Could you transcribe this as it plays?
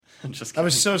I'm just I kidding.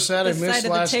 was so sad I The side missed of the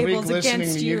last week table's listening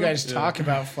against to you you. guys talk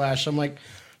about Flash. I'm like,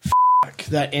 fuck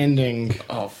that ending. It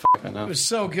Oh, I know. was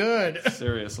so good.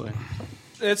 Seriously.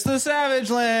 It's the Savage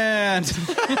Land.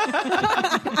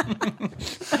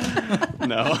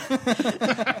 No,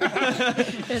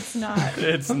 It's not.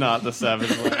 it's not the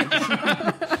Savage Land.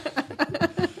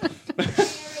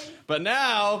 But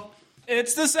now,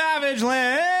 It's the Savage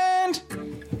Land.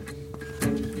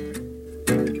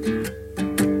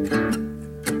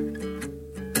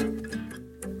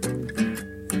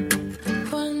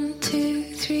 One, two,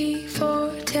 three,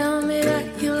 four. Tell me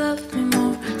that you love me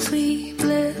more.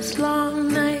 Sleepless,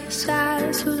 long nights.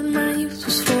 That's what my youth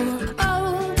was for.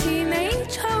 Oh,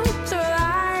 teenage hopes are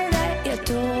lied at your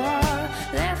door.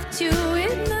 Left you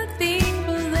with nothing,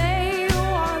 but they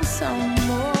want some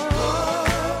more.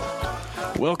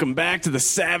 welcome back to the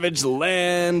Savage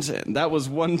Land. And that was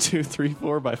 1, 2, 3,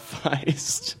 4 by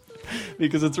Feist.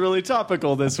 Because it's really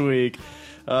topical this week.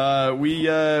 We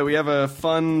have a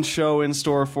fun show in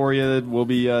store for you. We'll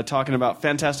be talking about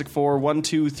Fantastic Four 1,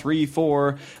 2, 3,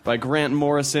 4 by Grant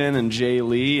Morrison and Jay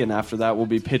Lee, and after that we'll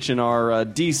be pitching our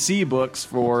DC books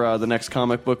for the next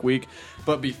comic book week.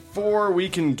 But before we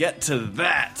can get to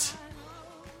that,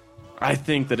 I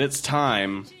think that it's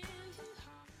time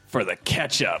for the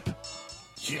catch-up.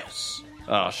 Yes.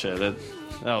 Oh shit,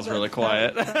 that was really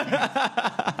quiet.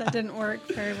 That didn't work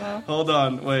very well. Hold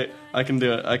on, wait. I can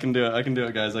do it,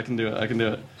 guys. I can do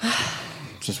it.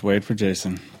 Just wait for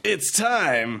Jason. It's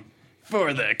time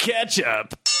for the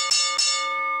catch-up.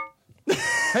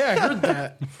 Hey, I heard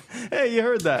that. Hey, you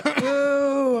heard that.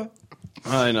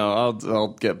 I know, I'll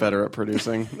get better at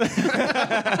producing.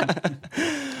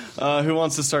 Who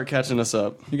wants to start catching us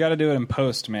up? You got to do it in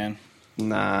post, man.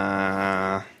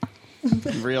 Nah.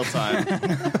 Real time.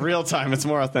 Real time, it's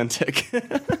more authentic.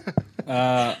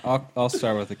 I'll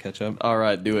start with the catch-up. All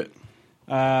right, do it.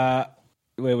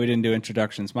 Wait, we didn't do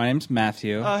introductions. My name's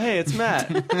Matthew. Oh, hey, it's Matt.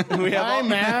 Hi,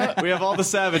 Matt. We have all the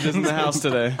savages in the house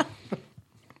today.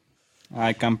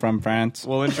 I come from France.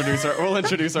 We'll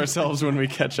introduce ourselves when we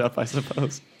catch up, I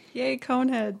suppose. Yay,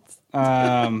 coneheads.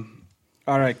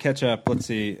 All right, catch up. Let's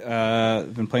see.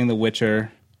 I've been playing The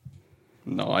Witcher,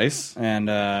 Nice. and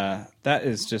that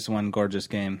is just one gorgeous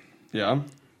game. Yeah.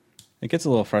 It gets a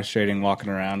little frustrating walking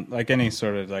around, like any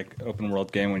sort of like open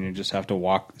world game when you just have to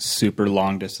walk super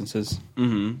long distances.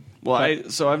 Well,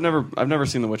 I've never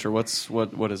seen The Witcher.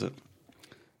 What is it?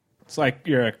 It's like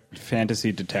you're a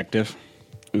fantasy detective,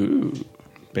 Ooh,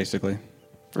 basically.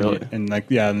 really? And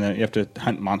like and then you have to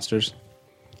hunt monsters.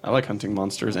 I like hunting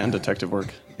monsters and detective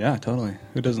work. Yeah, totally.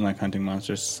 Who doesn't like hunting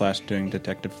monsters / doing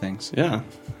detective things? Yeah.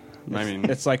 I mean,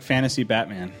 It's like fantasy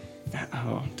Batman.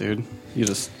 oh, dude, you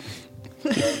just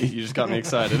got me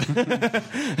excited.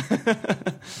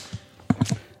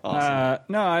 Awesome.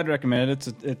 No, I'd recommend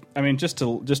it. I mean, just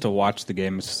to watch the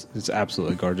game, it's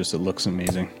absolutely gorgeous. It looks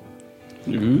amazing.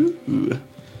 Ooh.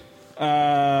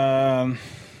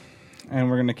 And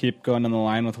we're gonna keep going on the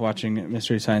line with watching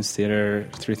Mystery Science Theater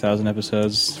 3,000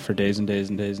 episodes for days and days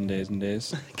and days and days and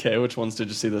days. Okay, which ones did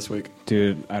you see this week?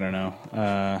 Dude, I don't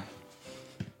know.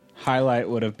 Highlight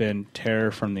would have been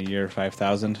Terror from the Year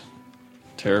 5000.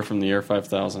 Terror from the Year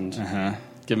 5000. Uh-huh.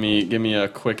 Give me a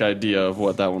quick idea of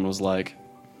what that one was like.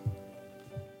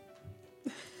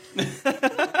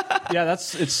 Yeah,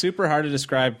 it's super hard to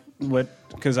describe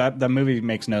because the movie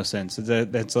makes no sense.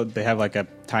 They have like a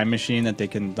time machine that they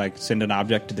can like send an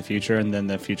object to the future, and then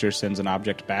the future sends an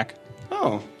object back.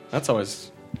 Oh, that's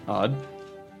always odd.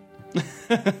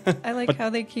 I like how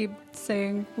they keep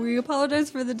saying, we apologize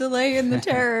for the delay in the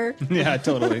terror. Yeah,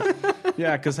 totally.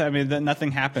 Yeah, because I mean,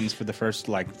 nothing happens for the first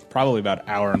like probably about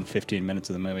hour and 15 minutes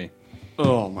of the movie.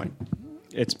 Oh my!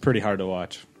 It's pretty hard to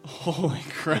watch. Holy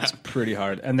crap! Pretty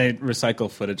hard, and they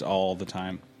recycle footage all the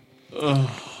time. Ugh.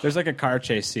 There's like a car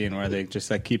chase scene where they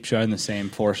just like keep showing the same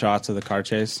 4 shots of the car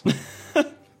chase,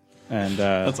 and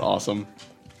That's awesome.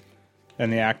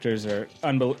 and the actors are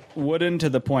wooden to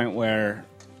the point where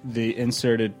the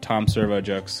inserted Tom Servo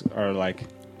jokes are like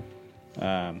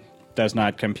does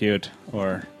not compute,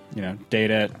 or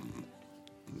data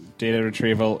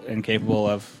retrieval incapable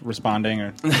of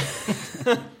responding,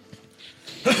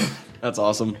 That's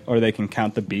awesome. or they can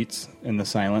count the beats in the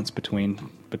silence between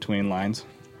lines.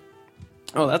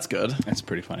 Oh, that's good. It's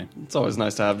pretty funny. It's always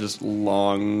nice to have just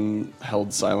long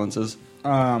held silences.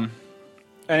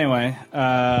 Anyway,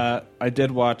 I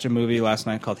did watch a movie last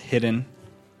night called Hidden.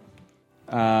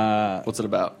 What's it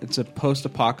about? It's a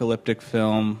post-apocalyptic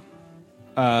film,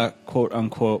 quote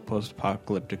unquote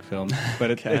post-apocalyptic film.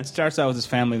 But Okay. it starts out with this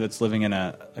family that's living in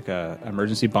a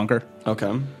emergency bunker, Okay.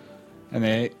 and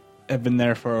they have been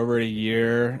there for over a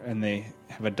year, and they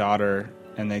have a daughter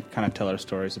and they kind of tell our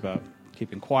stories about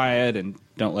keeping quiet and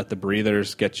don't let the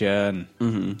breathers get you. And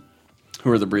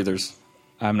Who are the breathers?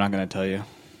 I'm not going to tell you.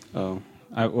 Oh.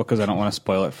 Because I don't want to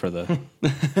spoil it for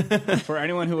for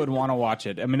anyone who would want to watch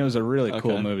it. I mean, it was a really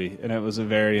cool movie, and it was a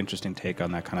very interesting take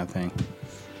on that kind of thing.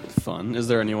 Fun. Is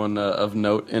there anyone of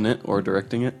note in it or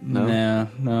directing it? No,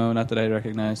 no, not that I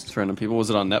recognized. It's random people. Was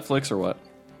it on Netflix or what?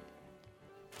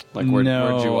 Like where'd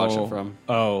you watch it from?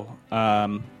 Oh,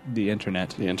 the internet.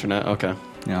 The internet. Okay.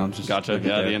 Yeah, I'll just Gotcha. leave it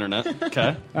Yeah, there. the internet.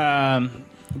 Okay.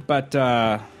 But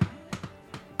I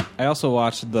also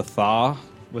watched The Thaw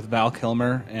with Val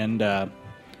Kilmer and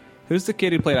who's the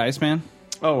kid who played Iceman?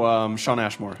 Oh, Sean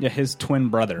Ashmore. Yeah, his twin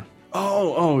brother.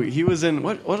 Oh, he was in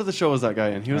what other show was that guy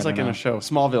in? He was I like don't in know. a show,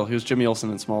 Smallville. He was Jimmy Olsen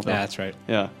in Smallville. Yeah, that's right.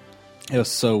 Yeah. It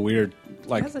was so weird. He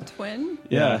Like, has a twin.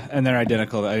 yeah, and they're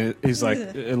identical. He's like,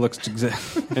 it looks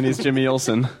exact. And he's Jimmy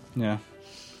Olsen. Yeah.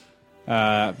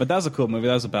 But that was a cool movie.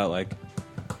 That was about like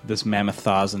this mammoth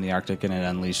thaws in the Arctic and it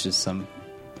unleashes some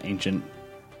ancient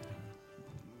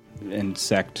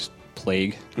insect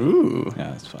plague. Ooh.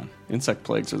 Yeah, it's fun. Insect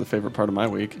plagues are the favorite part of my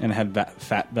week. And it had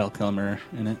fat Val Kilmer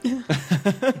in it.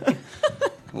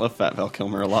 I love Fat Val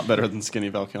Kilmer a lot better than Skinny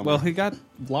Val Kilmer. Well, he got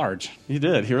large. he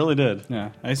did. He really did. Yeah,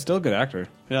 he's still a good actor.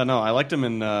 Yeah, no, I liked him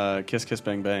in Kiss Kiss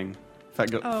Bang Bang.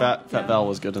 Fat yeah. Val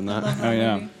was good in that. Love that Oh,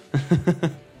 yeah.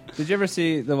 movie. Did you ever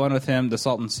see the one with him, The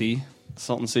Salton Sea?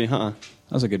 Salton Sea, huh?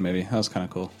 That was a good movie. That was kind of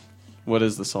cool. What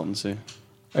is the Salton Sea?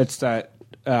 It's that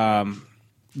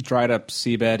dried up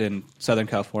seabed in Southern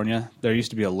California. There used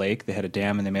to be a lake. They had a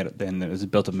dam, and then it was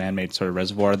built a man-made sort of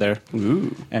reservoir there.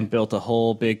 Ooh. And built a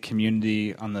whole big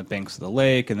community on the banks of the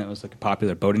lake, and it was like a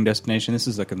popular boating destination. This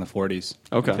is like in the 40s,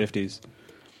 Okay. 50s.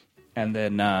 And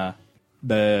then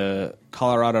the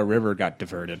Colorado River got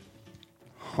diverted.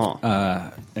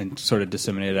 Huh. And sort of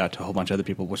disseminated out to a whole bunch of other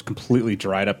people, which completely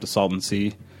dried up the Salton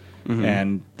Sea. Mm-hmm.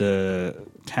 And the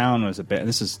town was abandoned.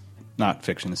 This is not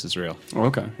fiction. This is real. Oh,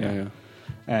 okay. Yeah.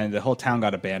 And the whole town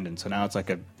got abandoned. So now it's like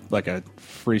a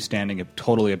freestanding,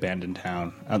 totally abandoned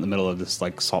town out in the middle of this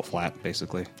like salt flat,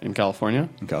 basically, In California?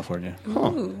 in California.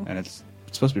 Ooh. And it's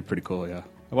supposed to be pretty cool. Yeah,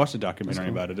 I watched a documentary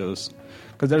about it. It was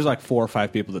because there's like 4 or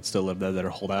 5 people that still live there that are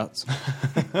holdouts.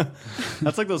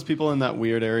 That's like those people in that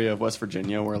weird area of West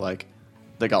Virginia where like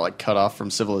they got like cut off from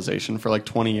civilization for like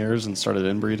 20 years and started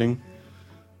inbreeding.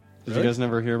 Did you guys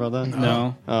never hear about that?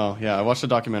 No. Oh, yeah. I watched a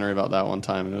documentary about that one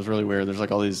time, and it was really weird. There's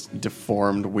like all these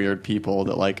deformed, weird people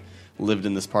that like lived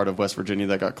in this part of West Virginia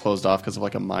that got closed off because of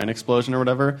like a mine explosion or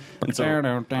whatever. And so,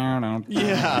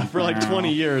 yeah, for like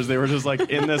 20 years, they were just like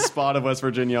in this spot of West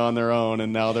Virginia on their own,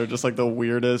 and now they're just like the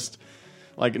weirdest,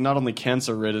 like not only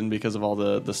cancer ridden because of all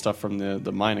the stuff from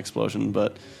the mine explosion,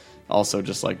 but also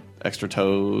just like extra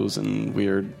toes and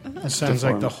weird. That sounds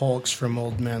like deformed. the Hulks from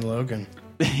Old Man Logan.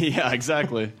 Yeah,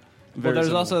 exactly. Well, Very there's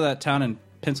similar. also that town in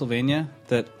Pennsylvania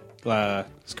that.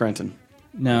 Scranton.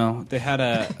 No,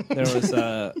 there was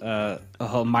a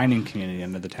whole mining community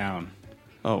under the town.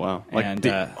 Oh wow! Like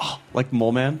And, like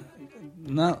Mole Man.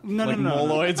 No, Like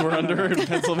moloids were under in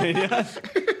Pennsylvania.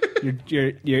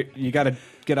 You got to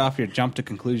get off your jump to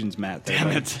conclusions, Matt. there,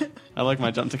 Damn bud. it! I like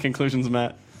my jump to conclusions,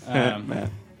 Matt. Matt.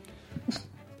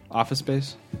 Office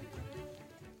Space.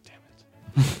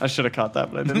 I should have caught that,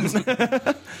 but I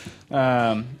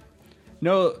didn't.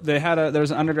 No, there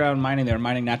was an underground mining. They were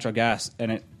mining natural gas,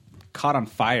 and it caught on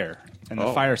fire, and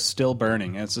the fire's still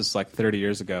burning. And it's just like 30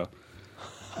 years ago,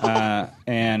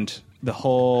 and the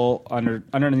whole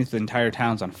underneath the entire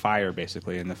town's on fire,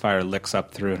 basically, and the fire licks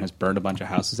up through and has burned a bunch of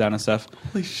houses down and stuff.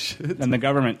 Holy shit! And the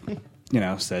government,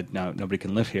 said no, nobody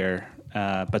can live here.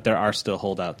 But there are still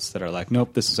holdouts that are like,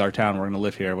 nope, this is our town. We're going to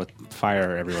live here with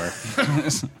fire everywhere.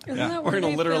 Isn't that we're where gonna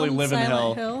they literally filmed live in Silent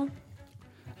hell. Hill?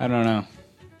 I don't know.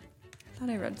 I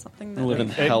thought I read something that Live in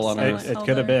like, hell on Silent earth. It Hill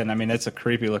could have there. been. I mean, it's a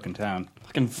creepy looking town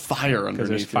Fucking fire because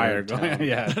there's underneath fire your going. town.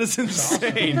 Yeah, That is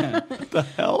insane. What the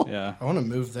hell? yeah. I want to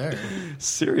move there.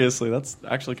 Seriously, that's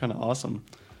actually kind of awesome.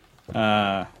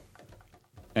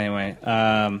 Anyway,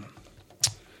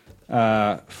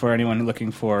 for anyone looking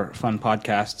for fun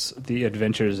podcasts, The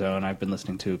Adventure Zone, I've been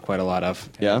listening to quite a lot of.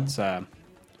 Yeah? It's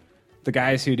the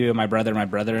guys who do My Brother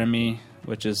and Me,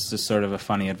 which is just sort of a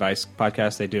funny advice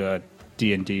podcast. They do a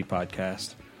D&D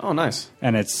podcast. Oh, nice.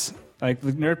 And it's like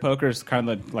the Nerd Poker is kind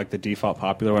of like the default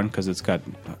popular one because it's got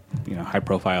high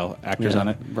profile actors on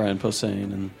it Brian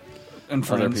Posehn and other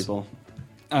friends. people.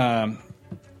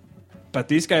 But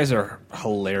these guys are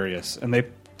hilarious, and they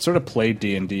sort of play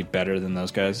D&D better than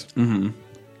those guys. Mm-hmm.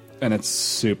 And it's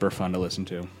super fun to listen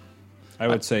to. I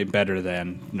would say better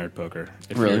than Nerd Poker.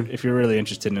 If Really? if you're really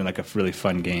interested in like a really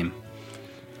fun game.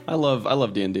 I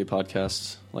love D&D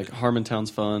podcasts. Like Harmontown's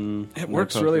fun. It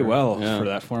works really well Yeah. for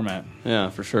that format. Yeah,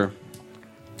 for sure.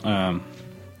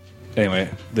 Anyway,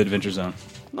 the Adventure Zone.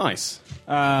 Nice.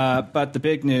 But the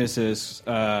big news is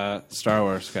Star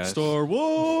Wars, guys. Star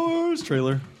Wars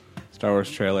trailer. Star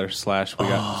Wars trailer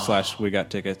 / we got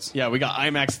tickets. Yeah, we got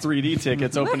IMAX 3D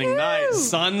tickets opening night,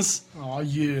 sons. Oh,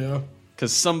 yeah.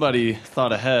 Because somebody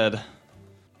thought ahead.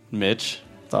 Mitch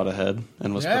thought ahead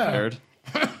and was Yeah. prepared.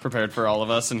 Prepared for all of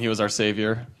us, and he was our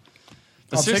savior.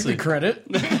 But I'll take the credit.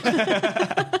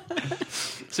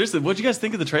 seriously, what'd you guys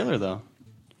think of the trailer, though?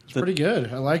 It's pretty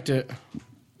good. I liked it.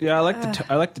 Yeah, I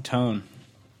like the tone.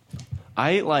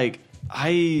 There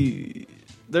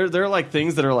are like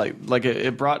things that are like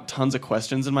it brought tons of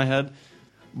questions in my head,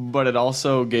 but it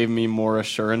also gave me more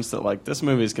assurance that like this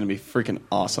movie is going to be freaking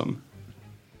awesome.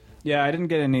 Yeah, I didn't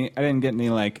get any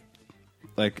like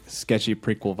sketchy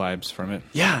prequel vibes from it.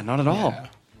 Yeah, not at all. Yeah.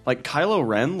 Like Kylo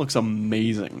Ren looks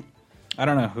amazing. I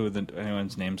don't know who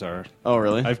anyone's names are. Oh,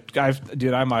 really? I've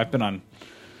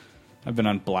been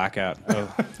on blackout.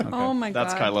 Oh, okay. Oh my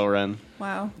That's god. Kylo Ren.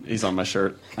 Wow. He's on my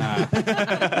shirt.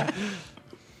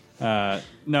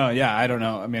 No, yeah, I don't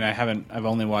know. I mean, I've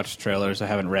only watched trailers. I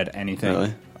haven't read anything.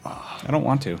 Really? I don't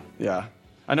want to. Yeah,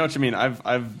 I know what you mean.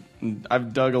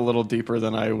 I've dug a little deeper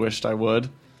than I wished I would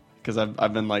because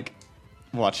I've been like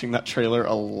watching that trailer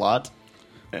a lot.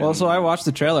 Well, so I watched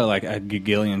the trailer like a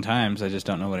gagillion times. I just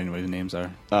don't know what anybody's names are.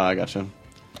 I gotcha.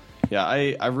 Yeah,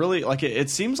 I really like it. It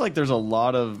seems like there's a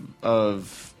lot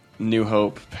of New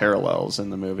Hope parallels in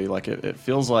the movie. Like it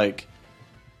feels like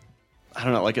I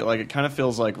don't know. Like it kind of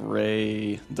feels like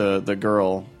Rey, the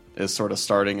girl, is sort of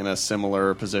starting in a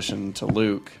similar position to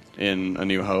Luke in A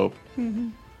New Hope,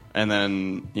 and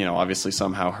then obviously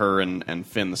somehow her and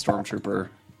Finn the Stormtrooper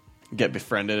get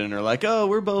befriended and are like, oh,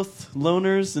 we're both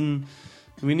loners and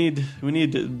we need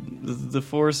the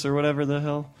Force or whatever the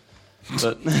hell.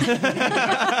 But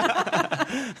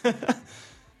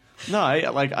no, I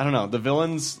don't know. The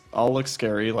villains all look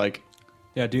scary. Like,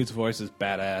 Yeah, dude's voice is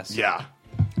badass. yeah,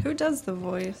 Who does the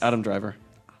voice? Adam Driver.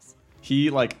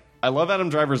 He I love Adam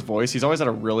Driver's voice. He's always had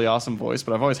a really awesome voice,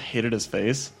 but I've always hated his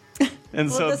face. And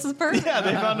Well, so this is perfect. Yeah,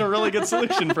 they found a really good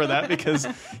solution for that because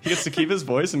he gets to keep his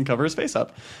voice and cover his face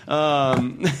up.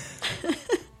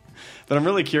 But I'm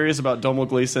really curious about Domhnall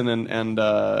Gleeson and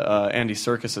Andy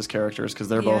Serkis's characters because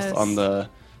they're both Yes. on the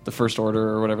First Order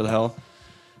or whatever the hell.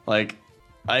 Like,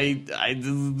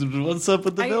 what's up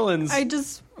with the villains? I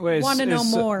just Wait, want to know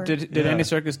more. Did Yeah. Andy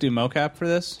Serkis do mocap for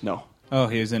this? no, Oh,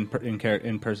 he was in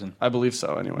person. I believe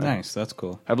so. Anyway, Nice, that's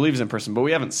cool. I believe he's in person, but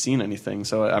we haven't seen anything.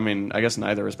 So I mean, I guess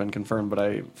neither has been confirmed.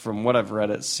 But from what I've read,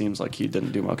 it seems like he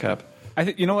didn't do mocap.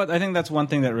 You know what? I think that's one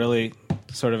thing that really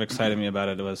sort of excited me about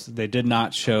it was they did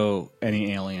not show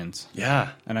any aliens. Yeah,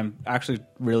 And I'm actually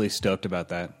really stoked about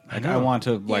that. Like, I know. want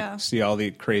to Yeah. see all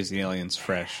the crazy aliens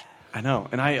fresh. I know.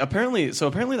 And apparently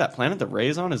that planet that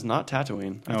Rey's on is not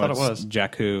Tatooine. I thought it it's was.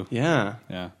 Jakku. Yeah.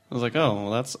 Yeah. I was like, oh,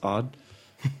 well, that's odd.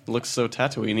 Looks so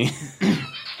Tatooine-y.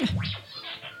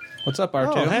 What's up,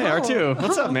 R2? Oh, hey, R2.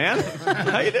 What's up, man?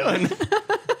 How you doing?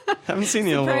 Haven't seen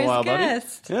you in a little Surprise while,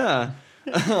 guest. buddy.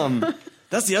 Yeah.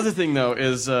 That's the other thing, though,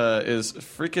 is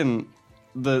freaking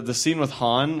the scene with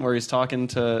Han where he's talking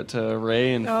to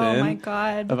Rey and Oh Finn my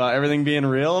god. about everything being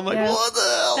real. I'm like, Yeah. what the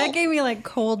hell? That gave me like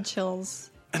cold chills.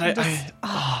 And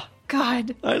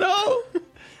God. I know.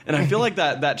 And I feel like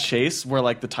that chase where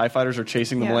like the TIE fighters are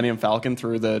chasing the Yeah. Millennium Falcon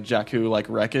through the Jakku like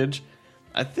wreckage,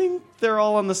 I think they're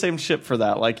all on the same ship for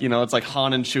that. Like, it's like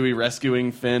Han and Chewie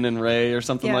rescuing Finn and Rey or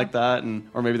something Yeah. like that,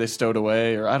 or maybe they stowed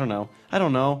away, or I don't know.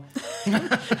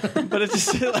 But it's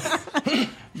just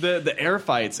the air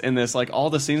fights in this, like all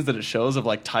the scenes that it shows of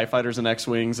like TIE fighters and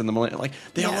X-wings and the Millennium, like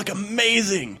they all Yeah. look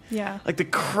amazing. Yeah. Like the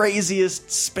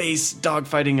craziest space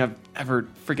dogfighting I've ever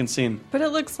freaking seen. But it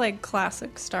looks like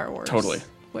classic Star Wars. Totally.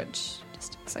 Which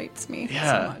just excites me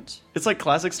Yeah. so much. It's like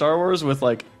classic Star Wars with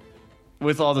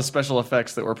all the special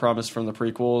effects that were promised from the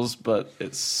prequels, but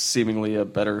it's seemingly a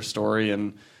better story.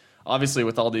 And obviously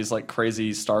with all these like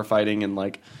crazy starfighting and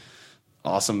like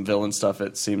awesome villain stuff,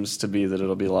 it seems to be that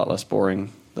it'll be a lot less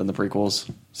boring than the prequels.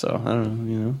 So I don't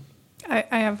know, I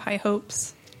have high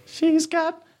hopes. She's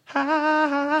got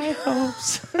high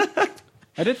hopes.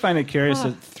 I did find it curious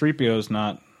that 3PO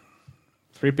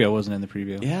wasn't in the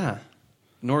preview. Yeah.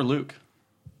 Nor Luke.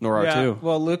 Nor Yeah, R2.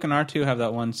 well, Luke and R2 have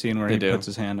that one scene where They he do. puts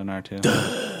his hand on R2.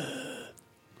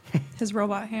 His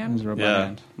robot hand. His robot Yeah.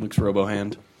 hand. Luke's robo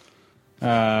hand.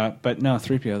 But no,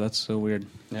 3PO, that's so weird.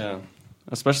 Yeah.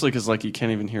 Especially because like you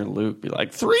can't even hear Luke be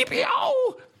like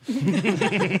 3PO.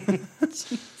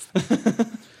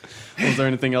 Was there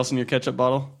anything else in your ketchup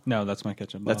bottle? No, that's my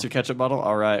ketchup bottle. That's your ketchup bottle?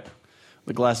 All right.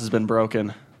 The glass has been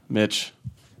broken. Mitch,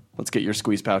 let's get your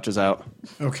squeeze pouches out.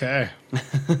 Okay.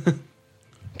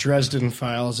 Dresden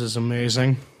Files is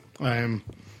amazing. I'm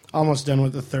almost done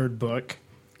with the third book.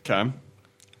 Okay.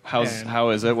 How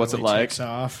is it? What's it really like? takes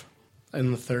off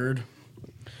in the third.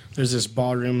 There's this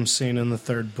ballroom scene in the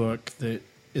third book that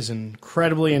is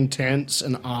incredibly intense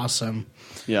and awesome.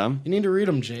 Yeah. You need to read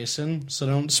them, Jason, so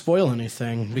don't spoil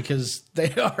anything because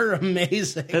they are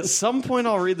amazing. At some point,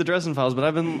 I'll read the Dresden Files, but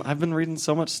I've been reading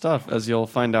so much stuff, as you'll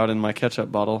find out in my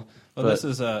ketchup bottle. Well, this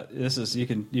is you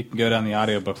can go down the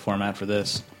audiobook format for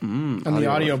this. And the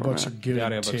audiobooks are good, The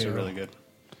audiobooks too. are really good.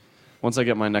 Once I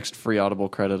get my next free Audible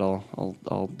credit, I'll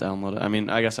download it. I mean,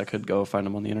 I guess I could go find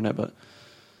them on the internet, but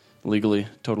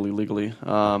totally legally.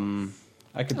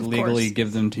 I could Of legally course.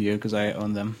 give them to you because I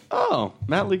own them. Oh,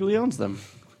 Matt legally owns them.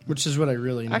 Which is what I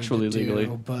really need Actually, to legally.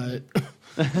 do, but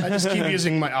I just keep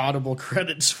using my Audible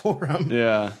credits for them.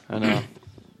 Yeah, I know.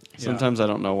 Sometimes I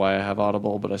don't know why I have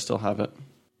Audible, but I still have it.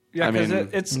 Yeah, I because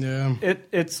mean-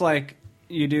 it's like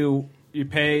you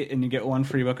pay and you get one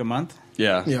free book a month,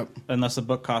 Yeah. Yep. unless the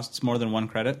book costs more than one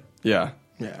credit. Yeah.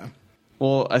 Yeah.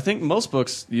 Well, I think most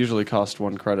books usually cost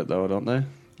 1 credit, though, don't they?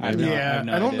 I have no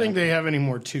I don't idea. think they have any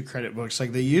more 2-credit books.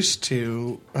 Like they used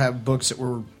to have books that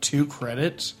were 2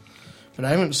 credits, but I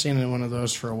haven't seen one of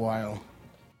those for a while.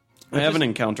 I haven't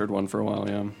encountered one for a while,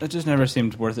 yeah. It just never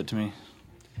seemed worth it to me.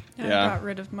 I Yeah. got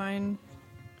rid of mine.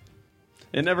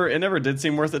 It never did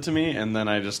seem worth it to me, and then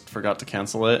I just forgot to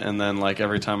cancel it, and then, like,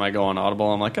 every time I go on Audible,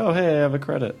 I'm like, oh, hey, I have a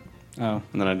credit. Oh,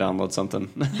 And then I download something.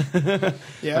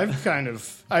 Yeah,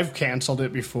 I've canceled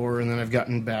it before, and then I've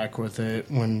gotten back with it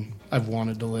when I've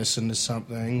wanted to listen to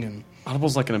something. And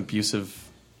Audible's like an abusive,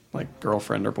 like,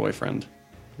 girlfriend or boyfriend.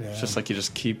 yeah, It's just like you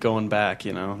just keep going back,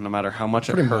 no matter how much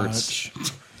pretty it hurts.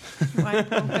 much. I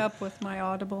broke up with my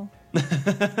Audible.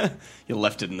 You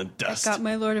left it in the dust. Got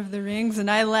my Lord of the Rings, and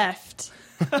I left.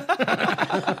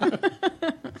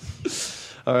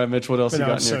 All right, Mitch, what else But you no,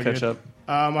 got it's in your so good. catch-up?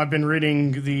 I've been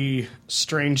reading the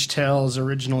Strange Tales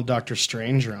original Doctor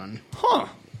Strange run. Huh.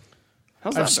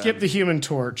 How's that I've skipped been? the Human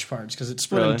Torch parts because it's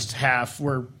split Really? into half.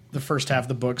 Where the first half of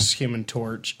the book's Human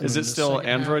Torch. and Is then it the still second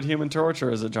half- Android Human Torch,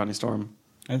 or is it Johnny Storm?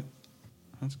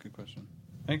 that's a good question.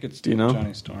 I think it's Do you know?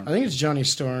 Johnny Storm. I think it's Johnny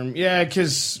Storm. Yeah,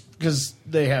 because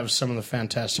they have some of the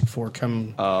Fantastic Four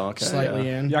come slightly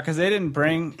in. Yeah, because they didn't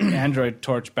bring Android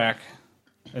Torch back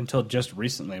until just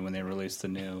recently when they released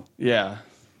Yeah.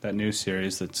 that new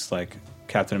series that's like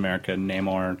Captain America,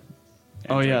 Namor.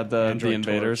 Oh, yeah, the Android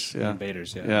Invaders, Torch, yeah. the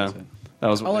Invaders, yeah. Yeah. that's it. That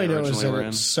was what All I they know is originally that were in.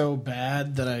 it's so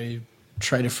bad that I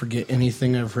try to forget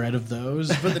anything I've read of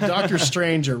those. But the Doctor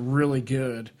Strange are really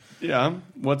good. Yeah.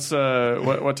 What's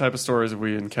what type of stories have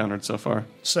we encountered so far?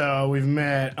 So we've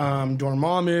met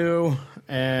Dormammu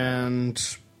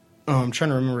and I'm trying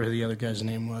to remember who the other guy's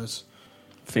name was.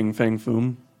 Fing Fang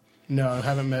Foom. No, I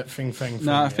haven't met Fing Fang Foom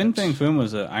No, yet. Fin Fang Foom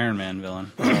was an Iron Man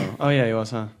villain. Oh yeah, he was,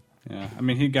 huh? Yeah, I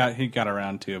mean he got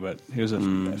around too, but he was a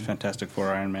Fantastic Four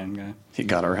Iron Man guy. He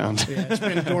got around. Yeah, it's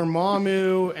been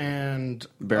Dormammu and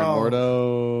Baron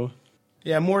Mordo.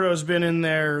 Yeah, Mordo's been in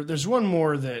there. There's one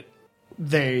more that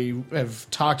they have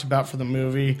talked about for the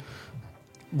movie.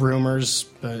 Rumors,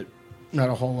 but not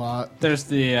a whole lot. There's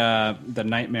the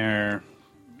Nightmare.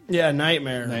 Yeah,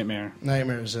 Nightmare.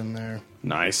 Nightmare's in there.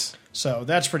 Nice. So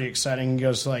that's pretty exciting. He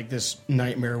goes to like this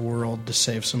nightmare world to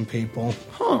save some people.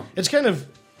 Huh. It's kind of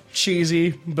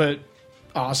cheesy, but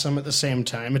awesome at the same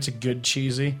time. It's a good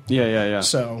cheesy. Yeah.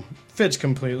 So fits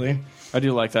completely. I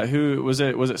do like that. Who was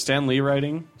it? Was it Stan Lee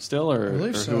writing still, or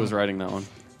believe so. who was writing that one?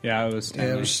 Yeah, it was Stanley.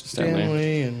 Yeah, it was Stanley.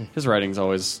 Stanley and His writing's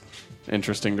always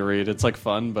interesting to read. It's like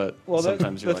fun, but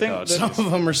sometimes you're the like, thing- oh, some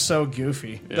of them are so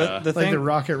goofy. yeah. the Like thing, the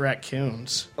Rocket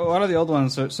Raccoons. a lot of the old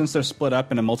ones, since they're split up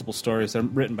into multiple stories, they're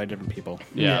written by different people.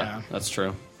 yeah, Yeah. that's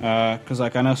true. Because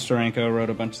like I know Steranko wrote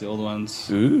a bunch of the old ones.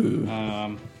 Ooh,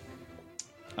 Um,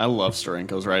 I love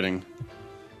Steranko's writing.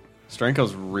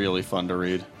 Steranko's really fun to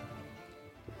read.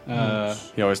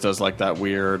 He always does like that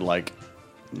weird, like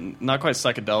not quite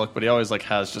psychedelic, but he always like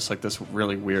has just like this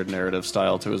really weird narrative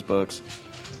style to his books.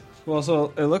 well,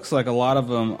 so it looks like a lot of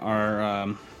them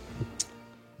are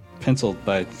penciled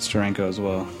by Steranko as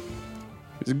well.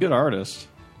 He's a good artist.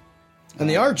 And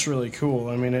the art's really cool.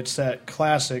 I mean, it's that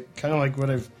classic, kind of like what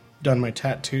I've done my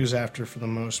tattoos after for the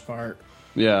most part.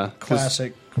 Yeah, 'cause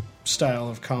Classic style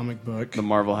of comic book. the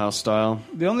Marvel House style.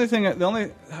 The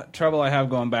only trouble I have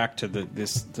going back to the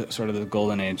sort of the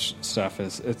Golden Age stuff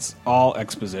is it's all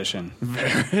exposition.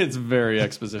 It's very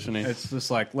exposition-y. It's just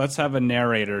like let's have a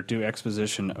narrator do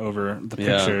exposition over the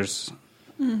Yeah. pictures,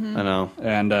 I know.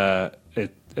 and I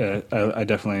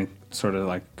definitely sort of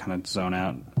like kind of zone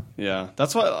out. Yeah,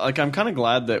 that's why. Like, I'm kind of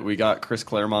glad that we got Chris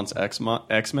Claremont's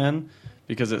X-Men,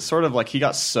 because it's sort of like he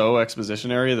got so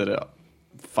expositionary that it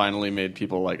finally made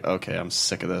people like, okay, I'm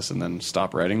sick of this, and then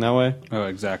stop writing that way. Oh,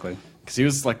 exactly. Because he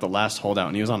was like the last holdout,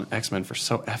 and he was on X-Men for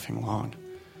so effing long.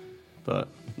 But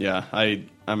yeah,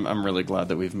 I'm really glad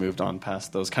that we've moved on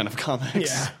past those kind of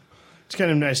comics. Yeah. It's kind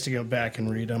of nice to go back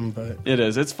and read them, but It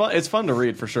is. It's fun. It's fun to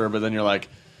read for sure. But then you're like,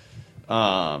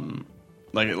 yeah,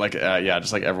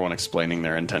 just like everyone explaining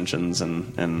their intentions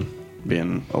and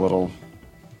being a little,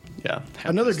 yeah.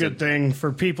 another good thing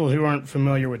for people who aren't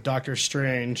familiar with Doctor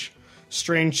Strange,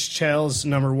 Strange Tales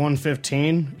number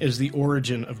 115 is the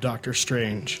origin of Doctor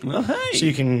Strange. Oh, hey. So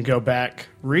you can go back,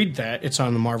 read that. It's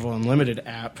on the Marvel Unlimited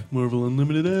app. Marvel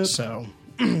Unlimited app. So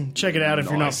check it out if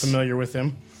you're not Nice. familiar with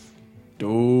him.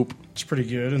 Dope. It's pretty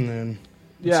good. And then,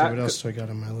 let's Yeah, see, what else do I got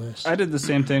on my list? I did the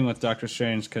same thing with Doctor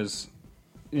Strange because,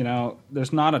 you know,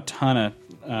 there's not a ton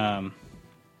of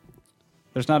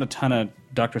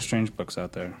Doctor Strange books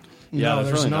out there, Yeah, no, there's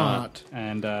there's really not.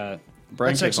 and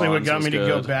Brian That's K. actually what Vaughan's got was me to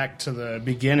go good. back to the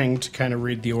beginning to kind of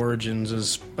read the origins.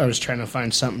 Is I was trying to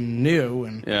find something new,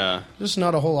 and Yeah. there's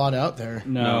not a whole lot out there.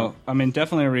 no, I mean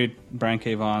definitely read Brian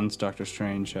K. Vaughan's Doctor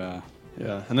Strange. Yeah.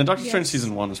 And then Doctor Strange Yes.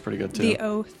 season 1 was pretty good too. The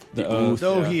Oath. The Oath.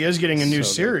 Though Yeah. he is getting a new So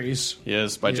good. series. He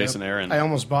is by Yep. Jason Aaron. I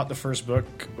almost bought the first book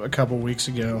a couple weeks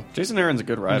ago. Jason Aaron's a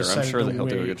good writer. I'm decided sure to that he'll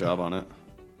do a wait. good job on it.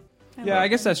 Yeah, I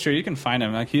guess that's true. You can find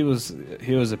him. Like he was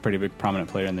a pretty big prominent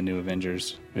player in the New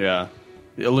Avengers. Yeah.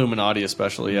 The Illuminati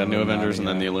especially. Yeah, New Illuminati, Avengers and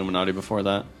then yeah. the Illuminati before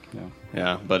that. Yeah.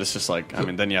 Yeah, but it's just like, I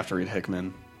mean, then you have to read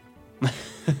Hickman.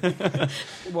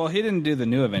 Well, he didn't do the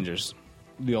New Avengers,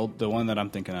 the one that I'm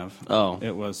thinking of. Oh.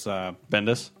 It was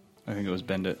Bendis? I think it was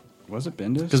Bendis. Was it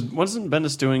Bendis? Because wasn't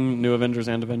Bendis doing New Avengers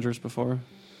and Avengers before?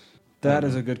 That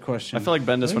is a good question. I feel like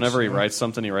Bendis, think whenever he so. writes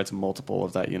something, he writes multiple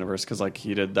of that universe. Because like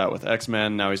he did that with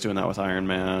X-Men, now he's doing that with Iron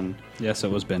Man. Yes, it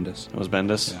was Bendis. It was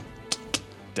Bendis? Yeah.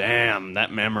 Damn,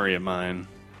 that memory of mine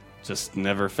just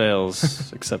never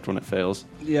fails, except when it fails.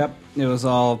 Yep, it was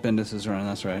all Bendis's run.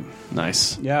 That's right.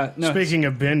 Nice. Yeah. No. Speaking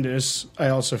of Bendis, I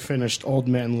also finished Old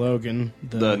Man Logan,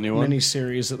 The new one?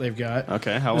 mini-series that they've got.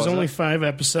 Okay, how It was was only it? 5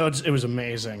 episodes. It was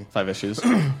amazing. 5 issues.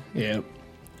 Yeah,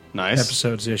 Nice.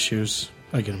 episodes, issues.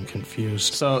 I get them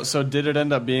confused. So did it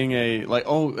end up being a like?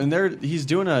 Oh, and there he's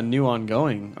doing a new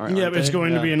ongoing. Aren't Yeah, it's they?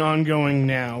 going to Yeah. be an ongoing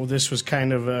now. This was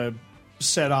kind of a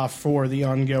set off for the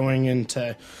ongoing and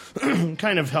to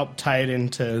kind of help tie it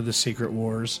into the Secret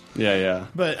Wars. Yeah.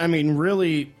 But I mean,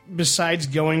 really, besides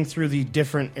going through the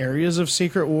different areas of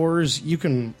Secret Wars, you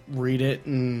can read it,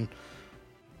 and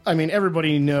I mean,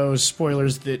 everybody knows,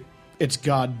 spoilers, that it's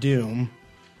God Doom,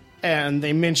 and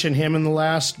they mention him in the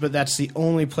last, but that's the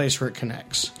only place where it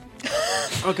connects.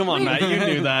 Oh, come on, Matt. You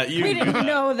knew that. You We knew didn't that.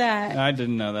 know that. I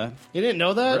didn't know that. You didn't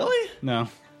know that? Really? No.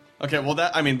 Okay. Well,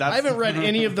 that's. I haven't read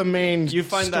any of the main. You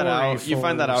find that story out. You for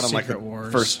find that out on like the Secret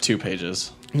Wars. first 2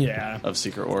 pages Yeah, of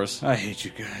Secret Wars. I hate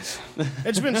you guys.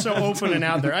 it's been so open and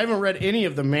out there. I haven't read any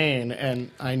of the main,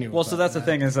 and I knew. Well, so about that's the that.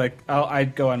 thing is like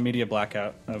I'd go on media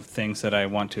blackout of things that I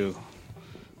want to,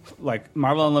 like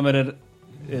Marvel Unlimited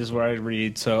is where I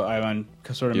read, so I'm on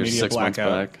sort of You're media 6 months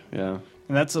blackout, back. Yeah.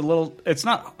 and that's a little. It's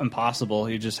not impossible.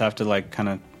 You just have to like kind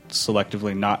of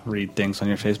selectively not read things on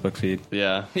your Facebook feed.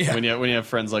 Yeah. Yeah. When you have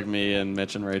friends like me and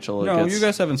Mitch and Rachel. No, it gets, you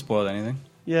guys haven't spoiled anything.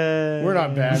 Yeah. We're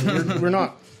not bad. We're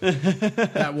not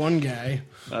that one guy.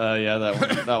 Yeah,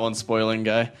 that one spoiling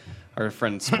guy. Our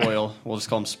friend Spoil. We'll just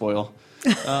call him Spoil.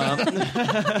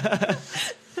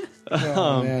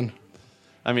 Oh man,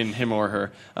 I mean, him or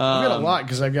her. I've got a lot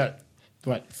because I've got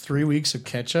 3 weeks of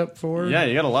catch up for. Yeah,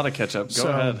 you got a lot of catch up. Go So,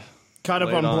 ahead. Caught up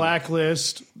Lay it on on.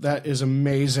 Blacklist. That is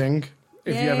amazing.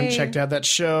 If you haven't Yay. checked out that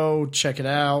show, check it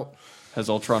out. Has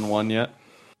Ultron won yet?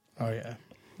 Oh yeah,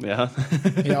 Yeah.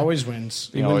 he always wins.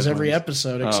 He always wins every wins.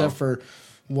 episode except for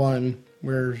one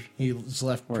where he's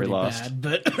left Where he pretty lost.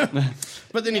 bad.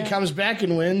 But then he comes back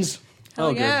and wins Hell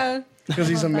Oh, good. yeah. because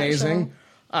he's Love that amazing.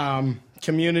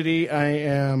 Community. I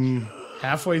am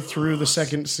halfway through the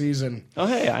second season. Oh,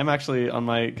 hey, I'm actually on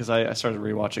my because I started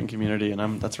rewatching Community,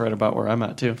 and that's right about where I'm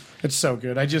at too. It's so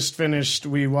good. I just finished.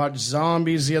 We watched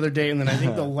Zombies the other day, and then I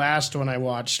think the last one I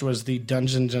watched was the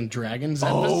Dungeons and Dragons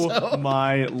episode. Oh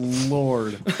my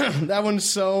lord, That one's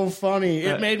so funny.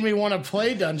 It made me want to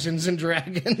play Dungeons and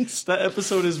Dragons. that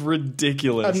episode is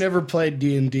ridiculous. I've never played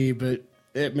D&D, but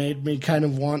it made me kind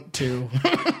of want to.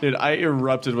 Dude, I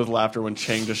erupted with laughter when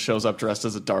Chang just shows up dressed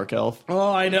as a dark elf.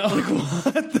 Oh, I know.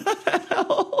 What the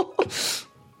hell?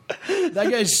 That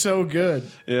guy's so good.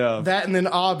 Yeah. That and then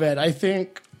Abed. I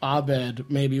think Abed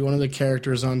may be one of the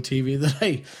characters on TV that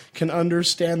I can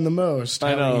understand the most.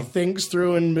 I How know. he thinks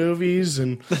through in movies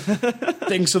and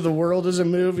thinks of the world as a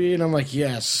movie, and I'm like,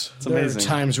 yes. There amazing. are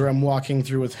times where I'm walking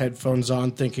through with headphones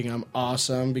on thinking I'm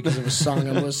awesome because of a song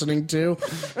I'm listening to.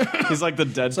 He's like the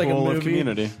Deadpool like a of movie.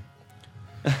 Community.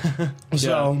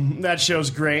 So that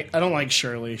show's great. I don't like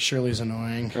Shirley. Shirley's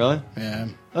annoying. Really? Yeah.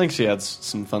 I think she adds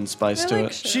some fun spice I to like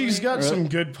it. Shirley. She's got some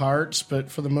good parts, but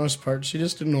for the most part, she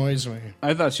just annoys me.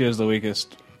 I thought she was the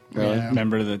weakest Really? Yeah.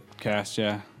 member of the cast.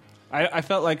 Yeah, I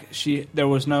felt like there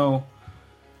was no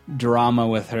drama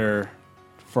with her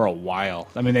for a while.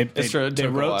 I mean, It's true, it they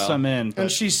took a wrote while. some in, And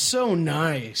but, she's so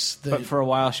nice. but for a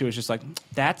while she was just like,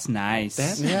 "That's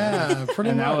nice." yeah,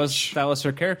 pretty and much. that was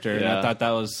her character, and Yeah. I thought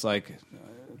that was like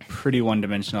pretty one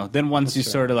dimensional. Then once you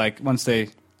sort of like once they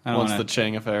I don't Once wanna, the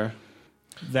Chang affair.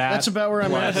 That's about where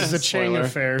I'm at. Is the Chang Spoiler.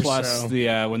 affair. plus so. the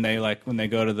when they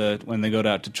go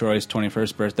out to Troy's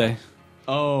 21st birthday.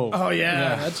 Oh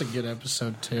yeah, that's a good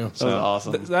episode too. That was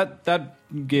awesome. That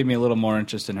gave me a little more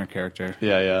interest in her character.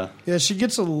 Yeah. Yeah, she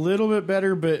gets a little bit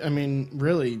better, but I mean,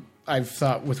 really, I've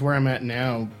thought with where I'm at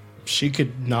now, she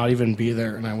could not even be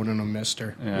there, and I wouldn't have missed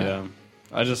her. Yeah.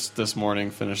 I just this morning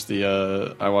finished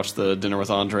I watched the Dinner with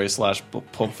Andre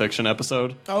 / Pulp Fiction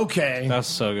episode. Okay, That's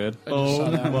so good. Oh saw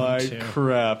that one, my too.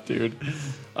 crap, dude!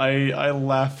 I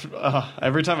laughed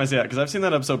every time I see that because I've seen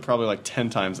that episode probably like 10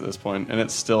 times at this point, and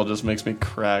it still just makes me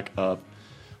crack up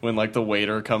when like the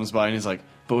waiter comes by and he's like,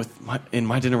 "But in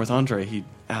my Dinner with Andre, he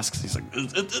asks, he's like,"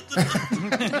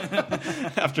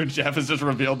 after Jeff has just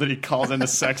revealed that he calls into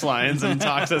sex lines and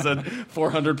talks as a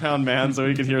 400-pound man, so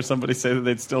he could hear somebody say that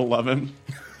they'd still love him.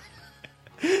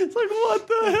 It's like, what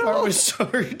the that hell? was so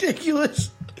ridiculous.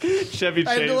 Chevy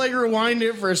I had to Chase. like rewind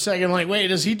it for a second. Like,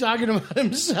 wait, is he talking about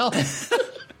himself?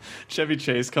 Chevy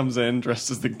Chase comes in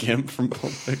dressed as the Gimp from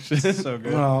Pulp Fiction. So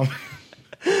good.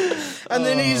 And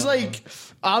then he's like,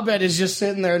 Abed is just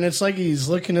sitting there, and it's like he's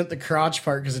looking at the crotch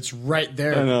part because it's right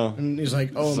there. I know. And he's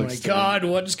like, oh It's like my staring. God,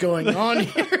 what's going on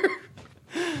here?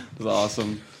 It was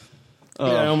awesome. Yeah,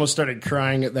 I almost started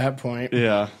crying at that point.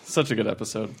 Yeah, such a good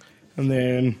episode. And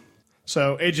then,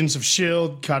 so Agents of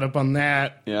S.H.I.E.L.D. caught up on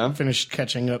that. Yeah. Finished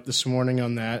catching up this morning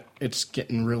on that. It's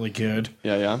getting really good.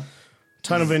 Yeah.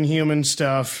 Ton of Inhuman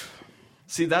stuff.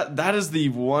 See, that is the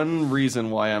one reason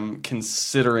why I'm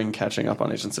considering catching up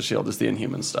on Agents of S.H.I.E.L.D. is the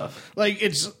Inhuman stuff. Like,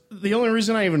 it's the only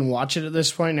reason I even watch it at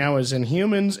this point now is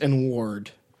Inhumans and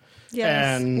Ward.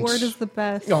 Yes, And- Ward is the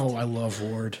best. Oh, I love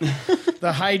Ward.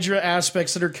 The Hydra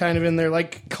aspects that are kind of in there.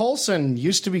 Like, Coulson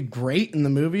used to be great in the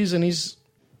movies, and he's,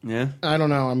 Yeah. I don't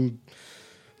know,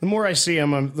 the more I see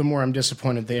him, the more I'm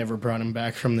disappointed they ever brought him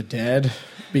back from the dead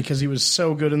because he was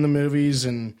so good in the movies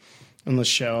and in the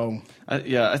show.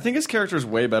 I think his character is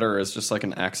way better as just like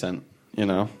an accent, you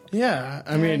know? Yeah,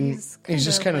 I mean, he's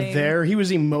just kind of lame. there. He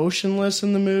was emotionless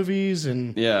in the movies,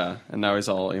 and Yeah, and now he's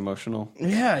all emotional.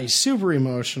 yeah, he's super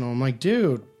emotional. I'm like,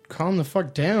 dude, calm the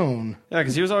fuck down. Yeah,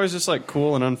 because he was always just like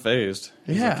cool and unfazed.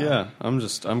 He's Yeah. like, yeah,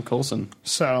 I'm Coulson.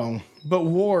 So, but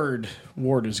Ward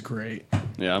is great.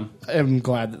 Yeah. I'm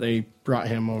glad that they brought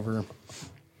him over.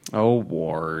 Oh,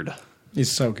 Ward.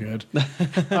 He's so good.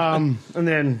 And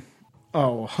then,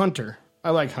 Hunter. I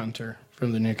like Hunter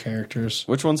from the new characters.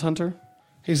 Which one's Hunter?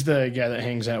 He's the guy that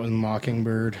hangs out with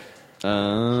Mockingbird. He gets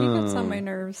on my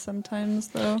nerves sometimes,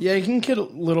 though. Yeah, he can get a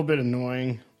little bit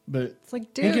annoying, but It's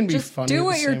like, he can dude, be just funny at do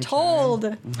what the you're same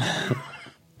told.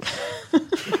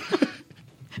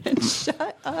 And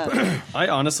shut up.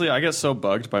 I get so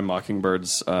bugged by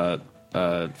Mockingbird's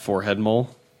forehead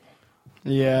mole.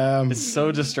 yeah. It's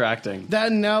so distracting.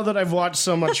 That now that I've watched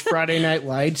so much Friday Night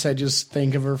Lights, I just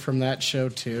think of her from that show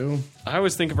too. I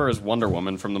always think of her as Wonder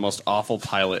Woman from the most awful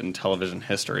pilot in television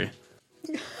history.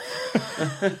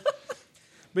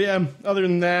 But yeah, other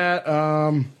than that,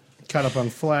 caught up on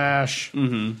Flash.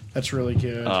 Mm-hmm. That's really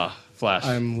good. Flash.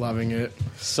 I'm loving it.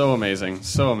 So amazing.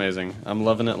 So amazing. I'm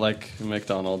loving it like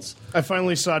McDonald's. I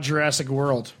finally saw Jurassic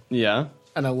World, Yeah.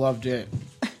 and I loved it.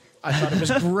 I thought it was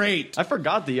great. I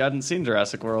forgot that you hadn't seen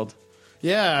Jurassic World.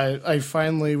 Yeah, I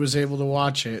finally was able to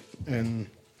watch it, and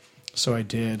so I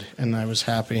did, and I was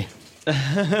happy.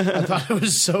 I thought it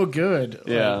was so good.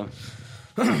 Yeah.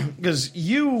 Because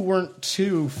you weren't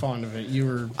too fond of it. You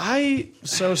were I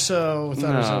so-so, thought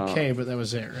it No. was okay, but that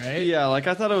was it, right? Yeah, like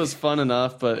I thought it was fun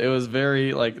enough, but it was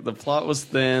very like the plot was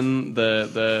thin,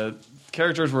 the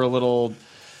characters were a little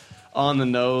on the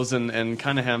nose and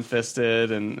kind of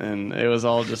ham-fisted, and it was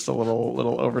all just a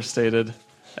little overstated.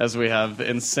 As we have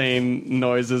insane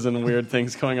noises and weird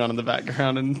things going on in the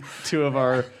background, and two of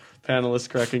our panelists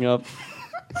cracking up.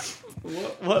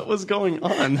 What was going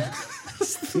on?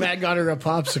 Matt got her a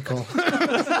popsicle.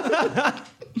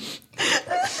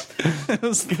 It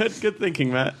was good. Good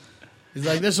thinking, Matt. He's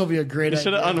like, this will be a great You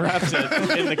should have idea. unwrapped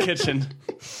it in the kitchen.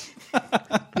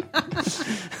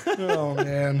 Oh,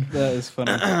 man. That is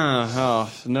funny.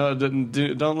 Oh no!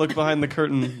 Don't look behind the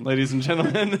curtain, ladies and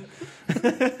gentlemen.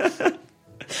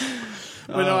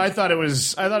 But no, I thought it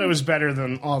was better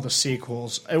than all the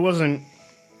sequels. It wasn't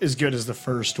as good as the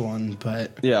first one,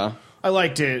 but Yeah, I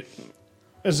liked it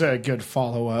as a good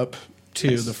follow-up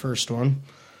to the first one.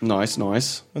 nice.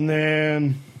 And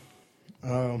then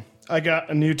I got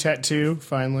a new tattoo,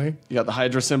 finally. You got the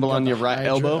Hydra symbol on your right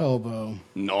Hydra elbow.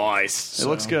 Nice. It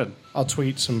looks good. I'll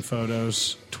tweet some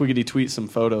photos. Twiggity tweet some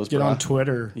photos. Get brah. on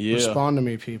Twitter. Yeah. Respond to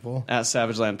me, people. At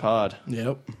Savageland Pod.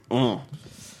 Yep.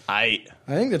 I.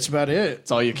 I think that's about it.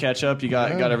 It's all you ketchup. You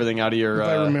got everything out of your If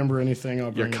I remember anything, I'll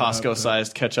your bring it up,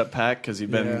 Costco-sized ketchup pack because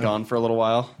you've been Yeah. gone for a little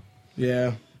while. but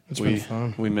Yeah, it's been We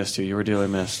fun. we missed you. You were dearly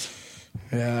missed.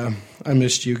 Yeah, I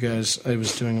missed you guys. I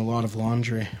was doing a lot of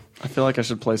laundry. I feel like I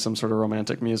should play some sort of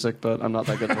romantic music, but I'm not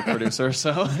that good of a producer.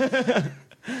 So,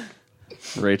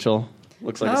 Rachel,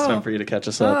 looks like it's Oh. time for you to catch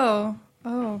us up.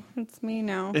 Oh, it's me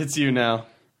now. It's you now.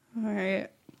 All right.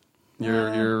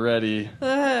 You're ready.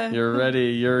 You're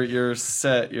ready. You're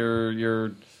set.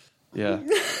 You're yeah.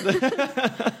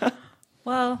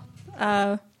 Well,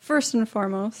 first and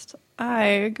foremost,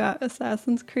 I got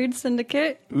Assassin's Creed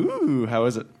Syndicate. Ooh, how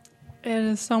is it? It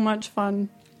is so much fun.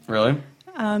 Really?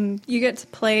 You get to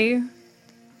play.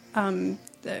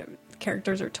 The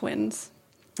characters are twins.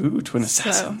 Ooh, twin So,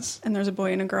 assassins. and there's a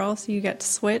boy and a girl, so you get to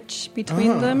switch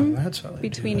between them That's how they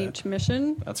between do that. each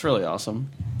mission. That's really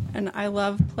awesome. And I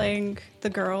love playing the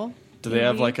girl. Do they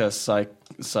have Evie. like a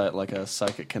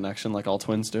psychic connection like all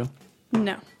twins do?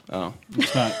 No. Oh,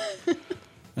 It's not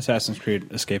Assassin's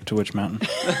Creed Escape to Witch Mountain.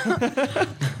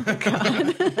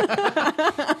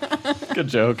 good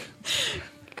joke.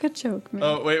 Good joke, man.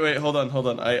 Oh wait, hold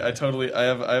on. I have a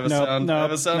Nope, sound. I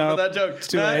have a sound nope, for that joke. it's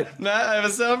too Matt, late. Matt, I have a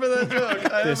sound for that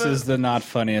joke. This is the not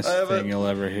funniest I have a- thing you'll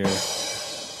ever hear.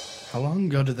 How long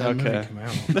ago did that Okay.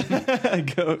 movie come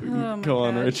out? go Oh my go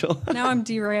on, God. Rachel. Now I'm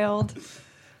derailed.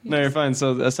 No, you're fine.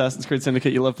 So, the Assassin's Creed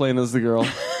Syndicate, you love playing as the girl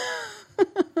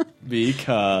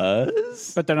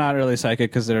because But they're not really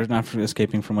psychic because they're not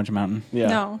escaping from Witch Mountain. yeah.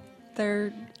 No,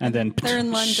 they're And then They're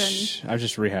in London. I was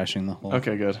just rehashing the whole.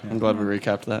 Okay, good. I'm glad we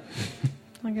recapped that.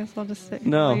 I guess I'll just sit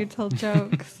No. while you tell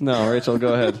jokes. No, Rachel,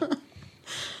 go ahead.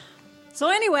 So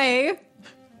anyway,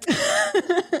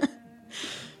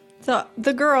 so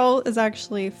the girl is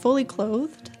actually fully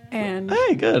clothed and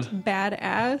Hey, good.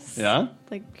 badass. Yeah?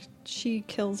 Like she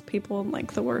kills people in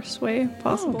like the worst way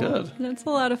possible. good. And it's a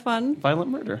lot of fun. Violent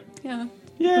murder. Yeah.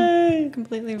 Yay!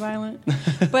 Completely violent.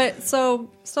 But so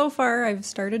far I've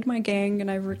started my gang and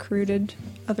I've recruited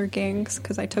other gangs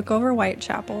because I took over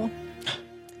Whitechapel.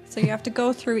 So you have to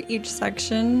go through each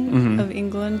section of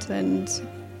England and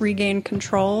regain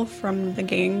control from the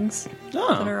gangs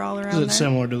that are all Is around it there.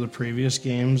 similar to the previous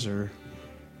games or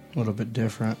a little bit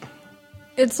different?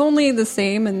 It's only the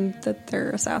same in that they're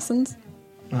assassins.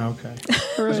 Oh, okay.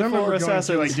 Hooray I remember for going assassins.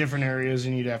 through like different areas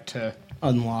and you'd have to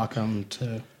unlock them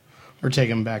or take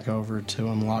them back over to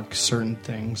unlock certain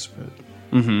things. But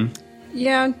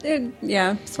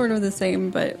Yeah, sort of the same,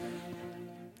 but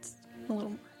it's a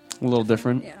little A little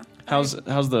different. yeah. How's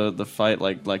the fight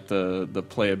like the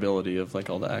playability of like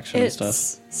all the action It's and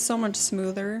stuff? so much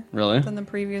smoother Really? than the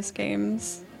previous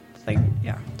games. It's like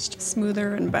it's just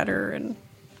smoother and better and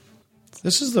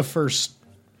this is the first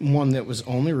one that was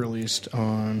only released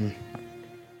on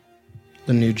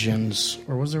the new gens,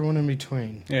 or was there one in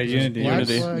between? Yeah, Unity. Black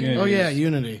Unity. Flag? Unity Oh yeah, is-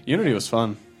 Unity. Unity was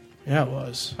fun. Yeah, it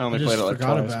was. I only just played it, like,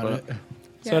 forgot twice, about but- it.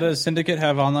 So does Syndicate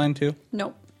have online too?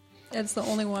 nope. It's the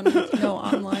only one with no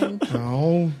online.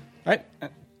 Oh, Right.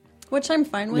 Which I'm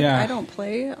fine with. Yeah. I don't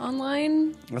play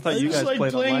online. I thought I you just guys like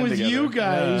played playing online with together. you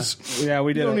guys. Yeah,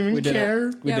 we did. You don't it. even we did care.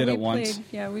 It. We did it once.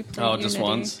 We played Oh, just Unity.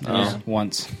 once? Yeah. Oh. Just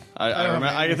once.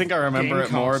 I think I remember Game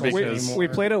it more consoles because anymore. We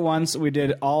played it once. We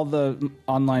did all the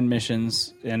online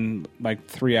missions in like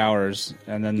 3 hours,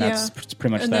 and then that's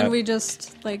pretty much And that. then we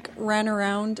just like ran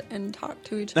around and talked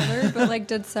to each other, but like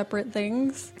did separate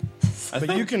things.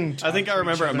 But you can. I think I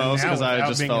remember it most because I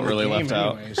just felt really left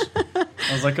out. Anyways.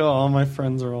 I was like, oh, all my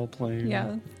friends are all playing.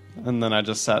 Yeah. And then I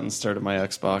just sat and stared at my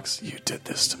Xbox. You did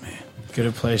this to me. Get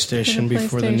a PlayStation Get a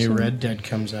before the new PlayStation. Red Dead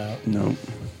comes out. Nope.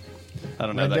 I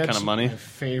don't have that kind Dead's of money. My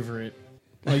favorite.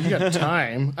 Well, you got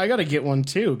time. I got to get one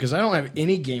too because I don't have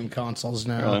any game consoles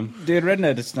now. Really? Dude, Red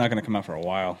Dead, it's not going to come out for a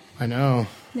while. I know.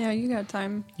 Yeah, you got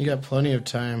time. You got plenty of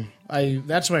time.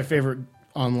 That's my favorite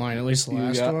online. At least the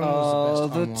last You got one all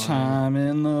was the the best time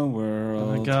in the I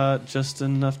world. got just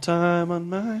enough time on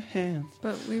my hands.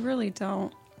 But we really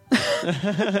don't.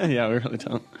 Yeah, we really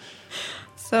don't.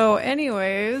 So,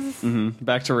 anyways,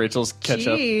 Back to Rachel's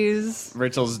ketchup. jeez.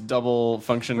 Rachel's double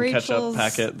function ketchup Rachel's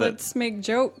packet. That let's make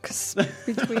jokes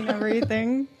between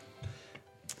everything.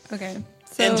 Okay.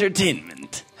 So,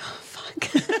 entertainment.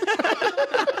 fuck.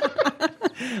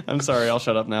 I'm sorry. I'll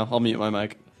shut up now. I'll mute my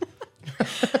mic.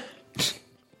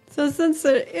 So since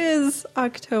it is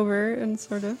October and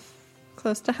sort of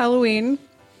close to Halloween,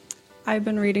 I've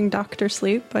been reading Dr.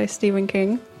 Sleep by Stephen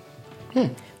King.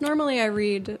 Normally I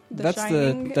read The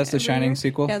Shining. That's the every Shining year.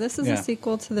 sequel? Yeah, this is Yeah. a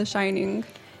sequel to The Shining.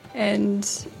 And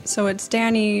so it's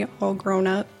Danny all grown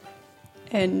up.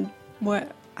 And what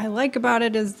I like about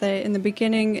it is that in the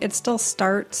beginning it still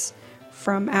starts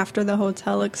from after the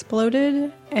hotel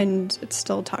exploded, and it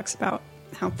still talks about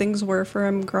how things were for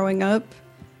him growing up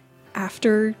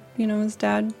after, his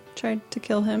dad tried to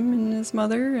kill him and his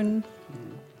mother and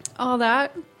all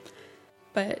that.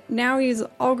 But now he's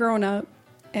all grown up,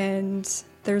 and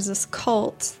there's this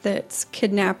cult that's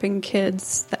kidnapping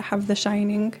kids that have the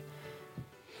Shining.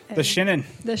 The Shinnin.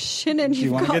 The Shinnin.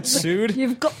 You wanna get sued?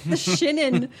 You've got the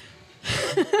Shinnin.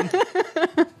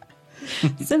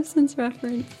 Simpsons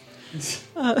reference.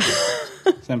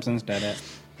 Simpsons did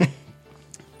it.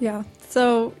 Yeah.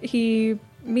 So he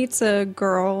meets a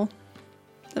girl,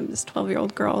 this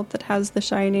 12-year-old girl that has the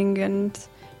Shining, and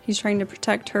he's trying to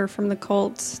protect her from the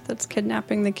cult that's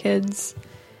kidnapping the kids.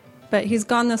 But he's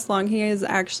gone this long. He is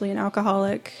actually an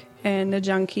alcoholic and a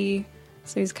junkie.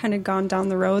 So he's kind of gone down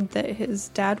the road that his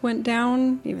dad went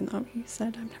down, even though he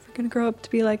said, I'm never going to grow up to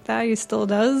be like that. He still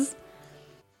does.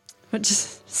 Which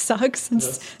sucks.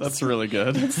 That's really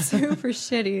good. It's super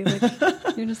shitty.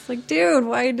 Like, you're just like, dude,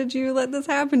 why did you let this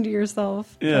happen to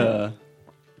yourself? Yeah.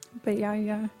 But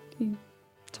yeah. He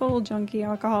total junkie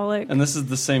alcoholic. And this is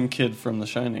the same kid from The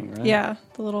Shining, right? Yeah,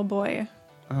 the little boy.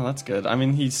 Oh, that's good. I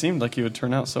mean, he seemed like he would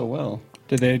turn out so well.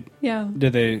 Yeah.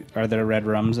 Are there red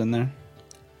rums in there?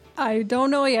 I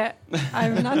don't know yet.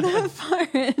 I'm not that far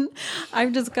in.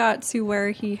 I've just got to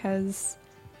where he has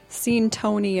seen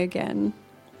Tony again.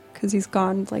 Because he's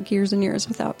gone like years and years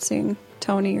without seeing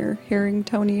Tony or hearing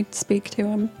Tony speak to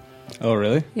him. Oh,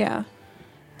 really? Yeah.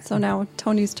 So now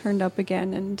Tony's turned up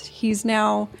again, and he's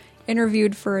now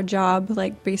interviewed for a job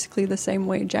like basically the same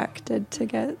way Jack did to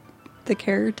get the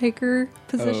caretaker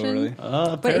position. Oh,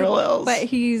 really? Parallels. But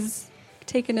he's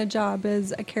taken a job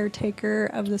as a caretaker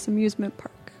of this amusement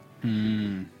park.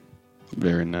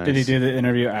 Very nice. Did he do the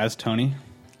interview as Tony?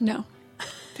 No.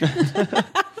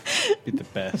 Be the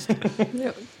best.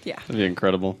 Yeah. That'd be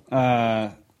incredible.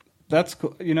 That's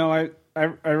cool. I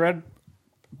read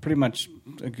pretty much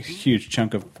a huge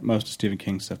chunk of most of Stephen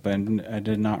King's stuff, but I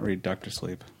did not read Dr.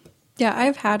 Sleep. Yeah,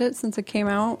 I've had it since it came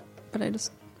out, but I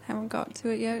just haven't got to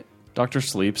it yet. Dr.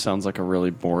 Sleep sounds like a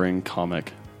really boring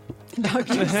comic.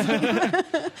 Dr.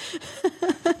 Sleep.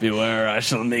 Beware, I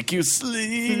shall make you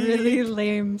sleep. Really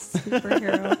lame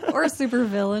superhero. Or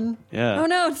supervillain. Yeah. Oh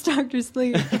no, it's Dr.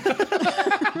 Sleep.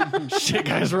 Shit,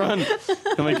 guys, run.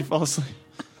 He'll make you fall asleep.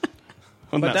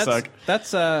 Wouldn't that suck? That's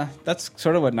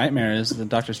sort of what Nightmare is, the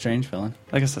Doctor Strange villain.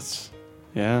 I guess that's...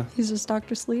 Yeah. He's just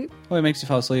Dr. Sleep. Well, it makes you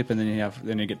fall asleep, and then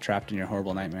you get trapped in your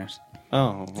horrible nightmares.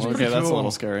 Oh, well, okay, that's a cool.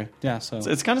 little scary. Yeah, so...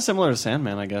 It's kind of similar to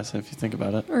Sandman, I guess, if you think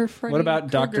about it. Or Freddy what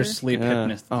about Dr. Krueger. Sleep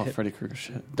Yeah. Oh, Freddy Krueger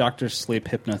shit. Dr. Sleep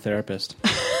Hypnotherapist.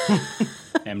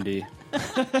 MD.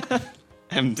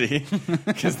 MD.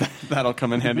 Because that'll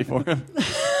come in handy for him.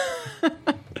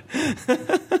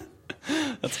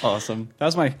 That's awesome. That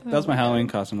was my Halloween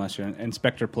costume last year.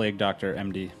 Inspector Plague Doctor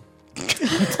MD.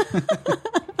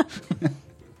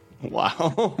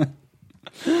 Wow.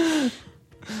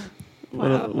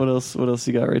 What else? What else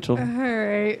you got, Rachel? All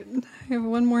right. I have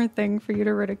one more thing for you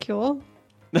to ridicule.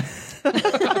 And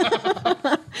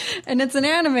it's an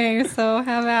anime, so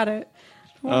have at it.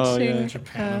 Oh, yeah. Watching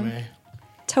Japanime.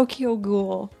 Tokyo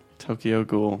Ghoul. Tokyo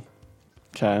Ghoul.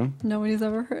 Okay. Nobody's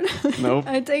ever heard of it. Nope.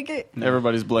 I take it.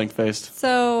 Everybody's blank faced.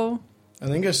 So, I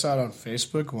think I saw it on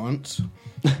Facebook once.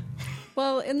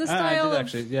 well, in the I style did of...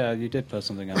 actually. Yeah, you did post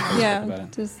something on Facebook about Yeah,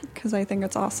 it. just because I think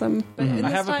it's awesome. But in I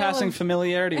the have a style passing of,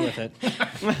 familiarity with it.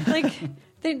 like,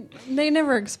 they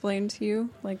never explain to you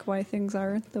like why things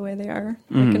are the way they are.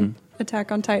 Like in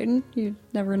Attack on Titan, you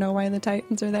never know why the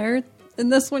Titans are there. In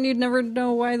this one, you'd never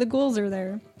know why the ghouls are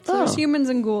there. So there's humans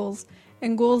and ghouls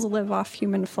live off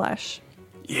human flesh.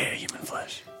 Yeah, human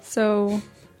flesh. So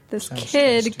this Sounds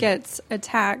kid nasty. gets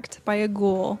attacked by a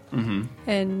ghoul,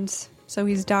 and so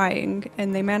he's dying,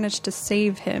 and they managed to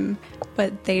save him,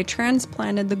 but they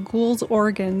transplanted the ghoul's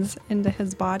organs into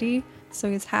his body, so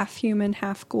he's half human,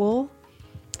 half ghoul.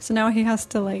 So now he has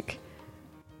to, like,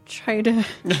 try to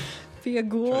be a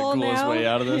ghoul ghoul his now. way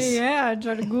out of this? Yeah,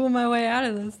 try to ghoul my way out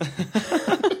of this.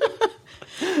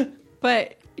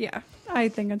 But yeah, I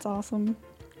think it's awesome.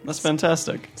 That's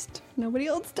fantastic. Nobody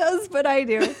else does, but I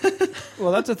do.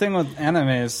 Well, that's the thing with anime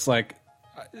is like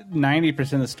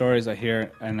 90% of the stories I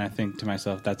hear, and I think to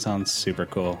myself, that sounds super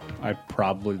cool.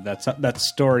 That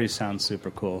story sounds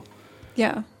super cool,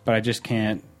 Yeah. but I just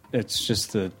can't. It's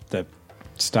just the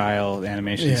style, the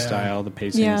animation style, the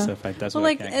pacing and stuff like that's well, what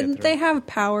like, I can't and get they through. have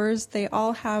powers. They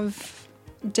all have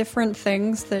different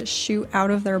things that shoot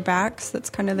out of their backs. That's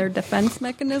kind of their defense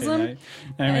mechanism. Okay,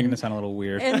 now you're making it sound a little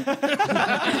weird. And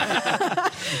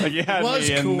Like you had Was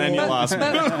me, cool. and then you lost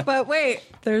me. but wait,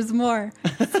 there's more.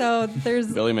 So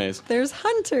there's Billy Mays. there's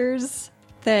hunters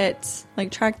that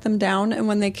like track them down, and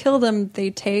when they kill them,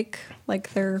 they take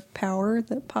like their power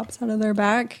that pops out of their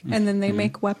back, and then they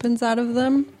make weapons out of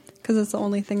them because it's the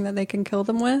only thing that they can kill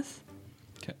them with.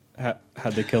 Okay.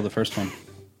 How'd they kill the first one?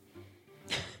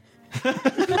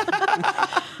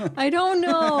 I don't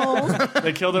know.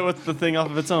 They killed it with the thing off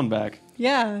of its own back.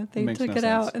 Yeah, they Makes took no it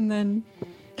sense. out, and then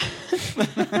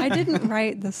I didn't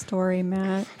write the story,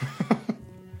 Matt.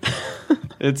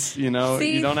 It's, you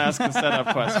See? don't ask the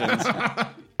setup questions.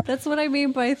 That's what I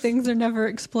mean by things are never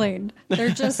explained. They're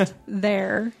just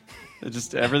there. It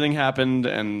just everything happened,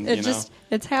 and It's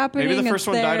happening. maybe the first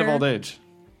it's one died of there. old age.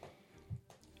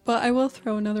 But I will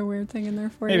throw another weird thing in there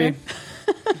for Maybe.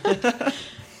 you.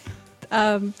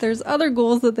 There's other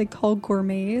ghouls that they call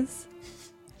gourmets.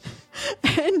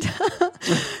 And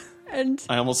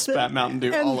I almost spat Mountain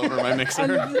Dew and- all over my mixer.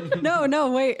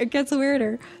 no, wait, it gets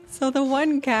weirder. So the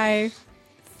one guy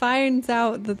finds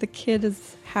out that the kid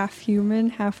is half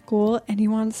human, half ghoul, and he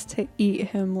wants to eat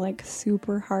him like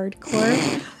super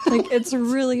hardcore. Like it's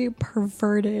really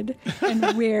perverted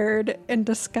and weird and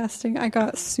disgusting. I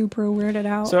got super weirded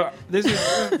out. So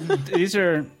these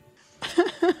are.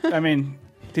 I mean,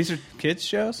 these are kids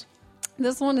shows.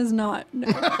 This one is not. No.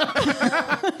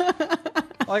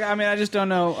 Like, I mean, I just don't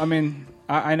know. I mean,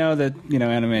 I know that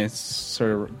anime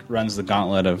sort of runs the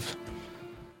gauntlet of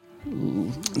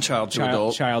Child to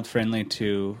adult. child friendly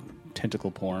to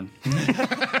tentacle porn.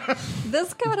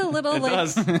 This got a little like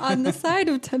does. on the side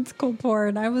of tentacle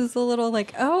porn. I was a little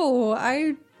like, oh,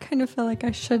 I kind of feel like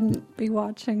I shouldn't be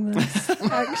watching this.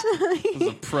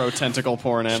 Actually, Pro tentacle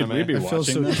porn anime. Should we be I feel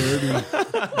so watching this?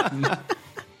 dirty.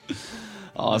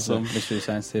 Awesome. Mystery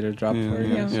Science Theater drop for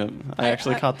you Yeah. guys. Yeah, I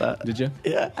actually caught that. Did you?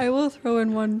 I will throw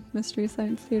in one Mystery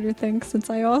Science Theater thing since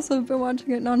I also have been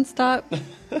watching it nonstop.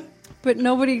 But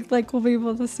nobody will be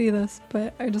able to see this.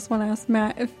 But I just want to ask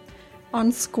Matt if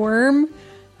on Squirm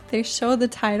they show the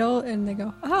title and they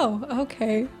go, "Oh,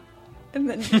 okay," and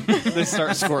then They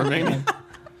start squirming,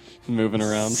 moving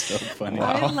around. So funny.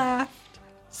 I laughed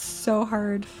so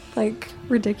hard, like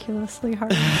ridiculously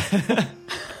hard.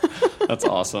 That's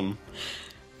awesome.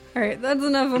 All right, that's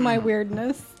enough of my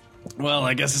weirdness. Well,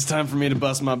 I guess it's time for me to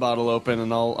bust my bottle open,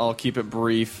 and I'll keep it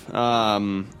brief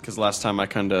because last time I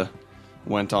kind of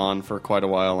went on for quite a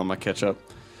while on my catch up.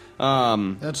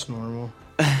 That's normal.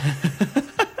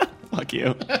 Fuck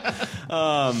you.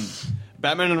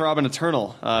 Batman and Robin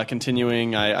Eternal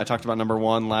continuing. I talked about number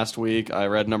 1 last week. I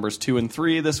read numbers 2 and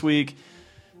 3 this week.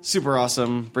 Super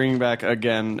awesome. Bringing back,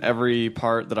 again, every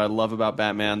part that I love about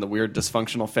Batman, the weird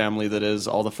dysfunctional family that is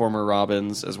all the former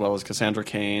Robins, as well as Cassandra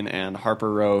Cain and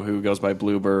Harper Row, who goes by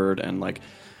Bluebird, and like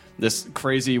this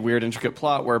crazy, weird, intricate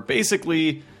plot where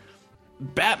basically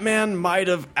Batman might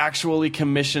have actually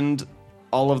commissioned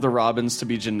all of the Robins to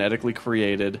be genetically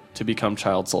created to become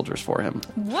child soldiers for him.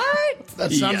 What?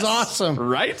 That sounds Yes. awesome.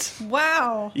 Right?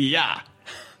 Wow. Yeah.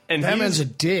 And Batman's he's-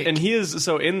 a dick. And he is,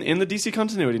 so in the DC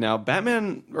continuity now,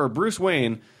 Batman, or Bruce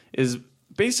Wayne, is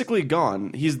basically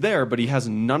gone. He's there, but he has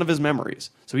none of his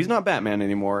memories. So he's not Batman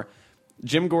anymore.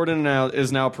 Jim Gordon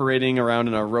is now parading around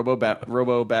in a Robo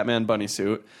Batman bunny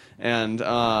suit. And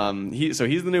he's the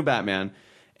new Batman.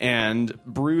 And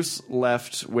Bruce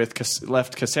left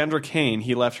Cassandra Cain.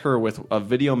 He left her with a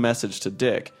video message to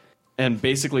Dick, and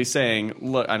basically saying,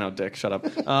 "Look, I know, Dick, shut up."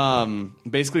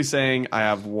 Basically saying, "I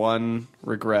have one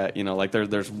regret.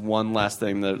 There's one last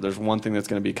thing. There's one thing that's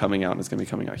going to be coming out, and it's going to be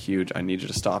coming out huge. I need you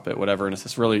to stop it, whatever." And it's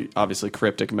this really obviously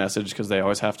cryptic message because they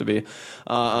always have to be,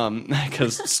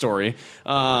 because story.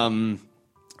 And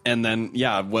then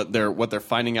what they're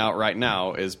finding out right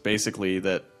now is basically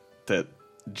that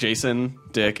Jason,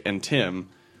 Dick, and Tim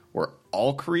were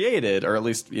all created, or at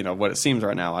least, what it seems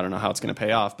right now. I don't know how it's going to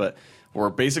pay off, but were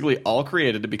basically all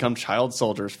created to become child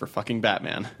soldiers for fucking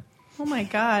Batman. Oh my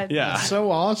god. Yeah. So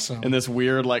awesome. And this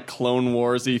weird, like, Clone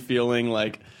Wars-y feeling,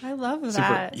 like... I love super-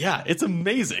 that. Yeah, it's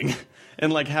amazing.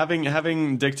 And, like,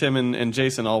 having Dick, Tim, and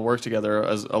Jason all work together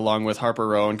along with Harper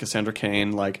Row and Cassandra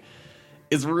Cain, like,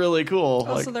 is really cool.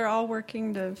 Oh, like, so they're all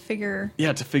working to figure.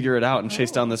 yeah, to figure it out and chase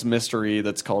down this mystery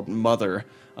that's called Mother.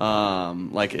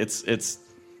 Like, it's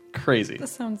crazy.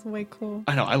 This sounds way cool.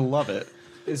 I know, I love it.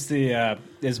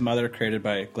 Is Mother created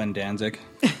by Glenn Danzig?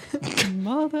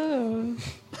 Mother.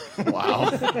 Wow.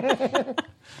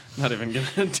 Not even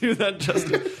gonna do that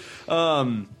justice.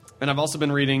 And I've also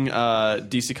been reading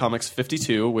DC Comics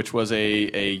 52, which was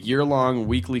a year-long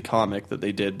weekly comic that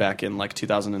they did back in like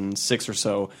 2006 or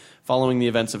so, following the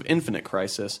events of Infinite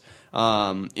Crisis.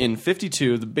 In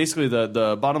 52, basically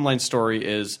the bottom line story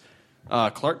is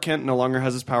Clark Kent no longer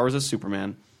has his powers as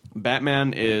Superman.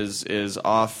 Batman is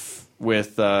off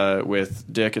with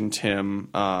Dick and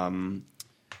Tim,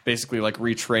 basically like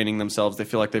retraining themselves. They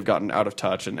feel like they've gotten out of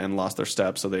touch and lost their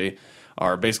step, so they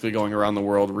are basically going around the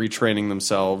world retraining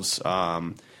themselves.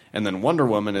 And then Wonder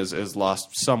Woman is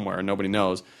lost somewhere, nobody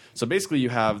knows. So basically, you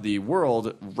have the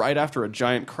world right after a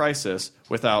giant crisis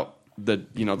without the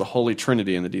Holy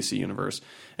Trinity in the DC universe.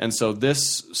 And so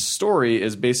this story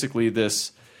is basically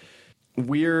this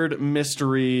weird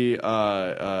mystery.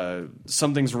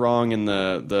 Something's wrong in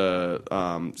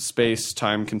the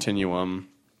space-time continuum.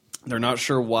 They're not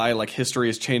sure why, like, history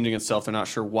is changing itself. They're not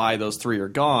sure why those three are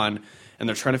gone, and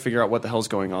they're trying to figure out what the hell's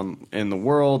going on in the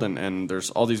world, and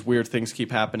there's all these weird things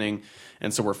keep happening.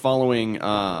 And so we're following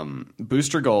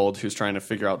Booster Gold, who's trying to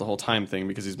figure out the whole time thing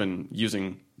because he's been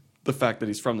using the fact that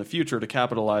he's from the future to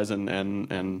capitalize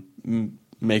and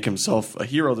make himself a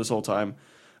hero this whole time.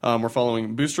 We're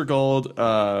following Booster Gold,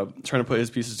 trying to put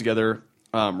his pieces together.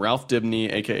 Ralph Dibny,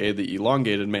 a.k.a. the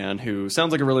Elongated Man, who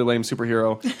sounds like a really lame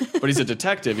superhero, but he's a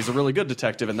detective. He's a really good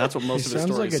detective, and that's what most of his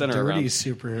Sounds like stories a center dirty around.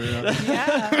 superhero.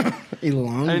 Yeah.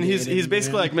 Elongated. And he's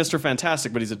basically man. like Mr.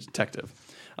 Fantastic, but he's a detective.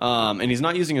 And he's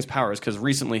not using his powers because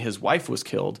recently his wife was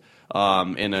killed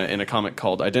in a comic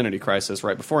called Identity Crisis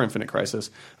right before Infinite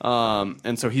Crisis.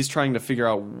 And so he's trying to figure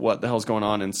out what the hell's going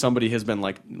on, and somebody has been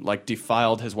like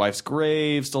defiled his wife's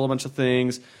grave, stole a bunch of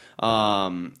things.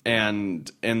 So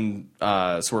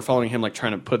we're following him, like,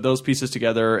 trying to put those pieces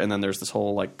together, and then there's this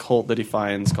whole like cult that he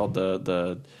finds called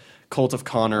the Cult of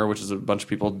Connor, which is a bunch of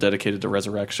people dedicated to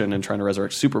resurrection and trying to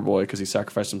resurrect Superboy because he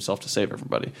sacrificed himself to save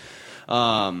everybody.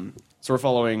 So we're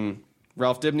following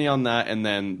Ralph Dibny on that, and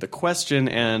then The Question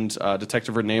and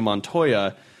Detective Renee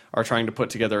Montoya are trying to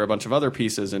put together a bunch of other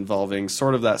pieces involving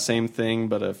sort of that same thing,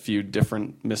 but a few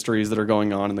different mysteries that are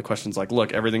going on. And The Question's like,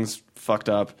 look, everything's fucked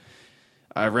up.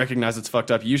 I recognize it's fucked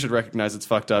up. You should recognize it's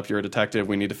fucked up. You're a detective.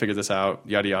 We need to figure this out,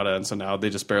 yada, yada. And so now they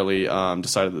just barely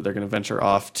decided that they're going to venture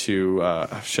off to,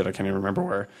 I can't even remember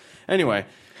where. Anyway,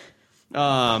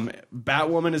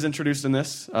 Batwoman is introduced in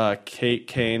this. Kate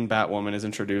Kane, Batwoman, is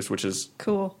introduced, which is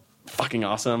Cool. fucking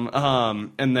awesome.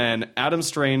 And then Adam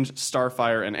Strange,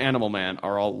 Starfire, and Animal Man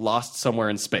are all lost somewhere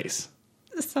in space.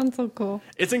 This sounds so cool.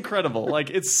 It's incredible. Like,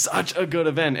 it's such a good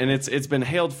event, and it's been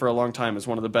hailed for a long time as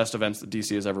one of the best events that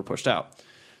DC has ever pushed out.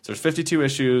 So there's 52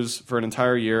 issues for an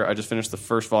entire year. I just finished the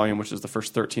first volume, which is the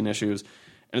first 13 issues,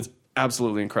 and it's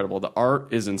absolutely incredible. The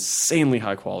art is insanely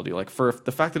high quality. Like, for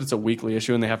the fact that it's a weekly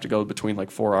issue and they have to go between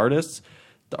like 4 artists,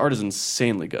 the art is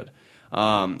insanely good.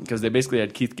 Because they basically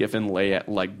had Keith Giffen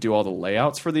do all the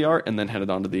layouts for the art and then hand it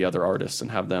on to the other artists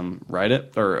and have them write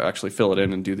it, or actually fill it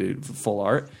in and do the full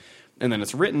art. And then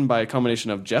it's written by a combination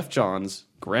of Jeff Johns,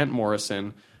 Grant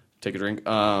Morrison, take a drink,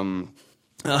 Greg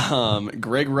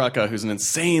Rucka, who's an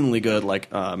insanely good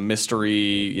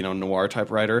mystery, noir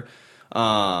type writer,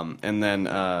 and then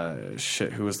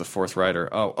who was the fourth writer?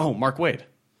 Oh, Mark Waid,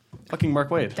 fucking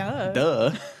Mark Waid.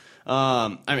 Duh.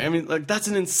 I mean, that's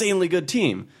an insanely good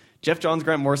team. Jeff Johns,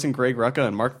 Grant Morrison, Greg Rucka,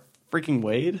 and Mark freaking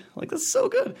Wade. That's so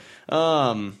good.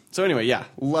 So anyway, yeah,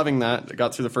 loving that. I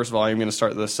got through the first volume. I'm going to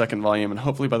start the second volume, and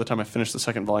hopefully by the time I finish the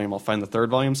second volume, I'll find the third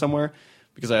volume somewhere,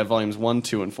 because I have volumes 1,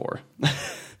 2, and 4.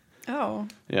 Oh.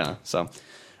 Yeah, so.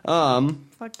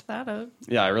 Fucked that up.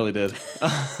 Yeah, I really did.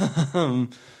 I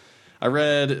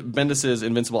read Bendis's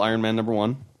Invincible Iron Man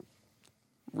 #1.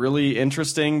 Really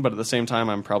interesting, but at the same time,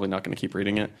 I'm probably not going to keep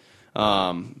reading it.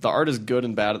 The art is good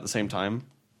and bad at the same time.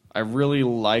 I really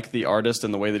like the artist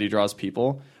and the way that he draws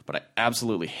people, but I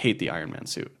absolutely hate the Iron Man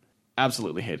suit.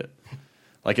 Absolutely hate it.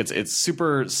 It's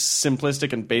super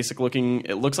simplistic and basic looking.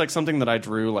 It looks like something that I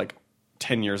drew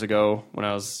 10 years ago when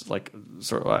I was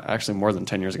actually more than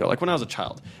 10 years ago, when I was a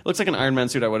child. It looks like an Iron Man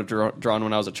suit I would have drawn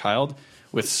when I was a child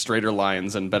with straighter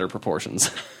lines and better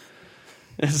proportions.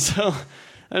 And so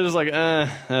I'm just like,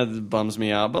 that bums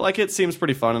me out. But like, it seems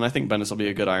pretty fun, and I think Bendis will be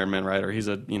a good Iron Man writer. He's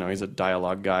a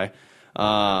dialogue guy.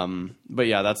 But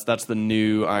yeah, that's the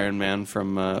new Iron Man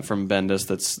from Bendis.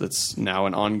 That's now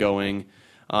an ongoing.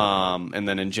 And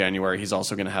then in January, he's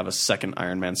also going to have a second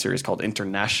Iron Man series called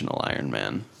International Iron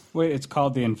Man. Wait, it's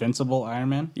called the Invincible Iron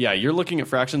Man? Yeah, you're looking at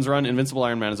Fractions Run. Invincible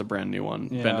Iron Man is a brand new one.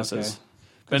 Yeah, Bendis okay. is.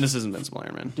 Bendis is Invincible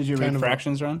Iron Man. Did you read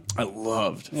Fractions Run? I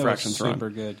loved It Fractions was Run. super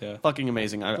good, yeah. Fucking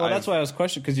amazing. Well, that's why I was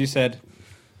questioning, because you said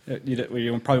you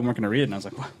probably weren't going to read it, and I was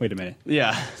like, wait a minute.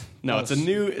 Yeah. No, it's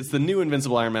the new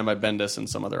Invincible Iron Man by Bendis and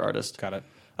some other artist. Got it.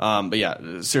 But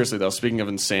yeah, seriously though, speaking of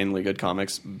insanely good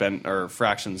comics,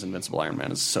 Fractions Invincible Iron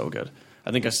Man is so good. I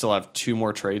think I still have 2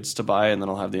 more trades to buy, and then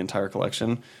I'll have the entire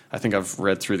collection. I think I've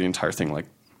read through the entire thing like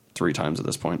 3 times at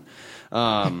this point.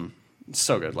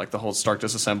 So good. Like the whole Stark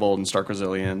Disassembled and Stark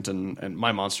Resilient and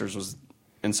My Monsters was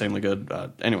insanely good.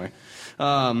 Anyway.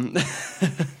 And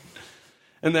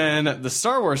then the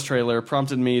Star Wars trailer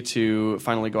prompted me to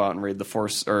finally go out and read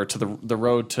the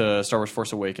Road to Star Wars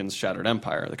Force Awakens Shattered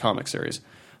Empire, the comic series.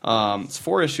 It's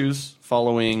 4 issues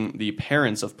following the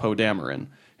parents of Poe Dameron,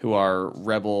 who are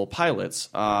rebel pilots.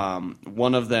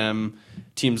 One of them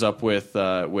teams up with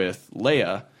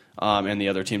Leia, and the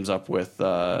other teams up with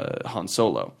Han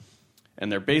Solo.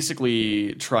 And they're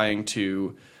basically trying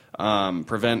to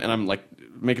prevent, and I'm like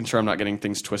making sure I'm not getting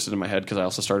things twisted in my head because I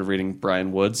also started reading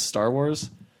Brian Wood's Star Wars.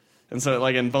 And so,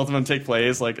 like, and both of them take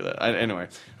place, like, anyway.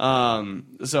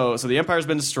 So the Empire's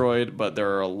been destroyed, but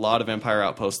there are a lot of Empire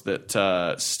outposts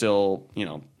that still,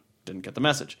 didn't get the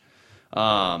message.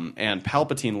 And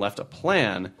Palpatine left a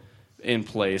plan in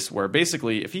place where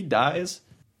basically, if he dies,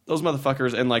 those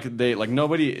motherfuckers, and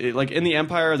nobody, like in the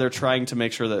Empire, they're trying to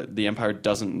make sure that the Empire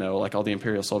doesn't know, like all the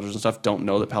Imperial soldiers and stuff don't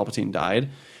know that Palpatine died.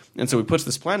 And so he puts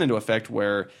this plan into effect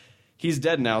where he's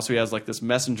dead now, so he has like this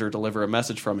messenger deliver a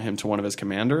message from him to one of his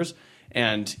commanders,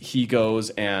 and he goes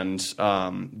and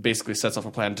basically sets off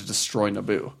a plan to destroy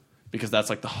Naboo, because that's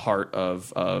like the heart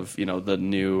of the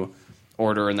new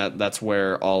order, and that's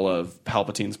where all of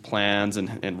Palpatine's plans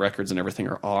and records and everything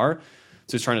are.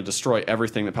 So he's trying to destroy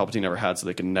everything that Palpatine ever had, so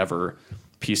they can never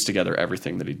piece together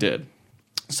everything that he did.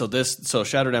 So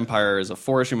Shattered Empire is a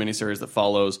 4-issue miniseries that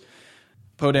follows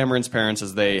Poe Dameron's parents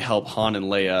as they help Han and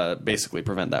Leia basically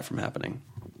prevent that from happening.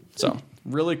 So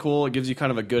really cool. It gives you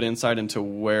kind of a good insight into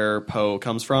where Poe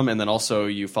comes from, and then also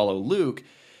you follow Luke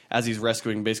as he's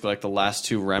rescuing basically like the last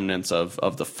 2 remnants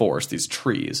of the Force, these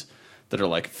trees that are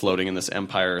like floating in this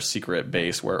Empire secret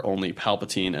base where only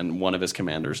Palpatine and one of his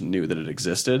commanders knew that it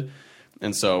existed.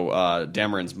 And so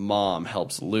Dameron's mom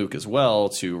helps Luke as well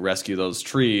to rescue those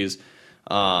trees.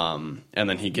 And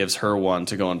then he gives her one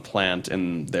to go and plant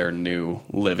in their new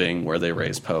living where they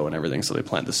raise Poe and everything. So they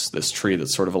plant this tree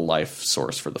that's sort of a life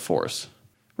source for the Force.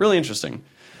 Really interesting.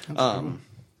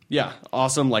 Yeah,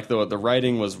 awesome. Like the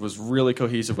writing was really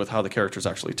cohesive with how the characters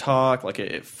actually talk. Like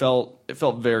it felt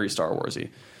very Star Warsy.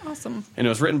 Awesome. And it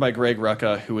was written by Greg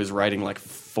Rucka, who is writing like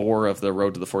 4 of the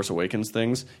Road to the Force Awakens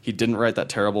things. He didn't write that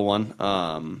terrible one.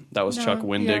 That was Chuck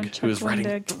Wendig, who is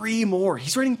writing 3 more.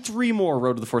 He's writing 3 more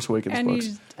Road to the Force Awakens and books.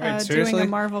 he's Wait, doing a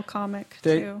Marvel comic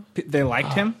too. They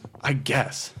liked him? I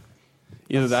guess.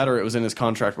 Either that or it was in his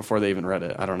contract before they even read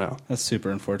it. I don't know. That's super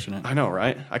unfortunate. I know,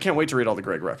 right? I can't wait to read all the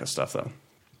Greg Rucka stuff, though.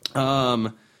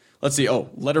 Let's see.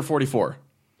 Oh, Letter 44.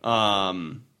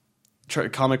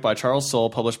 Comic by Charles Soule,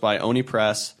 published by Oni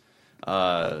Press.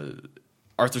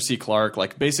 Arthur C. Clarke,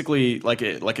 like basically like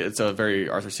it's a very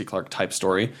Arthur C. Clarke type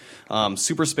story.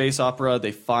 Super space opera.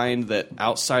 They find that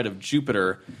outside of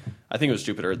Jupiter, I think it was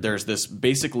Jupiter, there's this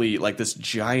basically like this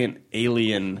giant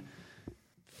alien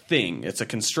thing. It's a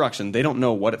construction. They don't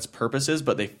know what its purpose is,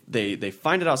 but they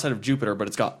find it outside of Jupiter, but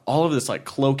it's got all of this like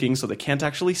cloaking, so they can't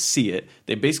actually see it.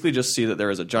 They basically just see that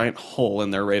there is a giant hole in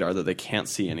their radar that they can't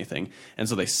see anything, and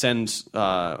so they send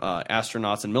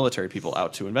astronauts and military people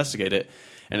out to investigate it.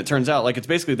 And it turns out, like, it's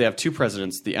basically they have 2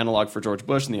 presidents, the analog for George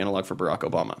Bush and the analog for Barack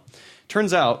Obama.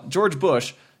 Turns out George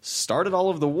Bush started all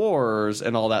of the wars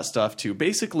and all that stuff to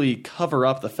basically cover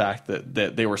up the fact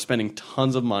that they were spending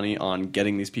tons of money on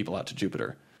getting these people out to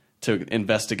Jupiter to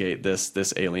investigate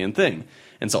this alien thing.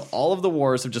 And so all of the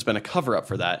wars have just been a cover-up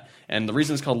for that. And the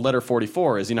reason it's called Letter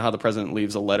 44 is, you know how the president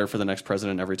leaves a letter for the next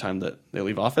president every time that they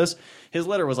leave office? His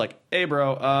letter was like, hey,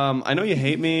 bro, I know you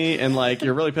hate me and, like,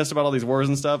 you're really pissed about all these wars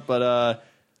and stuff, but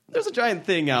there's a giant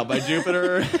thing out by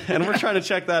Jupiter, and we're trying to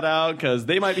check that out because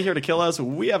they might be here to kill us.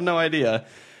 We have no idea.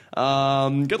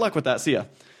 Good luck with that. See ya.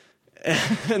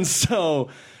 And so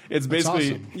it's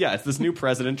basically, awesome. yeah, it's this new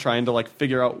president trying to like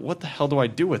figure out what the hell do I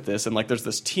do with this? And like there's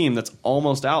this team that's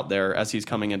almost out there as he's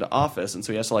coming into office. And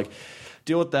so he has to like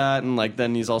deal with that, and like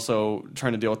then he's also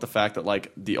trying to deal with the fact that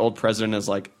like the old president is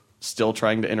like still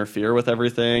trying to interfere with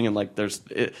everything, and like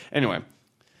anyway,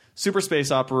 super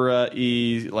space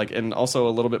opera-y, like, and also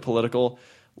a little bit political.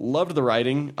 Loved the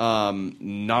writing.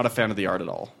 Not a fan of the art at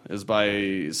all. It was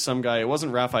by some guy. It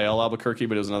wasn't Raphael Albuquerque,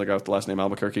 but it was another guy with the last name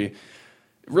Albuquerque.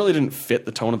 It really didn't fit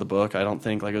the tone of the book, I don't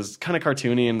think. Like, it was kind of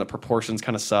cartoony, and the proportions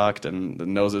kind of sucked, and the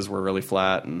noses were really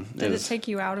flat. And Did it take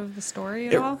you out of the story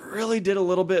at all? It really did a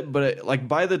little bit, but like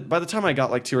by the time I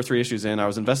got like 2 or 3 issues in, I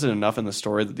was invested enough in the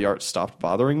story that the art stopped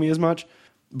bothering me as much.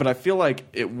 But I feel like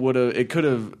it could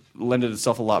have lended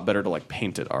itself a lot better to like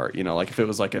painted art, you know, like if it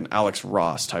was like an Alex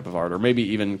Ross type of art, or maybe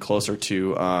even closer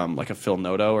to like a Phil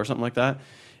Noto or something like that.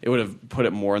 It would have put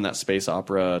it more in that space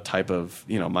opera type of,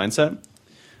 you know, mindset.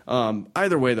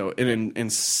 Either way, though, an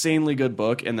insanely good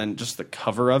book, and then just the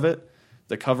cover of it.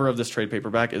 The cover of this trade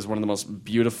paperback is one of the most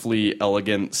beautifully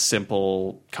elegant,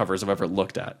 simple covers I've ever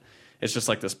looked at. It's just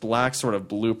like this black sort of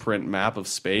blueprint map of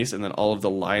space, and then all of the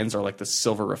lines are like this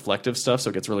silver reflective stuff, so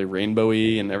it gets really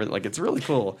rainbowy and everything. Like, it's really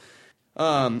cool.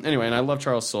 Anyway, and I love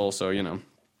Charles Soule, so, you know.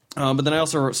 But then I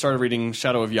also started reading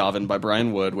Shadow of Yavin by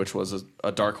Brian Wood, which was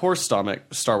a Dark Horse Star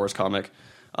Wars comic.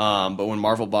 But when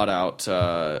Marvel bought out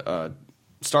the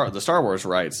Star Wars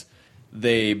rights,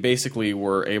 they basically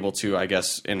were able to, I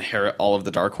guess, inherit all of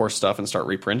the Dark Horse stuff and start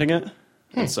reprinting it.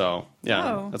 And so,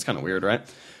 yeah, that's kind of weird, right?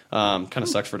 Kind of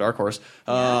sucks for Dark Horse.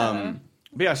 But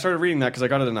yeah, I started reading that because I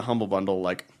got it in a Humble Bundle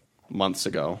like months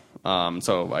ago.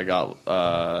 So I got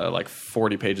like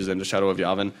 40 pages into Shadow of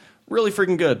Yavin. Really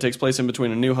freaking good. Takes place in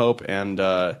between A New Hope and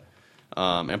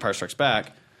Empire Strikes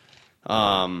Back.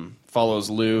 Follows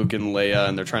Luke and Leia,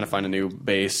 and they're trying to find a new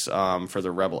base for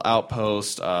the Rebel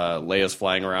outpost. Leia's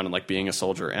flying around and like being a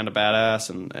soldier and a badass.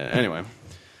 And anyway,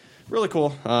 really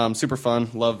cool. Super fun.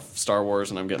 Love Star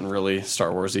Wars, and I'm getting really Star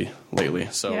Warsy lately.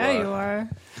 So Yeah, you are.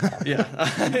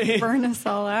 yeah, Burn us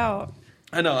all out.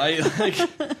 I know.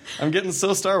 I'm getting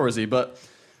so Star Warsy, but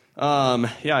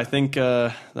yeah, I think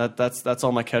that's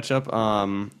all my catch up.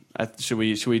 Should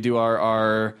we do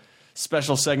our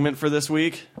special segment for this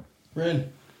week?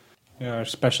 Ren. Our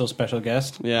special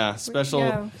guest. Yeah, special.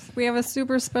 Yeah, we have a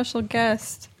super special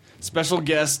guest. Special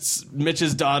guests,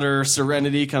 Mitch's daughter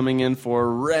Serenity, coming in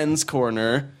for Ren's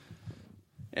Corner,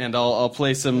 and I'll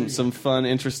play some fun,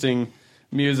 interesting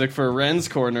music for Ren's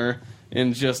Corner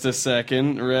in just a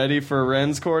second. Ready for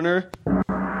Ren's Corner?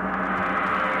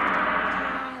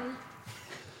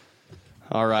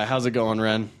 All right, how's it going,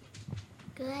 Ren?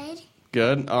 Good.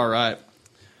 Good. All right.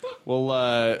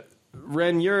 Well,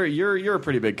 Ren, you're a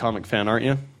pretty big comic fan, aren't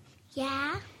you?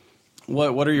 Yeah.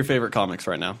 What are your favorite comics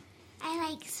right now? I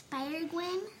like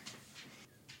Spider-Gwen.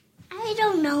 I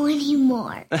don't know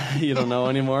anymore. You don't know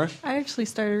anymore? I actually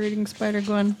started reading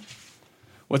Spider-Gwen.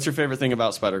 What's your favorite thing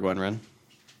about Spider-Gwen, Ren?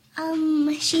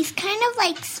 She's kind of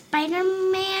like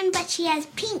Spider-Man, but she has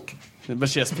pink. But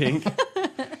she has pink.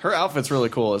 Her outfit's really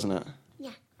cool, isn't it?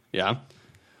 Yeah. Yeah.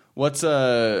 What's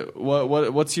your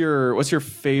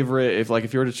favorite,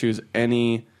 if you were to choose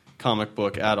any comic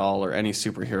book at all or any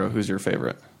superhero, who's your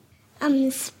favorite?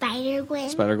 Spider-Gwen.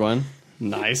 Spider-Gwen?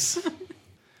 Nice.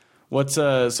 What's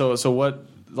what,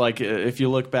 like, if you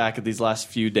look back at these last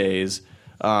few days,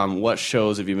 what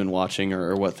shows have you been watching,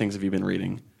 or what things have you been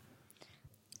reading?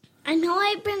 I know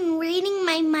I've been reading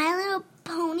my My Little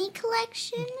Pony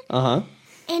collection, Uh-huh.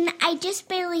 and I just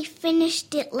barely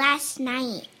finished it last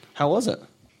night. How was it?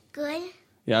 Good.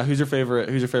 Yeah, who's your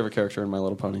favorite character in My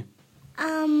Little Pony?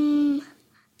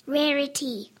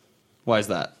 Rarity. Why is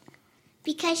that?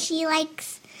 Because she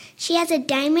has a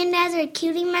diamond as her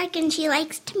cutie mark, and she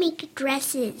likes to make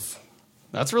dresses.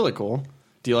 That's really cool.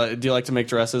 Do you like to make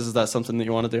dresses? Is that something that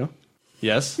you want to do?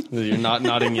 Yes? You're not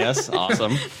nodding yes?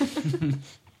 Awesome.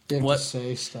 You have What? to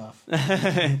say stuff.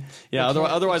 Yeah,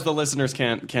 otherwise the listeners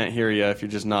can't hear you if you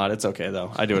just nod. It's okay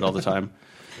though. I do it all the time.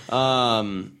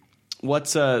 What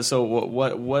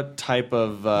type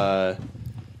of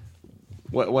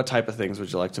what type of things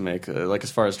would you like to make? Like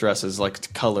as far as dresses,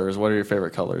 like colors, what are your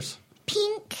favorite colors?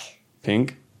 Pink,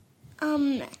 Pink?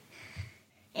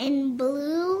 and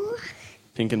blue.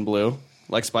 Pink and blue?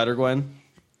 Like Spider-Gwen?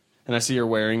 And I see you're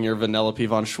wearing your Vanellope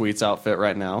von Schweetz outfit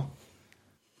right now.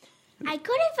 I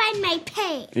couldn't find my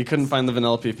pants. You couldn't find the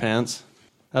Vanellope pants?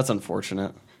 That's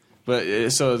unfortunate.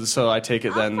 But so I take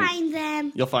it then... I'll find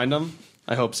them. You'll find them?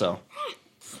 I hope so.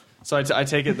 So I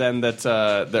take it then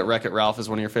that Wreck-It Ralph is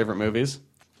one of your favorite movies?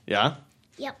 Yeah?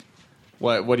 Yep.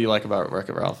 What do you like about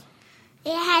Wreck-It Ralph?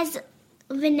 It has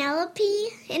Vanellope,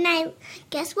 and I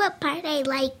guess what part I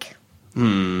like?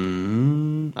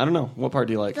 I don't know. What part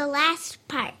do you like? The last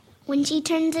part, when she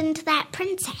turns into that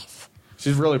princess.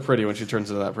 She's really pretty when she turns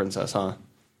into that princess, huh?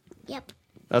 Yep.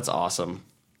 That's awesome.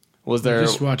 Was there?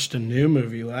 Just watched a new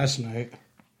movie last night.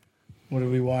 What did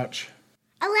we watch?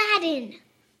 Aladdin.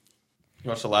 You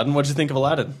watched Aladdin? What'd you think of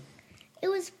Aladdin? It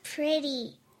was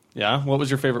pretty. Yeah? What was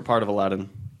your favorite part of Aladdin?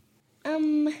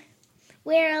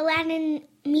 Where Aladdin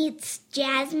meets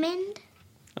Jasmine.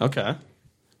 Okay.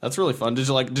 That's really fun. Did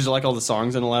you like all the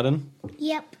songs in Aladdin?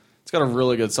 Yep. It's got a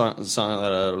really good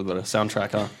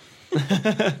soundtrack,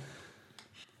 huh?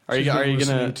 Are you Listening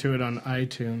gonna to it on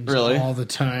iTunes Really? all the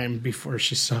time before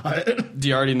she saw it? do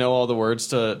you already know all the words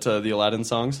to the Aladdin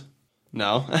songs?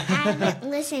 No? I haven't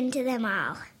listened to them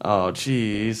all. Oh,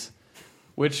 jeez.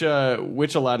 Which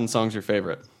Aladdin song's your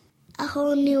favorite? A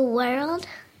Whole New World.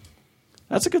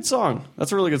 That's a good song.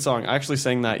 That's a really good song. I actually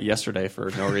sang that yesterday for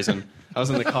no reason. I was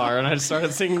in the car and I just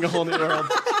started singing A Whole New World.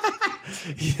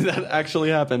 That actually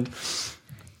happened. That's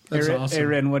Hey, awesome. Hey,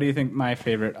 Ren, what do you think my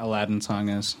favorite Aladdin song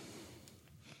is?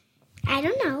 I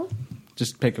don't know.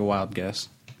 Just pick a wild guess.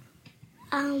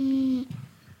 I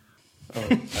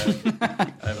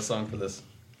have a song for this.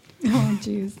 Oh,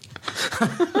 jeez.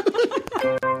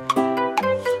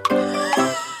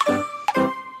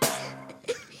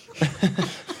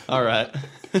 All right.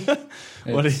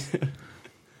 What do you...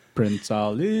 Prince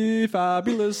Ali,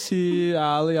 fabulous he,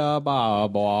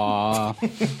 Alibaba.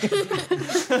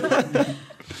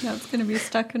 That's going to be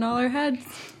stuck in all our heads.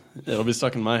 It'll be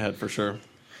stuck in my head for sure.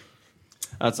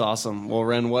 That's awesome. Well,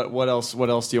 Ren, what else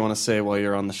do you want to say while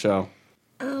you're on the show?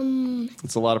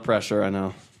 It's a lot of pressure, I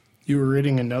know. You were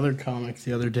reading another comic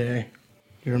the other day.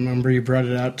 You remember you brought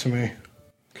it out to me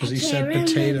because he said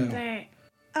potato.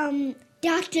 Remember.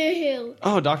 Doctor Who.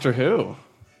 Oh, Doctor Who.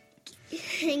 And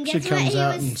She guess what comes he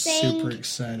out was and saying? super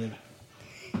excited.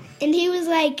 And he was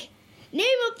like,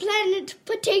 name a planet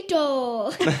potato.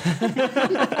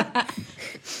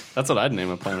 That's what I'd name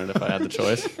a planet if I had the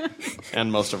choice. And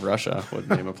most of Russia would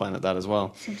name a planet that as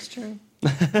well. That's true.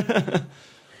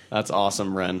 That's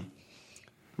awesome, Ren.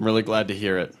 I'm really glad to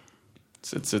hear it.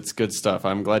 It's good stuff.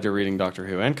 I'm glad you're reading Doctor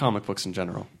Who and comic books in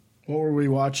general. What were we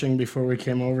watching before we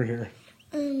came over here?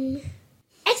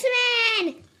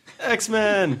 X-Men.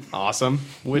 X-Men. Awesome.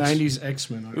 Which 90s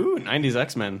X-Men. Ooh, 90s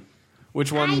X-Men.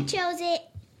 Which one? I chose it.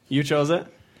 You chose it?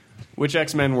 Which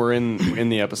X-Men were in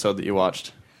the episode that you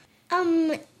watched?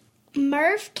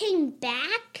 Murph came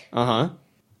back Uh-huh.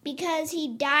 because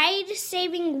he died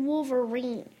saving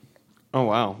Wolverine. Oh,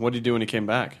 wow. What did he do when he came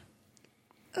back?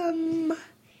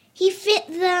 He fit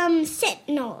them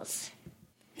Sentinels.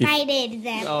 Guided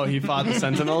them. Oh, he fought the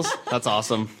Sentinels? That's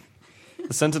awesome.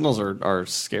 The Sentinels are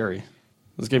scary.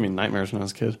 This gave me nightmares when I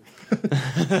was a kid.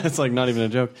 It's like not even a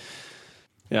joke.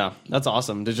 Yeah, that's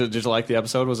awesome. Did you like the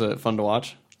episode? Was it fun to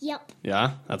watch? Yep.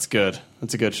 Yeah, that's good.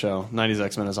 That's a good show. 90s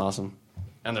X-Men is awesome.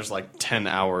 And there's like 10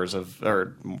 hours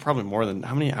or probably more than,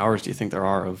 how many hours do you think there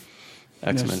are of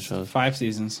X-Men There's shows? 5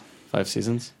 seasons. 5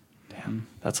 seasons? Damn,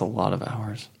 that's a lot of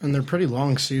hours. And they're pretty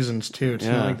long seasons, too. It's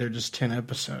Yeah. not like they're just 10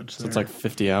 episodes. So it's like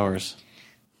 50 hours.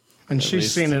 and she's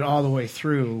least. seen it all the way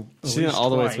through. Seen it all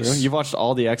the way through? You've watched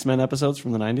all the X-Men episodes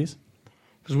from the 90s?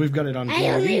 Because we've got it on I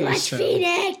DVD. only watch so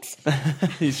Phoenix.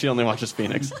 She only watches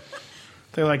Phoenix.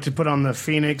 They like to put on the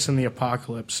Phoenix and the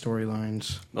Apocalypse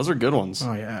storylines. Those are good ones.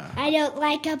 Oh, yeah. I don't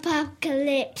like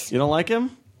Apocalypse. You don't like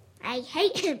him? I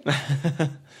hate him.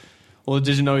 Well,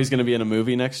 did you know he's going to be in a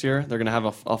movie next year? They're going to have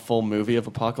a full movie of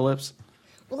Apocalypse.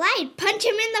 Well, I'd punch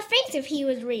him in the face if he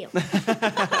was real.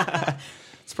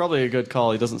 It's probably a good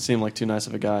call. He doesn't seem like too nice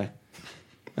of a guy.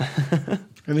 I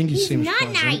think he He's seems not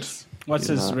pleasant. nice. What's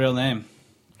He's his not. real name?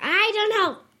 I don't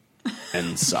know.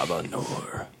 And Sabanor.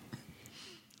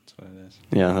 That's what it is.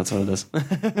 Yeah, that's what it is.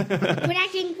 Quit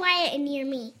acting quiet and near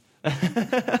me.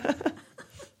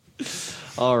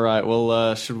 All right.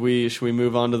 Well, should we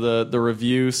move on to the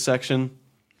review section?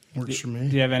 Works for Do me.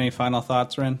 you have any final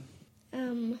thoughts, Ren?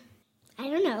 I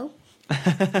don't know.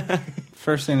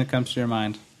 First thing that comes to your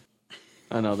mind.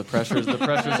 I know the pressure's A on.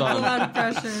 lot of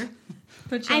pressure.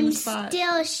 Put you on I'm the spot.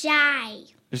 still shy.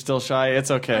 You're still shy.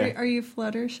 It's okay. Are you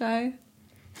flutter shy?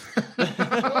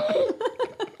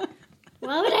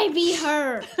 Why would I be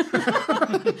her?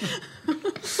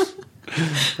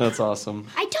 That's awesome.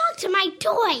 I talk to my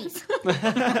toys.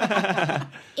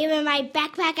 Even my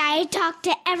backpack, I talk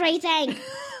to everything.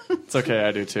 It's okay.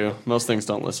 I do too. Most things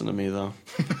don't listen to me though.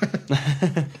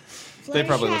 They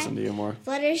probably listen to you more.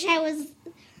 Fluttershy was...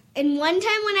 And one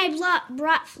time when I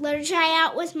brought Fluttershy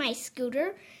out with my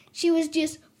scooter, she was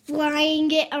just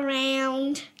flying it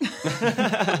around.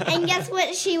 And guess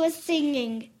what she was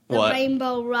singing? The What?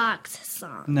 Rainbow Rocks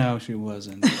song. No, she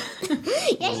wasn't.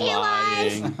 Yes, she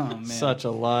was. Lying. Oh, man. Such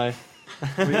a lie.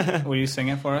 Will you sing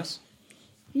it for us?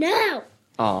 No.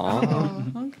 Aw.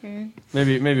 Oh, okay.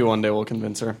 Maybe one day we'll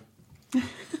convince her.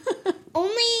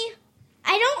 Only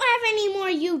I don't have any more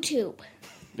YouTube.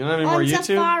 You don't have any On more YouTube?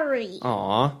 Safari.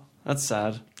 Aw, that's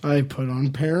sad. I put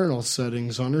on parental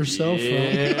settings on her cell phone.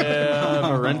 Yeah,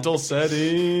 parental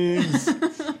settings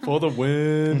for the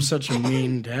win. I'm such a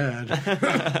mean dad.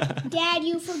 Dad,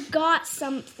 you forgot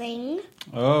something.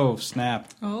 Oh,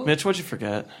 snap. Mitch, what'd you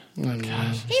forget? I don't know.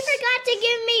 He forgot to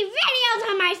give me videos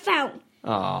on my phone.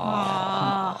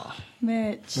 Aw,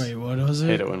 Mitch. Wait, what was I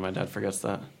hate it? it when my dad forgets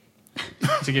that.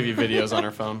 To give you videos on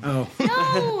her phone. Oh,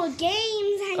 No,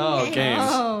 games. Oh, games.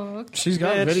 Oh, okay. she's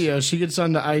got Bitch. videos. She gets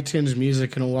onto iTunes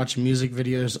Music and will watch music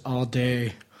videos all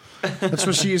day. That's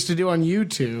what she used to do on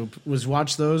YouTube, was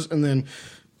watch those. And then,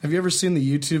 have you ever seen the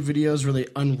YouTube videos where they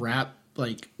unwrap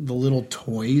like the little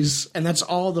toys? And that's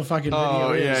all the fucking video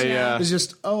Oh, yeah, is. yeah. It's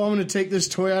just, oh, I'm going to take this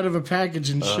toy out of a package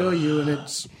and show you, and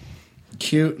it's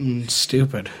cute and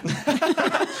stupid.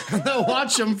 They'll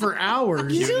watch them for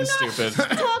hours. Cute and stupid.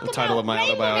 Talk The title of my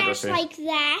about Rainbow Dash autobiography. like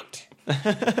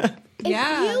that.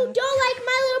 Yeah. If you don't like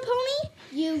My Little Pony,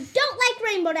 you don't like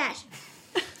Rainbow Dash.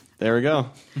 There we go.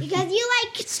 Because you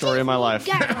like Story of my life.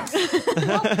 girls.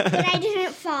 Oh, but I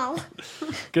didn't fall.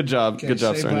 Good job. Okay, Good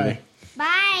job, say Serenity.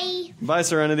 Bye. Bye,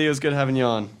 Serenity. It was good having you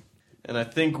on. And I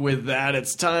think with that,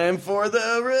 it's time for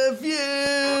the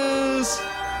reviews.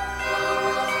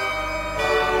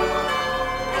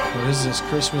 What is this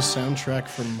Christmas soundtrack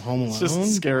from Home Alone? It's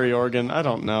just Scary Organ. I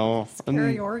don't know.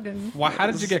 Scary organ. Why? How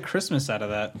did you get Christmas out of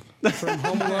that? From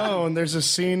Home Alone. There's a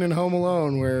scene in Home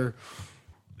Alone where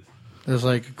there's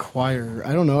like a choir.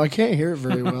 I don't know. I can't hear it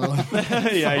very well.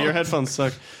 Yeah, your headphones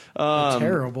suck.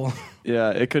 Terrible.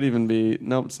 Yeah, it could even be.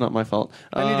 Nope, it's not my fault.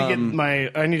 I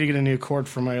need to get a new cord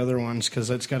for my other ones because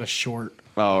it's got a short.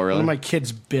 Oh, really? One of my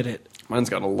kids bit it. Mine's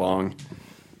got a long.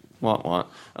 Want.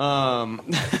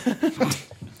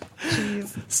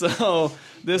 Jeez. So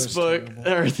this book,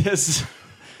 or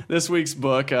this week's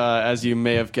book, as you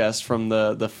may have guessed from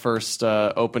the first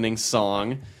opening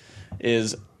song,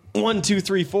 is 1, 2,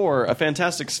 3, 4, a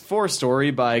Fantastic Four story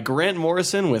by Grant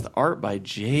Morrison with art by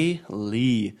Jay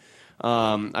Lee.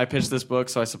 I pitched this book,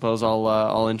 so I suppose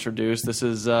I'll introduce. This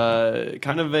is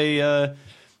kind of a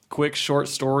quick short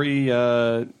story.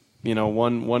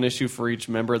 One issue for each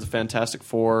member of the Fantastic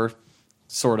Four.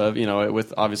 Sort of,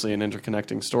 with obviously an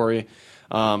interconnecting story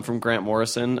from Grant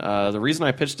Morrison. The reason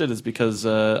I pitched it is because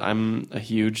I'm a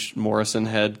huge Morrison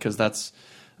head, because that's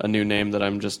a new name that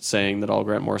I'm just saying that all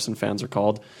Grant Morrison fans are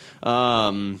called.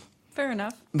 Fair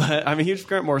enough. But I'm a huge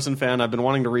Grant Morrison fan. I've been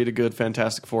wanting to read a good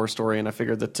Fantastic Four story, and I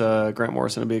figured that Grant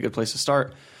Morrison would be a good place to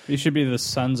start. You should be the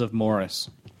Sons of Morris.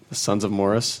 The Sons of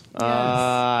Morris.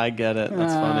 I get it.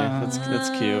 That's funny. That's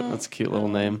cute. That's a cute little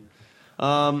name.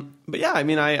 But yeah, I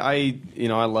mean, I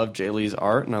love Jay Lee's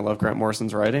art, and I love Grant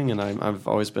Morrison's writing, and I've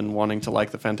always been wanting to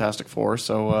like the Fantastic Four,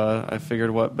 so I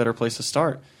figured what better place to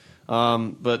start.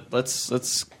 But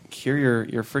let's hear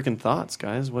your freaking thoughts,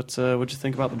 guys. What'd you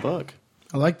think about the book?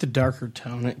 I like the darker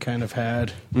tone it kind of had.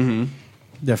 Mm-hmm.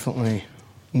 Definitely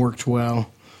worked well.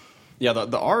 Yeah,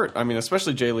 the art. I mean,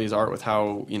 especially Jay Lee's art with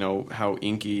how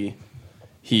inky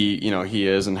he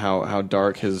is, and how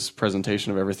dark his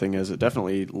presentation of everything is. It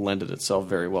definitely lended itself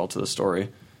very well to the story.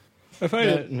 I find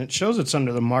And it shows it's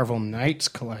under the Marvel Knights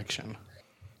collection,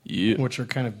 Yeah. which are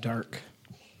kind of dark.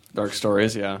 Dark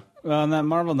stories, yeah. Well, and that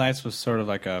Marvel Knights was sort of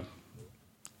like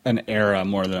an era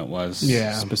more than it was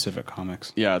specific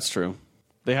comics. Yeah, it's true.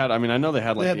 They had. I mean, I know they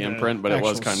had like the imprint, but it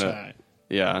was kind of.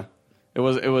 Yeah, it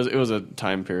was a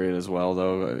time period as well,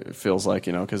 though. It feels like,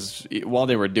 because while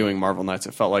they were doing Marvel Knights,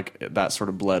 it felt like that sort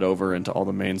of bled over into all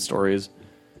the main stories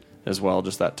as well.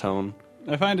 Just that tone.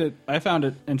 I found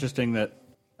it interesting that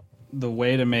the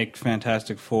way to make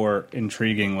Fantastic Four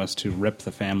intriguing was to rip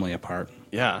the family apart.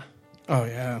 Yeah. Oh,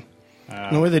 yeah.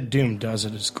 The way that Doom does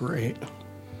it is great.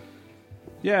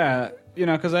 Yeah,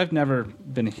 because I've never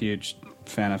been a huge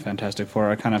fan of Fantastic Four.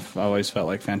 I kind of always felt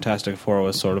like Fantastic Four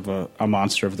was sort of a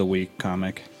Monster of the Week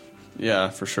comic. Yeah,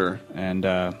 for sure. And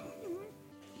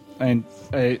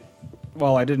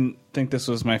while I didn't think this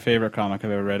was my favorite comic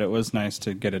I've ever read, it was nice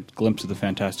to get a glimpse of the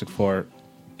Fantastic Four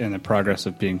in the progress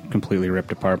of being completely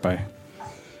ripped apart by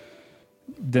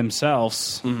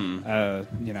themselves,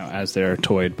 as they're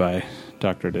toyed by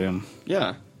Doctor Doom.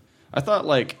 Yeah. I thought,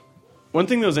 one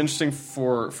thing that was interesting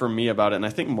for me about it, and I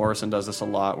think Morrison does this a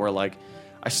lot, where,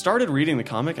 I started reading the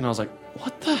comic and I was like,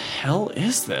 what the hell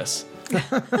is this?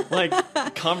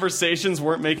 Conversations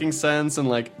weren't making sense,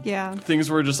 and, Yeah. things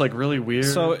were just, really weird.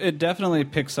 So it definitely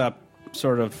picks up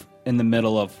sort of in the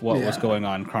middle of what was going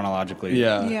on chronologically.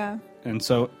 Yeah. Yeah. And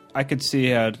so I could see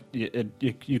how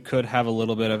you could have a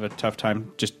little bit of a tough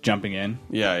time just jumping in,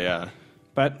 Yeah, yeah.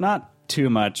 but not too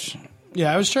much.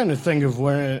 Yeah, I was trying to think of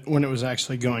when it was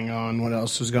actually going on, what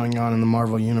else was going on in the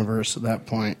Marvel Universe at that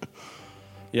point.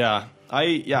 Yeah.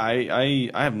 I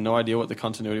have no idea what the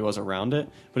continuity was around it,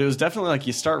 but it was definitely like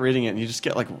you start reading it and you just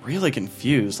get like really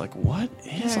confused. Like, what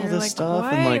is all you're this like, stuff?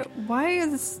 Why, And like, why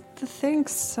is the thing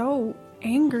so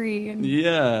angry and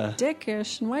yeah.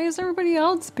 dickish, and why is everybody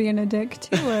else being a dick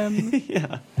to him?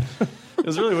 Yeah. It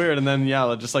was really weird. And then,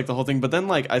 yeah, just like the whole thing. But then,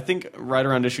 like, I think right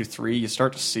around issue 3, you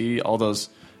start to see all those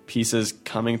pieces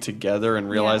coming together and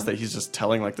realize Yeah. that he's just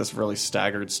telling like this really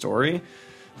staggered story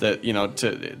that, you know,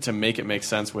 to make it make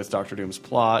sense with Doctor Doom's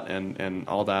plot and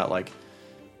all that. Like,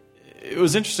 it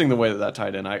was interesting the way that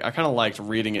tied in. I kind of liked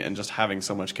reading it and just having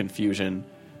so much confusion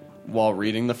while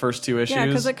reading the first 2 issues. Yeah,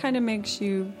 because it kind of makes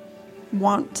you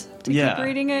want to Yeah. keep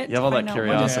reading it. You have to all that find out what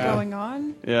is curiosity. going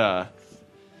on. Yeah.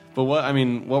 But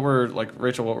what were, like,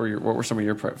 Rachel, what were some of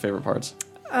your favorite parts?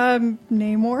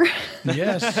 Namor.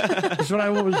 Yes, that's what I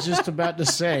was just about to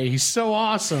say. He's so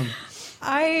awesome.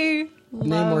 I love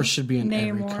Namor should be in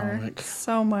every Namor comic.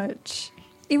 so much.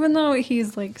 Even though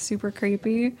he's like super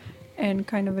creepy and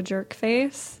kind of a jerk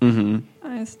face,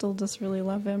 I still just really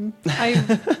love him.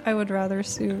 I would rather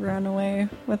Sue run away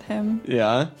with him.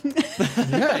 Yeah.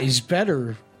 Yeah, he's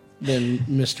better than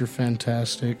Mr.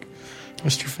 Fantastic.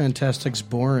 Mr. Fantastic's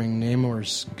boring.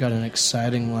 Namor's got an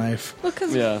exciting life. Well,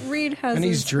 because Yeah. Reed has And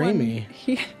he's his one- dreamy.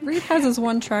 Reed has his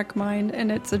one-track mind,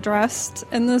 and it's addressed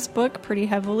in this book pretty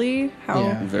heavily. How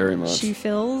Yeah. Very much. she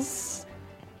feels,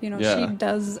 you know, Yeah. she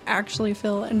does actually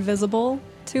feel invisible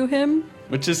to him.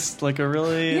 Which is like a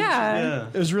really Yeah.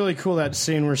 It was really cool, that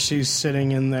scene where she's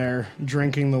sitting in there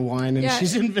drinking the wine and Yeah,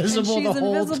 she's invisible and she's the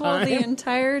whole invisible time. the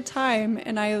entire time,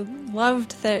 and I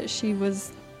loved that she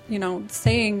was, you know,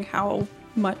 saying how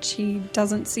much he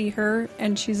doesn't see her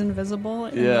and she's invisible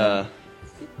Yeah.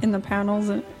 in the panels,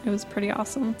 and it was pretty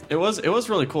awesome. It was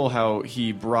really cool how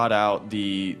he brought out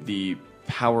the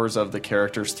powers of the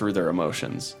characters through their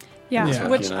emotions. Yeah, Yeah.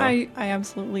 which You know? I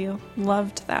absolutely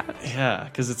loved that. Yeah,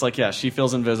 because it's like, yeah, she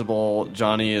feels invisible.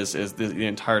 Johnny is the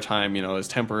entire time, you know, his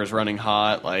temper is running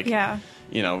hot. Like, Yeah.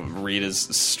 you know, Reed is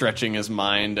stretching his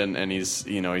mind and he's,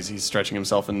 you know, he's stretching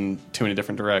himself in too many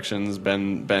different directions.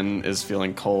 Ben is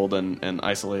feeling cold and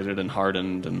isolated and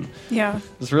hardened, and Yeah.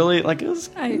 it's really like it was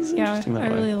Yeah, interesting that I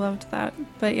way. really loved that.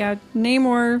 But yeah,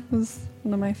 Namor was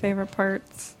one of my favorite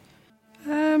parts.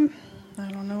 I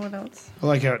don't know what else. I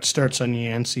like how it starts on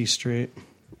Yancey Street.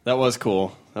 That was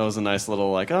cool. That was a nice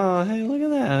little like, oh, hey, look at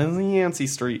that, it's Yancey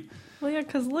Street. Well, yeah,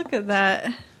 because look at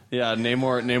that. Yeah,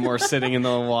 Namor sitting in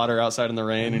the water outside in the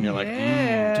rain, and you're like,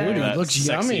 Yeah. Dude, that it looks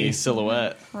sexy yummy.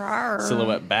 silhouette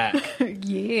back. Yeah.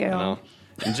 You know?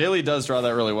 And Jay Lee does draw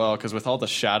that really well because with all the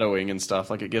shadowing and stuff,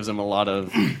 like it gives him a lot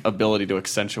of ability to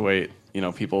accentuate, you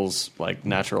know, people's like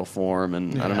natural form,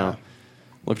 and I don't Yeah. know,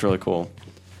 looked really cool.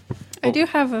 I do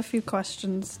have a few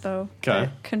questions, though, 'Kay.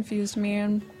 that confused me,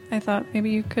 and I thought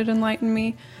maybe you could enlighten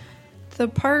me. The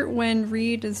part when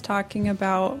Reed is talking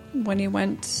about when he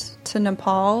went to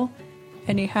Nepal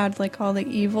and he had like all the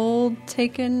evil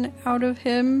taken out of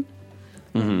him,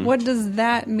 Mm-hmm. what does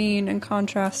that mean in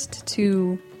contrast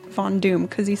to Von Doom?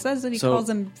 Because he says that he So- calls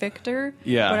him Victor,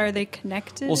 Yeah. but are they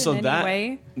connected Well, so in any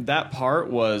way? that part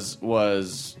was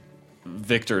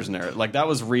Victor's narrative. Like that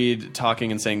was Reed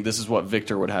talking and saying, "This is what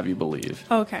Victor would have you believe."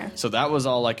 Okay. So that was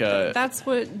all like a That's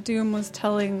what Doom was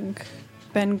telling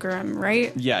Ben Grimm,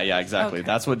 right? Yeah, exactly. Okay.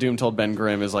 That's what Doom told Ben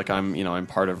Grimm is like I'm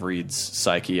part of Reed's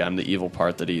psyche. I'm the evil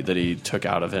part that he took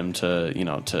out of him to, you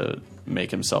know, to make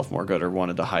himself more good or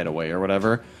wanted to hide away or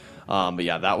whatever. But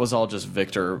yeah, that was all just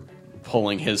Victor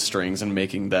pulling his strings and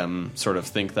making them sort of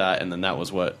think that, and then that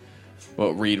was what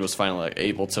Reed was finally like,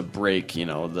 able to break, you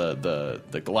know,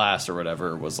 the glass or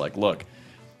whatever, was like, look,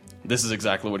 this is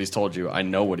exactly what he's told you. I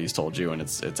know what he's told you, and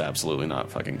it's absolutely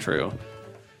not fucking true.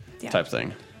 Yeah. Type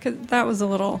thing. 'Cause that was a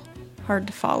little hard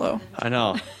to follow. I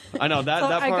know that So that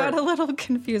part. I got a little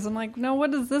confused. I'm like, no, what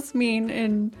does this mean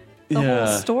in the Yeah.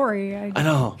 whole story? I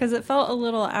know. Because it felt a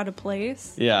little out of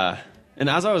place. Yeah. And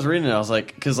as I was reading it, I was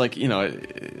like, because, like, you know,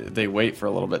 they wait for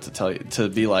a little bit to tell you, to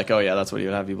be like, oh, yeah, that's what he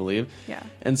would have you believe. Yeah.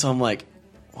 And so I'm like,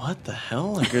 what the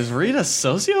hell? Like, is Reed a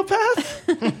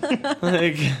sociopath?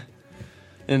 like,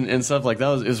 and stuff like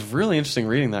that. It was really interesting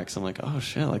reading that because I'm like, oh,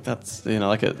 shit, like, that's, you know,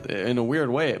 like, in a weird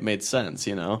way, it made sense,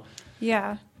 you know?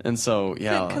 Yeah. And so,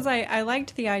 yeah. Because I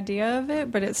liked the idea of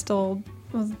it, but it still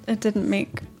it didn't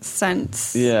make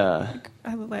sense. Yeah.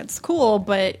 That's cool,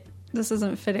 but this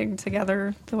isn't fitting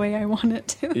together the way I want it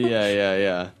to.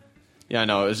 Yeah, I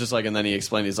know. It was just like, and then he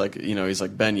explained, he's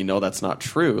like, Ben, you know, that's not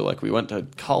true. Like, we went to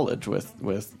college with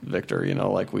Victor, you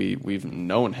know, like we've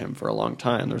known him for a long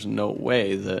time. There's no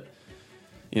way that,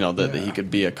 you know, that he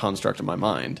could be a construct of my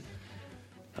mind.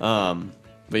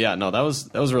 But yeah, no, that was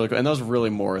really cool, and that was really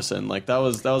Morrison. Like that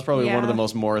was probably one of the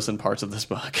most Morrison parts of this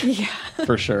book. Yeah.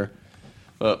 For sure.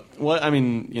 But what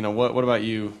about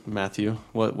you, Matthew?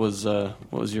 What was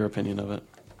your opinion of it?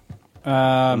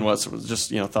 And what's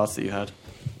just thoughts that you had?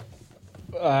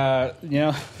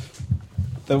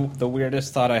 The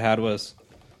weirdest thought I had was,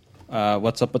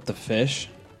 what's up with the fish?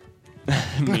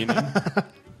 Meaning?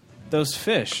 Those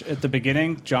fish at the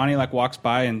beginning, Johnny walks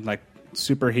by and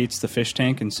superheats the fish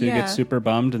tank, and Sue gets super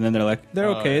bummed, and then they're like, they're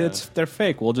okay, they're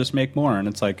fake, we'll just make more, and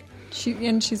it's like,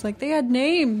 she's like, they had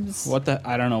names. what the,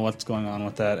 I don't know what's going on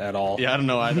with that at all. Yeah, I don't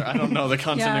know either. I don't know the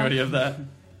continuity of that.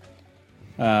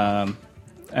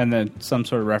 And then some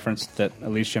sort of reference that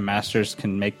Alicia Masters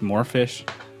can make more fish.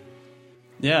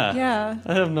 Yeah. Yeah.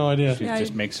 I have no idea. She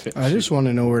just makes fish. I just want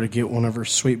to know where to get one of her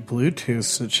sweet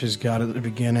Bluetooths that she's got at the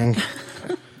beginning.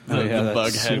 The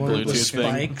bug head One of the Bluetooth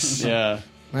thing. spikes. Yeah.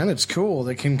 Man, it's cool.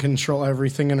 They can control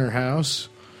everything in her house.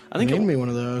 I think Made me one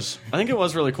of those. I think it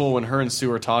was really cool when her and Sue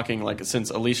were talking, since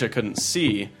Alicia couldn't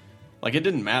see, it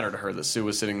didn't matter to her that Sue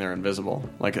was sitting there invisible,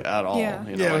 at all. Yeah.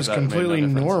 You know, Yeah, it was that made no completely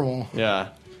difference. normal. Yeah.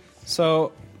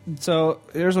 So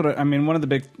here's what I mean. One of the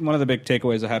big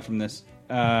takeaways I had from this,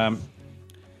 and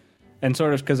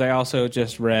sort of because I also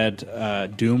just read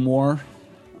Doom War.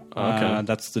 Okay.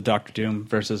 That's the Doctor Doom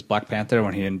versus Black Panther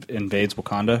when he invades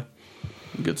Wakanda.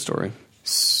 Good story.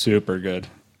 Super good.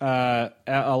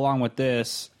 Along with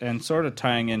this, and sort of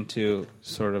tying into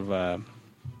sort of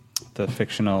the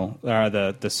fictional or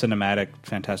the cinematic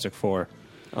Fantastic Four,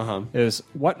 is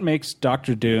what makes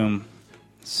Doctor Doom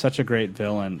such a great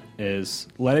villain is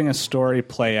letting a story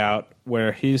play out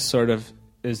where he's sort of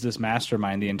is this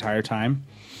mastermind the entire time,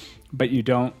 but you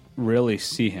don't really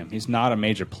see him. He's not a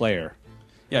major player.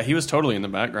 Yeah, he was totally in the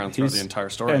background throughout the entire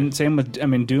story. And same with,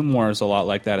 Doom War is a lot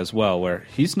like that as well, where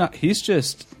he's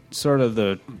just sort of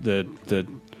the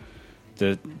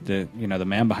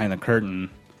man behind the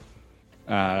curtain,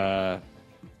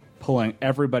 pulling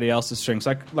everybody else's strings,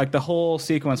 like the whole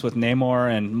sequence with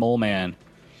Namor and Mole Man.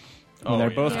 When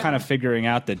they're both kind of figuring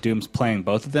out that Doom's playing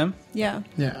both of them. Yeah.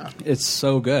 Yeah. It's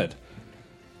so good.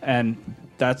 And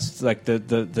that's the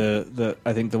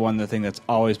I think the thing that's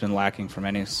always been lacking from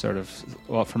any sort of,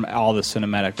 from all the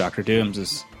cinematic Doctor Dooms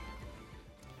is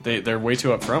they're way too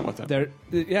upfront with him.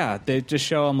 They just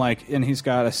show him and he's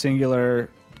got a singular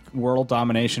world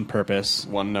domination purpose.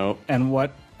 One note. And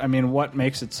what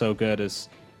makes it so good is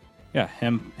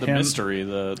him mystery,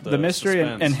 the mystery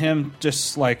suspense. and him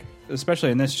just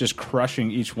especially in this, just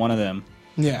crushing each one of them.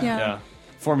 Yeah. Yeah.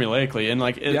 Formulaically, and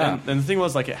and the thing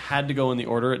was it had to go in the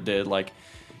order it did.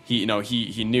 He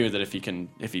knew that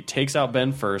if he takes out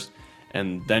Ben first,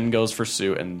 and then goes for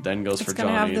Sue, and then goes for It's going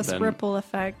to Johnny, have this then ripple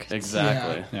effect.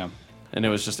 exactly. Yeah. And it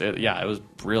was just it was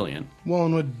brilliant. Well,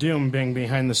 and with Doom being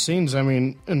behind the scenes,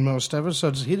 in most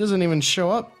episodes, he doesn't even show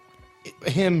up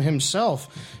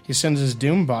himself. He sends his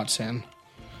Doom bots in.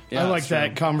 Yeah, I like that's that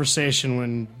true. conversation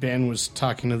when Ben was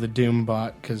talking to the Doom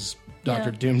bot because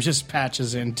Dr. Yeah. Doom just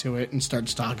patches into it and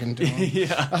starts talking to him.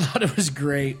 Yeah, I thought it was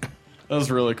great. that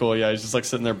was really cool. Yeah, he's just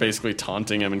sitting there basically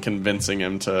taunting him and convincing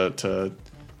him to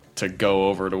go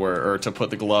over to or to put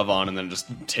the glove on, and then just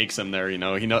takes him there. He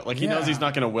knows he's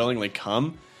not going to willingly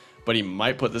come, but he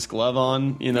might put this glove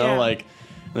on. And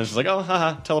it's just oh,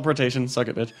 haha, teleportation, suck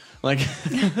it, bitch.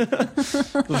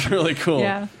 It was really cool.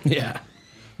 Yeah. Yeah.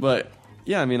 But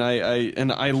yeah,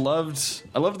 I loved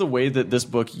the way that this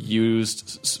book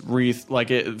used Reed.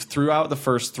 Throughout the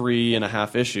first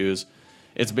 3.5 issues,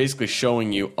 it's basically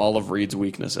showing you all of Reed's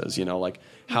weaknesses.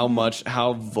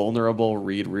 How vulnerable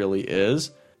Reed really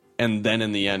is, and then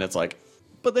in the end, it's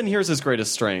but then here's his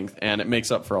greatest strength, and it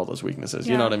makes up for all those weaknesses.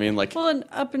 You know what I mean? Well, and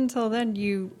up until then,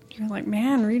 you're like,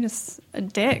 man, Reed is a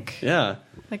dick. Yeah.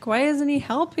 Why isn't he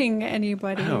helping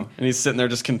anybody? And he's sitting there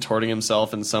just contorting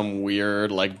himself in some weird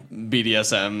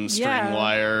BDSM string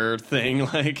wire thing.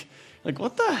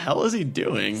 What the hell is he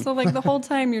doing? So the whole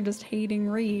time you're just hating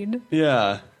Reed.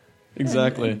 Yeah,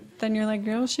 exactly. And then you're like,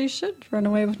 she should run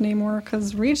away with Namor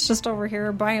because Reed's just over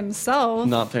here by himself,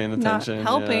 Not paying attention, not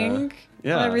helping.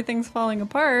 Yeah. While everything's falling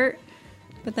apart.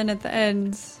 But then at the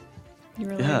end, you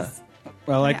realize.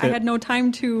 Well, I had no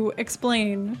time to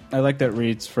explain. I like that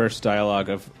Reed's first dialogue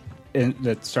it's in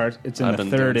I've the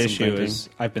been third doing some issue thinking. is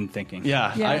I've been thinking.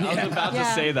 Yeah, Yeah. I was about to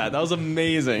say that. That was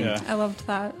amazing. Yeah. I loved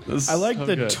that. I like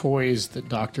the good. toys that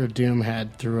Dr. Doom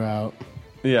had throughout.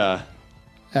 Yeah.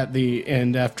 At the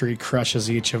end, after he crushes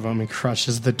each of them, he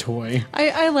crushes the toy.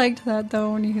 I liked that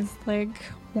though when he's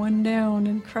one down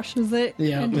and crushes it.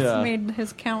 Yeah. And just Yeah. made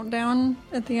his countdown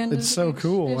at the end. It's of so each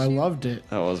cool. I issue. loved it.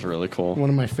 That was really cool. One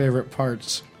of my favorite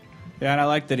parts. Yeah, and I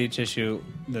like that each issue,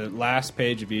 the last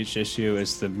page of each issue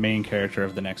is the main character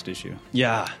of the next issue.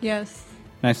 Yeah. Yes.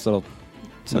 Nice little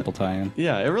simple tie-in.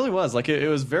 Yeah, it really was. Like it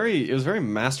was very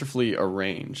masterfully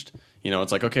arranged. You know,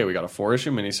 it's like, okay, we got a 4-issue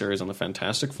miniseries on the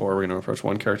Fantastic Four. We're going to approach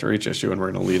one character each issue, and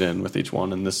we're going to lead in with each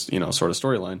one in this, sort of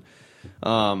storyline.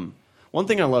 One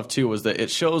thing I love too was that it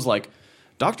shows like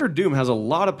Doctor Doom has a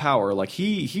lot of power. Like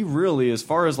he really, as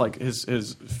far as like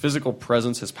his physical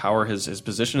presence, his power, his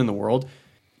position in the world,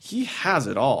 he has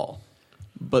it all.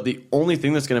 But the only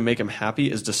thing that's going to make him happy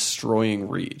is destroying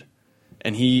Reed.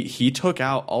 And he took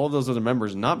out all of those other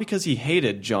members, not because he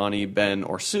hated Johnny, Ben,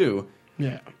 or Sue,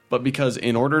 but because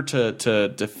in order to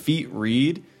defeat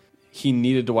Reed, he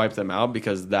needed to wipe them out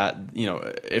because that,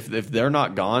 if they're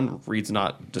not gone, Reed's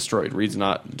not destroyed. Reed's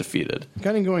not defeated.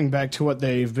 Kind of going back to what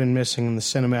they've been missing in the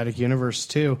cinematic universe,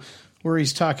 too, where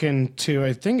he's talking to,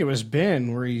 I think it was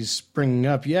Ben, where he's bringing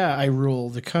up, I rule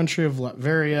the country of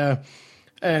Latveria,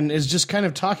 and is just kind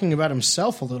of talking about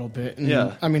himself a little bit.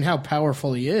 And, I mean, how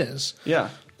powerful he is. Yeah.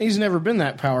 He's never been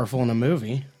that powerful in a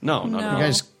movie. No, not at all. The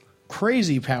guy's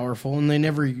crazy powerful, and they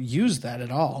never use that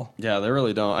at all. Yeah, they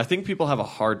really don't. I think people have a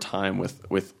hard time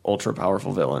with ultra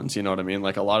powerful villains. You know what I mean?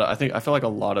 Like I feel like a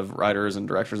lot of writers and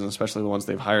directors, and especially the ones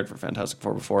they've hired for Fantastic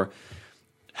Four before,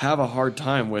 have a hard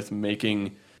time with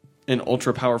making an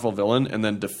ultra powerful villain and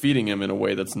then defeating him in a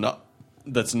way that's not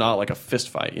like a fist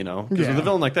fight, Because with a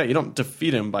villain like that, you don't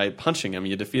defeat him by punching him.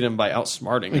 You defeat him by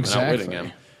outsmarting him and outwitting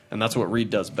him. And that's what Reed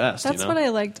does best. That's what I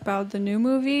liked about the new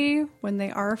movie. When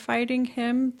they are fighting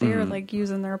him, they're like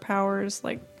using their powers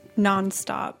like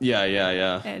nonstop.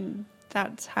 Yeah. And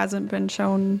that hasn't been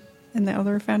shown in the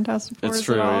other Fantastic Fours It's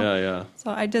true, at all. yeah.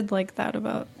 So I did like that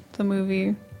about the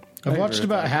movie. I've watched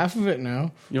about half of it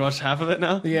now. You watched half of it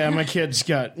now? Yeah, my kids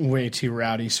got way too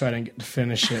rowdy, so I didn't get to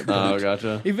finish it. Oh,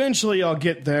 gotcha. Eventually, I'll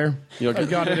get there. I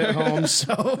got it at home,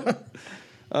 so...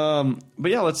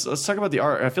 But yeah, let's talk about the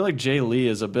art. I feel like Jay Lee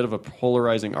is a bit of a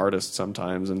polarizing artist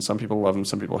sometimes, and some people love him,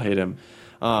 some people hate him.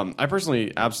 I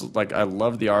personally absolutely I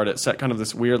love the art. It set kind of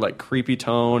this weird like creepy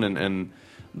tone, and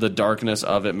the darkness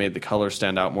of it made the colors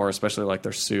stand out more, especially like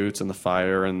their suits and the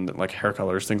fire and like hair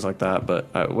colors, things like that.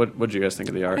 But what did you guys think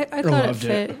of the art? I thought it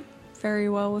fit very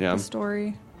well with the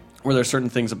story. Were there certain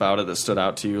things about it that stood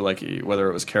out to you, like whether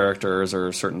it was characters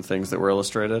or certain things that were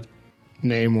illustrated?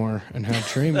 Namor and how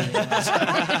dreamy it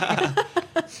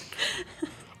was.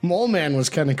 Mole Man was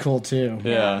kind of cool too.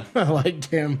 Yeah. I liked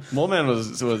him. Mole Man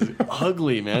was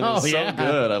ugly, man. It was so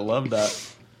good. I loved that.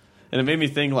 And it made me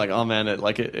think, like, oh man, it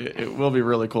will be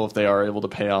really cool if they are able to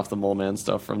pay off the Mole Man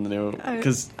stuff from the new,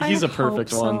 because he's a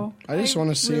perfect one. I just want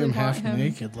to see him half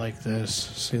naked like this.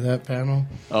 See that panel?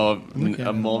 Oh,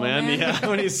 a Mole Man, yeah,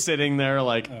 when he's sitting there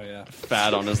like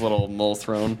fat on his little mole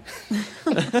throne.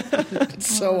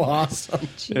 It's so awesome.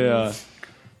 Jeez. Yeah.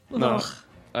 No,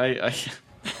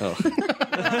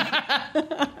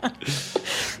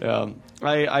 yeah.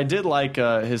 I did like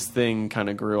his thing kind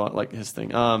of grew on, like his thing.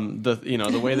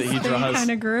 The way that he draws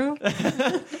kind of grew.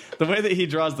 The way that he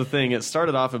draws the thing, it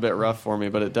started off a bit rough for me,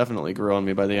 but it definitely grew on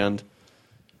me by the end.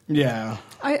 Yeah.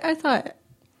 I thought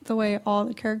the way all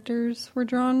the characters were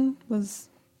drawn was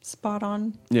spot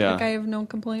on. Yeah. Like I have no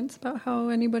complaints about how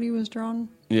anybody was drawn.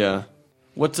 Yeah.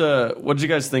 What did you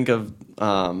guys think of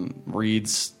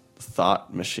Reed's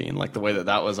thought machine, like the way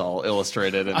that was all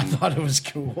illustrated? And I thought it was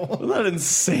cool. Wasn't that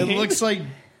insane? It looks like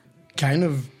kind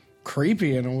of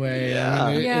creepy in a way. Yeah.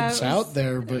 I mean, it's out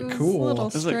there, but it was cool. a little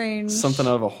It's like strange. something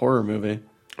out of a horror movie.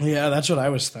 Yeah, that's what I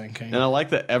was thinking. And I like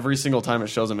that every single time it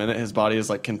shows him in it, his body is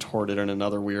like contorted in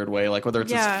another weird way. Like whether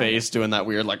it's his face doing that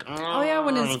weird like. Oh yeah,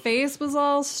 when his face was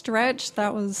all stretched,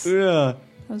 that was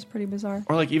pretty bizarre.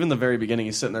 Or like even the very beginning,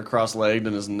 he's sitting there cross-legged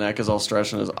and his neck is all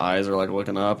stretched and his eyes are like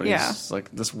looking up. And he's just,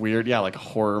 like this weird, like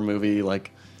horror movie.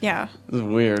 Like this is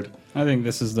weird. I think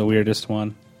this is the weirdest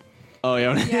one. Oh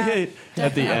yeah,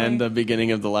 at the end, the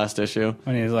beginning of the last issue,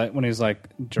 when he's like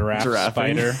giraffe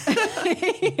spider.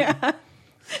 Yeah.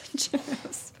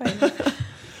 Spider.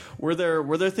 Were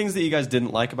there things that you guys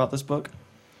didn't like about this book?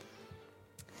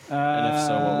 And if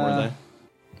so, what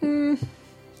were they?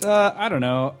 I don't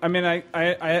know. I mean,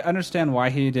 I understand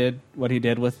why he did what he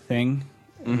did with Thing,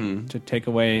 to take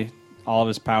away all of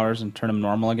his powers and turn him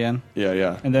normal again.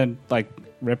 Yeah. And then like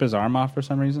rip his arm off for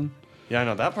some reason. Yeah, I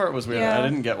know that part was weird. Yeah. I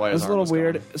didn't get why his It was a arm little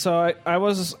weird. gone. So I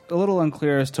was a little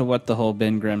unclear as to what the whole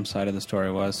Ben Grimm side of the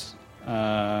story was.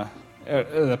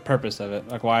 The purpose of it,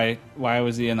 like why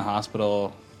was he in the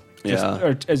hospital?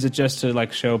 Or is it just to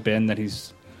like show Ben that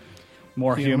he's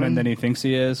more human than he thinks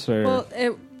he is? Or Well,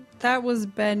 that was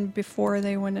Ben before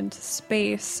they went into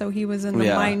space, so he was in the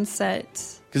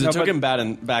mindset. Because it took him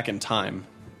back in time.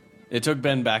 It took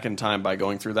Ben back in time by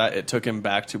going through that. It took him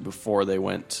back to before they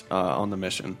went on the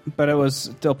mission. But it was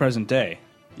still present day.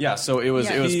 Yeah, so it was.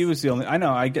 Yeah. It was. He was the only. I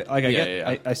know. I get. Like I Yeah, get.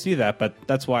 yeah. I see that, but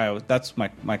that's why. That's my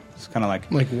kind of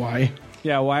like. Like, why?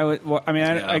 Yeah. Why would? Well, I mean,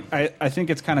 Yeah. I think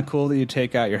it's kind of cool that you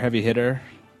take out your heavy hitter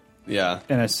Yeah,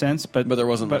 in a sense, but but there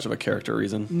wasn't much of a character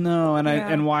reason. No, and Yeah.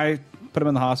 and why put him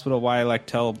in the hospital? Why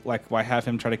why have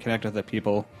him try to connect with the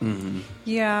people?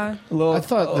 Yeah. A little, I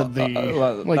thought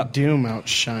that like Doom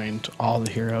outshined all the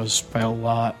heroes by a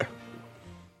lot.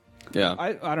 Yeah,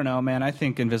 I don't know, man. I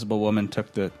think Invisible Woman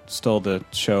stole the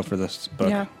show for this book.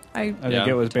 Yeah. I think Yeah.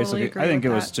 it was Totally basically. agree I think it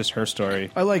with was that. just her story.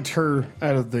 I liked her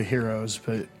out of the heroes,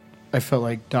 but I felt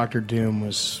like Doctor Doom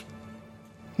was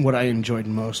what I enjoyed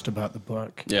most about the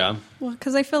book. yeah, Well,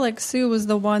 because I feel like Sue was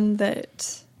the one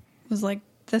that was like,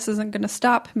 this isn't going to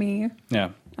stop me. Yeah.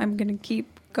 I'm going to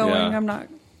keep going. Yeah. I'm not.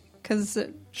 Because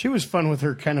She was fun with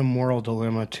her kind of moral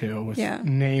dilemma too, with Yeah.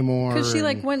 Namor. she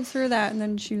like and- went through that, and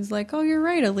then she was like, "Oh, you're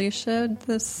right, Alicia.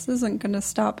 This isn't going to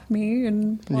stop me."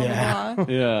 And blah Yeah. blah.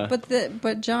 blah. yeah.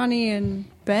 But Johnny and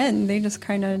Ben, they just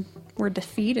kind of were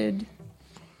defeated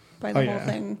by the Oh, whole yeah.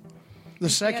 thing. The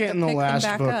second to and the pick them last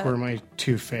back book up. were my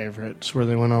two favorites, where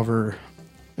they went over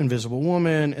Invisible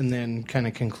Woman and then kind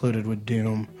of concluded with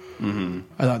Doom. Mm-hmm.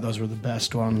 I thought those were the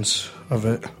best ones of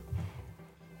it.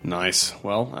 Nice.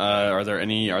 Well, are there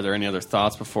any other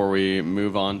thoughts before we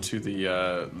move on to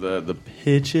the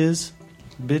pitches,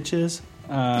 bitches?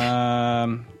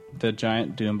 The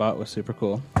giant Doombot was super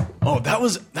cool. Oh, that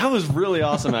was really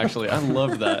awesome. Actually, I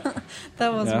loved that.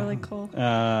 That was Yeah. really cool.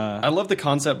 I love the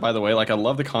concept. By the way, like I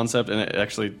love the concept, and it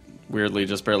actually weirdly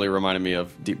just barely reminded me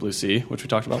of Deep Blue Sea, which we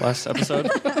talked about last episode.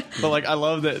 But like, I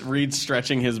love that Reed's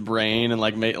stretching his brain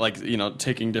and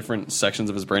taking different sections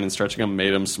of his brain and stretching them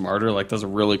made him smarter. Like, that's a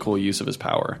really cool use of his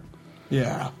power.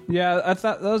 Yeah. Yeah, I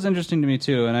thought that was interesting to me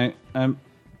too, and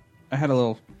I had a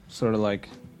little sort of like,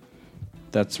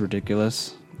 that's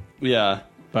ridiculous, Yeah,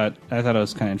 but I thought it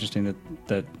was kind of interesting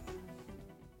that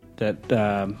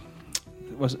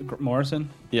was it Morrison.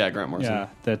 yeah, Grant Morrison.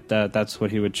 Yeah, that's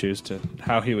what he would choose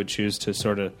how he would choose to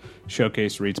sort of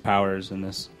showcase Reed's powers in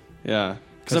this. Yeah,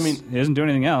 because I mean, he doesn't do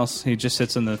anything else. He just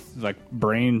sits in the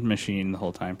brain machine the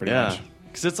whole time, pretty yeah, much.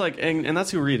 because it's like, and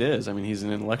that's who Reed is. I mean, he's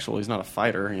an intellectual. He's not a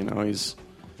fighter. You know, he's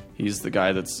the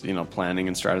guy that's planning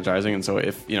and strategizing. And so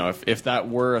if that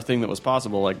were a thing that was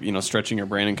possible, like stretching your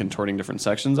brain and contorting different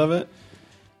sections of it,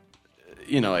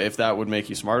 if that would make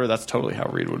you smarter, that's totally how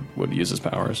Reed would use his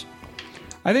powers.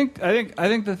 I think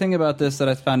the thing about this that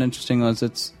I found interesting was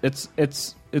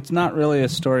it's not really a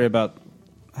story about,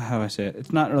 how do I say it?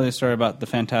 It's not really a story about the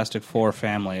Fantastic Four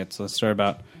family. It's a story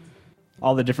about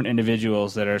all the different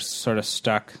individuals that are sort of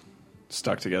stuck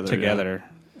together.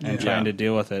 and Yeah. trying to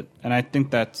deal with it. And I think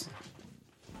that's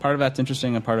part of that's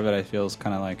interesting, and part of it I feel is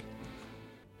kind of like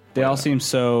they all seem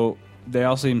so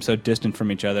distant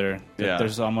from each other that Yeah.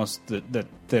 there's almost that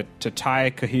to tie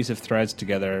cohesive threads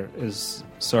together is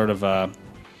sort of a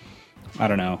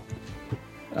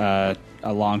a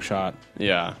long shot,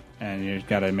 Yeah, and you've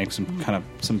got to make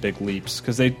some big leaps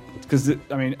because I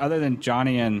mean, other than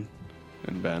Johnny and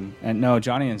Ben.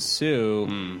 Johnny and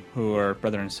Sue, who are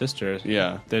brother and sister,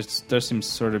 Yeah. there seems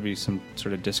sort of be some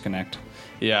sort of disconnect.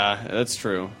 Yeah, that's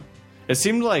true. It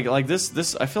seemed like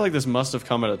this. I feel like this must have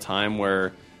come at a time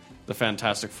where the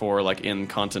Fantastic Four, like in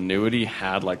continuity,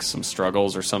 had like some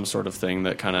struggles or some sort of thing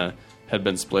that kind of had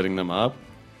been splitting them up.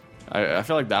 I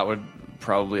feel like that would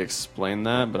probably explain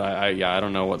that, but I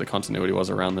don't know what the continuity was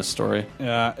around this story.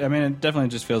 Yeah, I mean, it definitely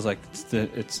just feels like it's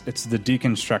the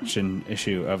deconstruction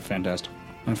issue of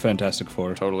Fantastic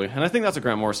Four. Totally, and I think that's what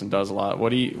Grant Morrison does a lot.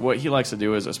 What he likes to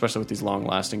do is, especially with these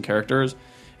long-lasting characters,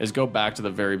 is go back to the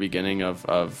very beginning of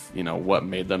what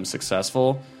made them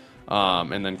successful,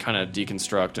 and then kind of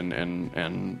deconstruct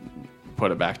and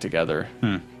put it back together,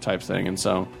 type thing. And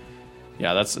so,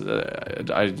 yeah, that's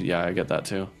I get that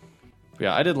too.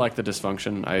 Yeah, I did like the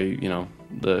dysfunction.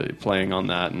 The playing on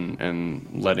that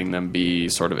and letting them be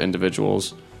sort of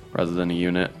individuals rather than a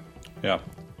unit. Yeah.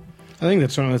 I think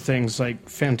that's one of the things, like,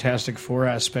 Fantastic Four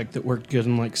aspect that worked good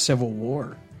in, like, Civil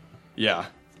War. Yeah,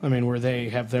 I mean, where they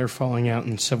have their falling out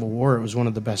in Civil War, it was one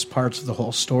of the best parts of the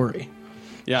whole story.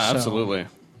 yeah, So, absolutely.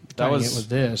 That Tying was it with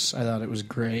this, I thought it was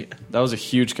great. that was a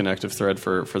huge connective thread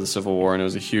for the Civil War, and it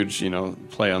was a huge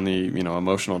play on the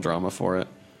emotional drama for it.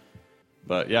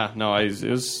 But yeah, no, it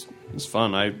was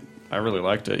fun. I really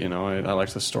liked it. I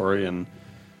liked the story, and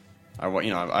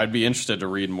I'd be interested to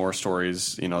read more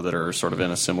stories that are sort of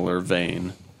in a similar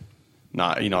vein.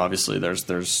 Not obviously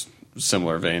there's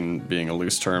similar vein being a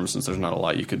loose term, since there's not a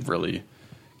lot you could really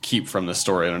keep from this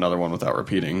story in another one without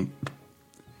repeating.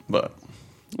 But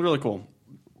really cool.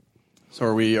 So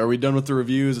are we done with the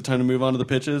review? Is it time to move on to the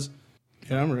pitches?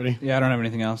 Yeah, I'm ready. Yeah, I don't have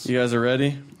anything else. You guys are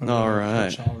ready? All right.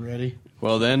 It's all ready.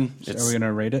 Well then, Are we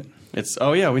gonna rate it? it's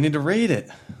oh yeah, we need to rate it.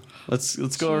 Let's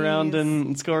go around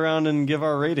and give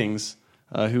our ratings.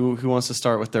 Who wants to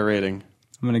start with their rating?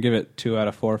 I'm gonna give it 2 out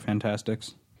of 4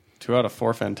 Fantastics. 2 out of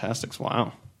 4 Fantastics.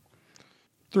 Wow.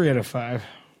 3 out of 5.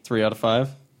 3 out of 5.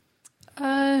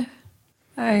 I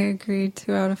agree.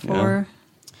 2 out of 4.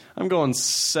 I'm going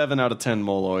 7 out of 10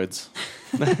 Moloids.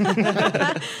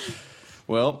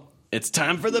 Well, it's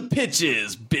time for the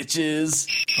pitches, bitches.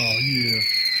 Oh, yeah.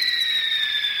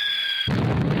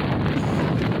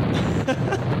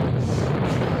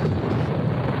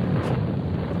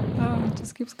 Oh, it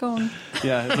just keeps going.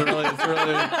 Yeah,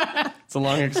 it's a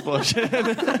long explosion.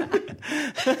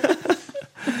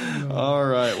 All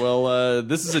right. Well,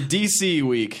 this is a DC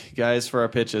week, guys, for our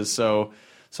pitches. So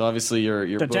obviously your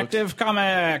Detective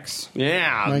Comics.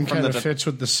 Yeah. Mine from kind of the fits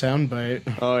with the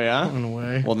soundbite Oh yeah. in a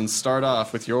way. Well, then start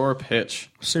off with your pitch.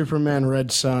 Superman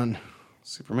Red Sun.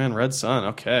 Superman Red Sun.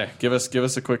 Okay, give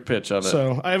us a quick pitch of it.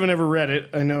 So I haven't ever read it.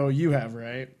 I know you have,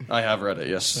 right? I have read it.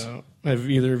 Yes. So have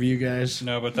either of you guys?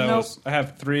 No, but that Nope. was. I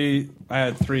had three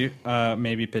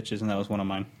maybe pitches, and that was one of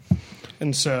mine.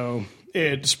 And so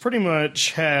it's pretty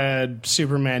much had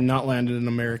Superman not landed in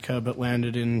America, but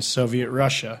landed in Soviet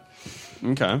Russia.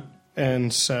 Okay.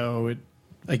 And so it,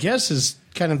 I guess, is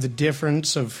kind of the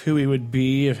difference of who he would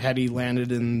be if had he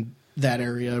landed in that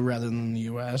area rather than the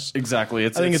U.S. Exactly. I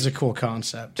think it's a cool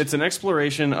concept. It's an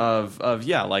exploration of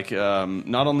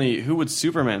not only who would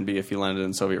Superman be if he landed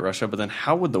in Soviet Russia, but then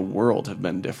how would the world have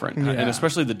been different? Yeah. And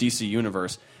especially the DC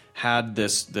universe had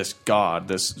this god,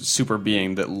 this super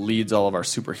being that leads all of our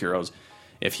superheroes.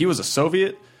 If he was a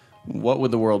Soviet, what would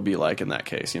the world be like in that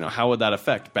case? You know, how would that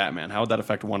affect Batman? How would that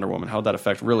affect Wonder Woman? How would that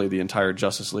affect really the entire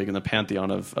Justice League and the pantheon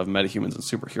of metahumans and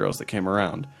superheroes that came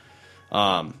around?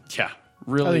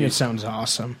 Really, I think it sounds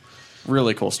awesome.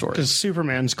 really cool story. Because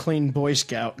Superman's clean Boy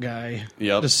Scout guy.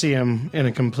 Yep. To see him in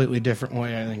a completely different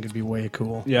way, I think would be way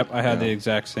cool. Yep, I had the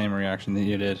exact same reaction that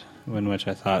you did, in which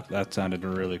I thought that sounded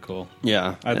really cool.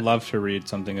 Yeah. I'd love to read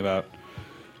something about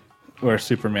where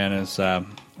Superman is a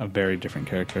very different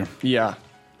character. Yeah,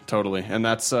 totally. And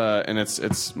that's and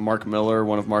it's Mark Miller,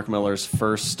 one of Mark Miller's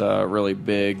first really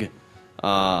big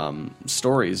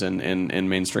stories in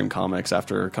mainstream comics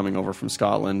after coming over from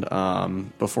Scotland.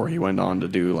 Before he went on to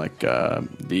do like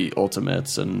the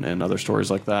Ultimates and other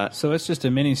stories like that. So it's just a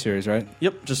miniseries, right?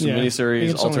 Yep, just a Yeah. I think miniseries,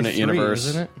 it's only alternate 3, universe.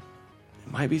 isn't it?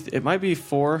 It might be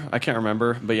 4. I can't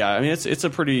remember, but yeah, I mean it's a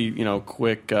pretty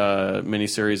quick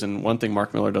miniseries. And one thing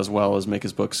Mark Miller does well is make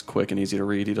his books quick and easy to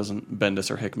read. He doesn't Bendis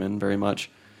or Hickman very much,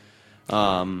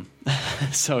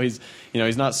 so he's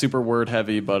not super word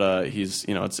heavy, but he's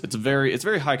it's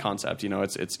very high concept.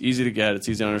 It's easy to get, it's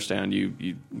easy to understand.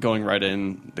 You going right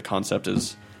in, the concept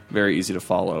is very easy to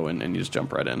follow, and you just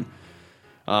jump right in.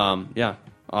 Yeah,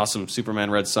 awesome.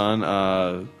 Superman Red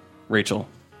Sun. Rachel.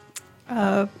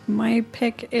 My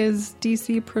pick is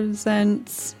DC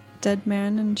Presents Dead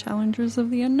Man and Challengers of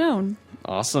the Unknown.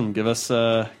 Awesome. Give us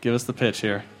the pitch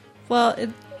here. Well,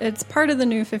 it's part of the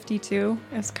New 52.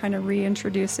 It's kind of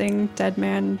reintroducing Dead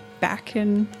Man back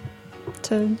into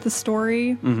the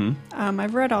story. Mm-hmm.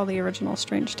 I've read all the original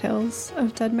Strange Tales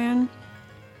of Dead Man.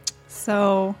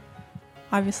 So,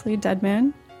 obviously, Dead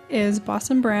Man is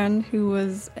Boston Brand, who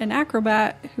was an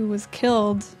acrobat who was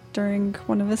killed during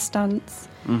one of his stunts.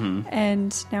 Mm-hmm.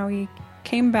 And now he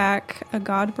came back. A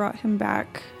god brought him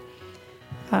back.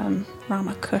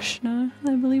 Ramakrishna,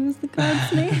 I believe is the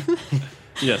god's name.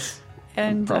 Yes.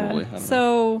 And probably. I don't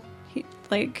so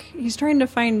he's trying to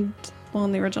find. Well,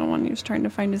 in the original one, he was trying to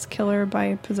find his killer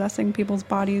by possessing people's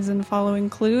bodies and following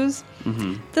clues.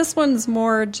 Mm-hmm. This one's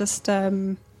more just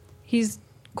he's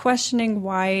questioning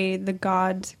why the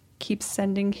god keeps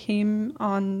sending him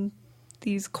on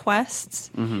these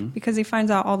quests, because he finds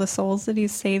out all the souls that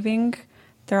he's saving,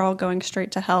 they're all going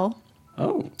straight to hell.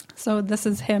 Oh. So this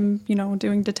is him,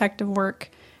 doing detective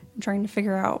work, trying to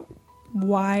figure out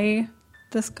why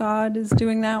this god is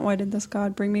doing that. Why did this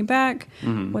god bring me back?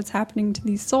 What's happening to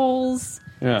these souls?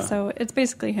 Yeah. So it's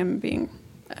basically him being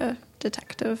a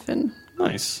detective, and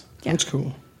Nice. yeah, That's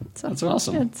cool. so That's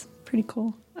awesome. It's pretty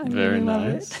cool. I Very really love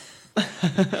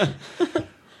nice. it.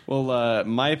 Well,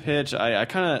 my pitch,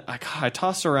 I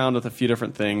tossed around with a few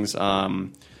different things. I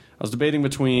was debating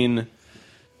between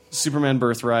Superman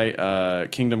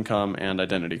Birthright, Kingdom Come, and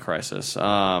Identity Crisis.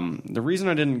 The reason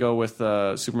I didn't go with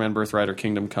Superman Birthright or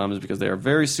Kingdom Come is because they are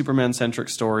very Superman-centric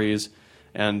stories,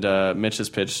 and Mitch has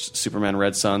pitched Superman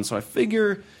Red Sun, so I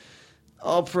figure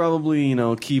I'll probably,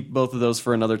 keep both of those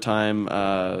for another time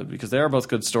because they are both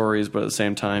good stories, but at the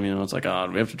same time, it's like,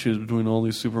 we have to choose between all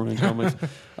these Superman comics.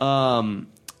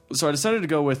 So I decided to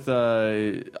go with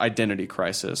Identity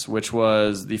Crisis, which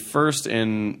was the first so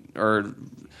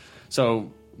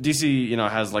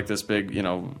DC, has like this big,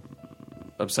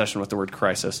 obsession with the word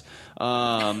crisis.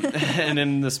 And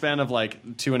in the span of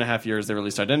like 2.5 years, they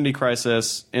released Identity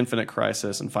Crisis, Infinite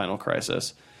Crisis, and Final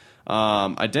Crisis.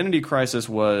 Identity Crisis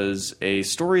was a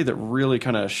story that really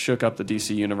kind of shook up the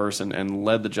DC universe and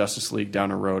led the Justice League down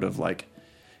a road of like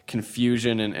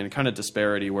confusion and kind of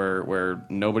disparity where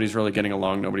nobody's really getting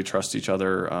along, nobody trusts each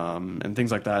other, and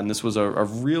things like that. And this was a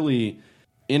really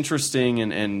interesting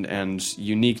and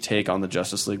unique take on the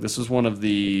Justice League. This was one of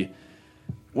the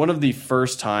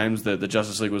first times that the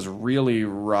Justice League was really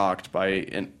rocked by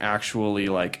an actually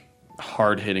like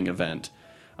hard-hitting event.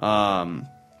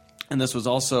 And this was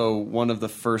also one of the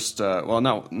first,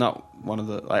 not one of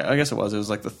the, I guess it was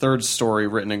like the third story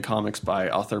written in comics by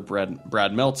author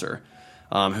Brad Meltzer,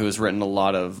 who has written a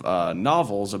lot of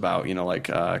novels about,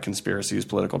 conspiracies,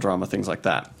 political drama, things like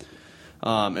that.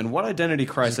 And what Identity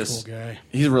Crisis... He's a cool guy.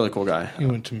 He's a really cool guy. He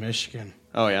went to Michigan.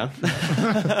 Oh, yeah?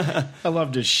 I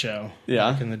loved his show.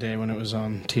 Yeah? Back in the day when it was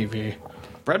on TV.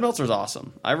 Brad Meltzer's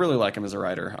awesome. I really like him as a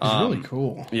writer. He's really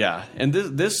cool. Yeah, and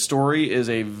this story is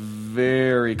a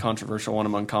very controversial one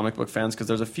among comic book fans because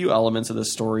there's a few elements of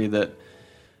this story that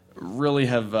really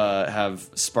have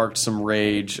sparked some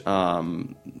rage,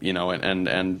 and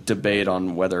debate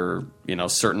on whether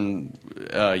certain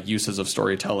uses of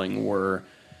storytelling were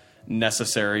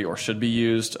necessary or should be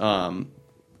used.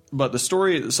 But the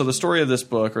story of this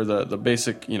book, or the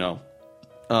basic lead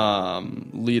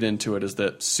into it, is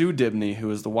that Sue Dibney,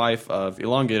 who is the wife of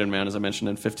Elongated Man, as I mentioned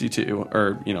in 52,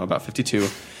 or about 52,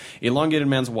 Elongated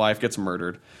Man's wife gets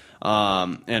murdered,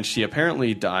 and she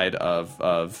apparently died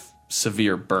of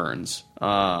severe burns.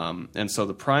 And so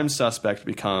the prime suspect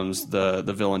becomes the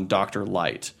villain Dr.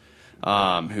 Light,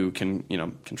 who can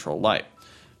control light.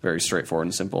 Very straightforward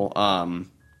and simple.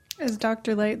 Is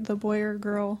Dr. Light the boy or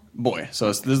girl? Boy. So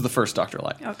this is the first Dr.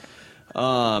 Light. Okay.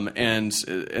 And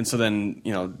so then,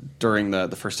 during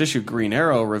the first issue, Green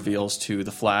Arrow reveals to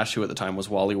the Flash, who at the time was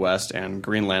Wally West, and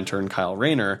Green Lantern Kyle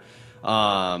Rayner,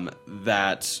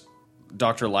 that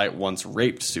Dr. Light once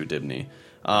raped Sue Dibney.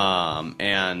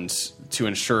 And to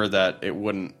ensure that it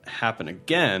wouldn't happen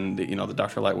again, the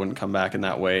Dr. Light wouldn't come back in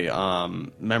that way,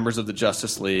 members of the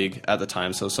Justice League at the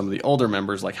time, so some of the older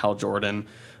members like Hal Jordan,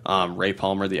 Ray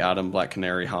Palmer, the Atom, Black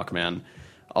Canary, Hawkman,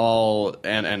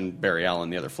 and Barry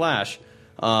Allen, the other Flash,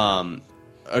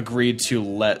 agreed to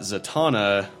let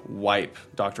Zatanna wipe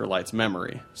Dr. Light's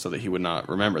memory so that he would not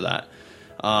remember that.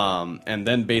 And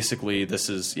then basically this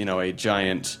is, a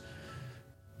giant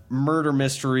murder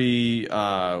mystery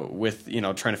with,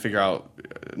 trying to figure out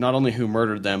not only who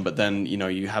murdered them, but then,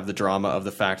 you have the drama of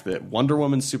the fact that Wonder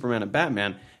Woman, Superman, and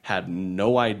Batman had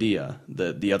no idea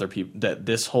that the other people, that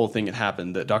this whole thing had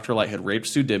happened, that Dr. Light had raped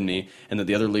Sue Dibney, and that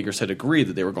the other Leaguers had agreed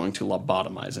that they were going to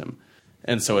lobotomize him.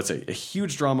 And so it's a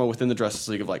huge drama within the Justice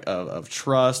League of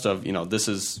trust, of, this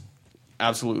is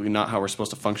absolutely not how we're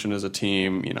supposed to function as a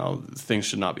team. Things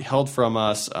should not be held from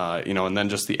us, and then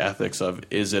just the ethics of,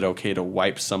 is it okay to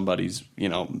wipe somebody's,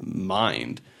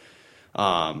 mind,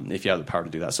 if you have the power to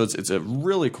do that. So it's a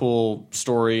really cool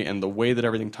story, and the way that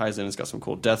everything ties in, it's got some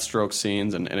cool Deathstroke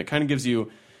scenes, and it kind of gives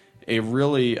you a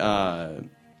really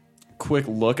quick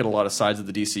look at a lot of sides of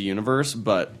the DC universe.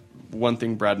 But one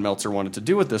thing Brad Meltzer wanted to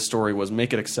do with this story was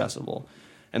make it accessible.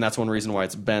 And that's one reason why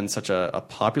it's been such a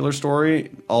popular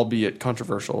story, albeit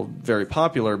controversial, very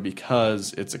popular,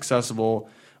 because it's accessible.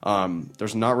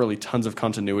 There's not really tons of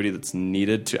continuity that's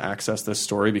needed to access this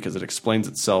story because it explains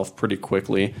itself pretty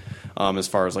quickly, as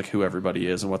far as like who everybody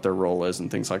is and what their role is and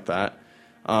things like that.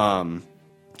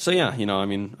 So yeah,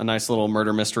 a nice little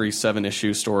murder mystery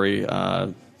 7-issue story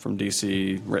from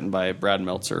DC, written by Brad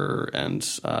Meltzer and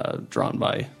drawn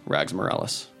by Rags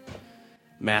Morales.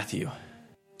 Matthew.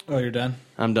 Oh, you're done?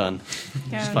 I'm done.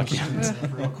 Yeah. Fuck you.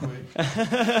 Real quick.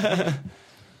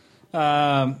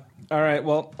 All right.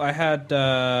 Well, I had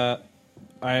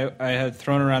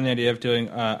thrown around the idea of doing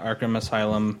Arkham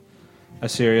Asylum, A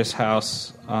Serious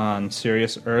House on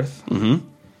Serious Earth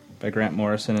by Grant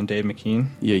Morrison and Dave McKean.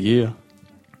 Yeah.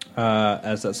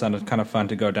 As that sounded kind of fun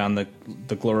to go down the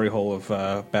glory hole of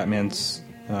Batman's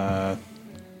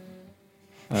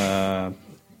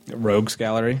rogues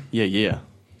gallery. Yeah.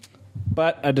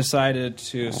 But I decided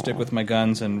to stick with my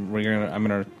guns, and I'm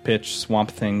gonna pitch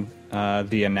Swamp Thing,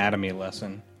 the anatomy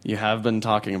lesson. You have been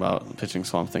talking about pitching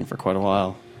Swamp Thing for quite a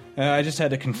while. I just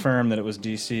had to confirm that it was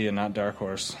DC and not Dark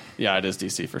Horse. Yeah, it is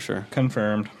DC for sure.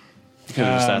 Confirmed. You could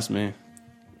have just asked me.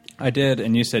 I did,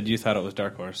 and you said you thought it was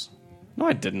Dark Horse. No,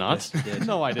 I did not. Yes, you did.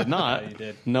 No, I did not. Yeah, you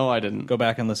did. No, I didn't. Go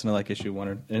back and listen to like issue 1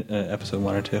 or episode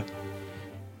 1 or 2.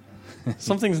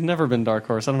 Something's never been Dark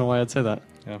Horse. I don't know why I'd say that.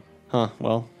 Yeah. Huh.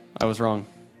 Well, I was wrong.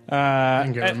 I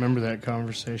think I remember that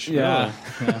conversation. Yeah.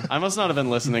 I must not have been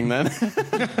listening then.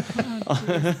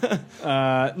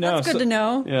 No, That's good to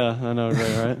know. Yeah, I know,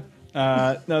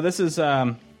 right? no, this is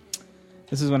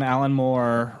when Alan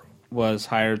Moore was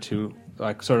hired to,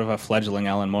 like, sort of a fledgling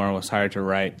Alan Moore was hired to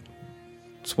write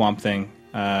Swamp Thing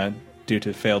due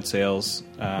to failed sales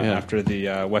after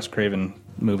the Wes Craven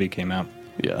movie came out.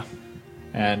 Yeah.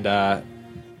 And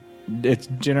it's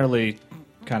generally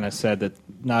kind of said that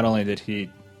not only did he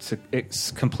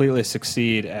completely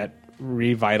succeed at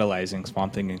revitalizing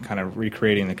Swamp Thing and kind of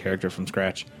recreating the character from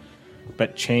scratch,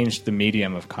 but changed the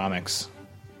medium of comics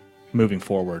moving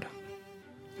forward.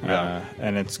 Yeah.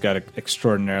 And it's got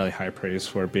extraordinarily high praise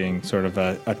for being sort of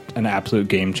an absolute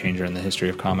game changer in the history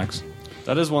of comics.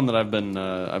 That is one that I've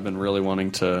been really wanting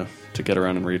to get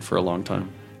around and read for a long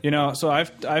time. You know, so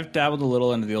I've dabbled a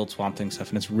little into the old Swamp Thing stuff,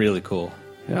 and it's really cool.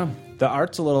 Yeah. The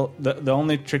art's a little... The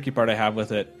only tricky part I have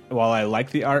with it, while I like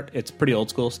the art, it's pretty old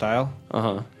school style.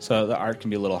 Uh-huh. So the art can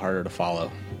be a little harder to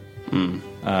follow.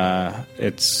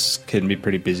 It's can be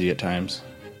pretty busy at times.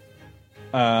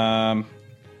 But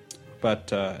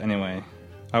anyway,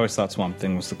 I always thought Swamp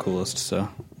Thing was the coolest, so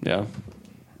Yeah.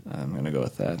 I'm going to go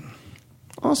with that.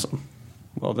 Awesome.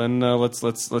 Well, then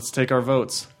let's take our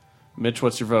votes. Mitch,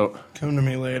 what's your vote? Come to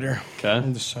me later. Okay.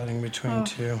 I'm deciding between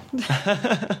two.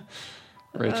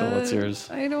 Rachel, what's yours?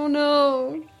 I don't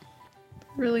know.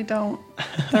 Really don't.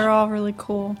 They're all really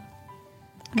cool.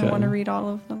 Okay. I want to read all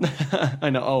of them. I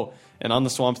know. Oh, and on the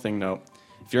Swamp Thing note,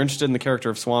 if you're interested in the character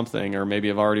of Swamp Thing, or maybe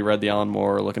have already read the Alan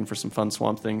Moore, or looking for some fun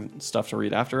Swamp Thing stuff to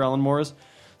read after Alan Moore's,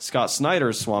 Scott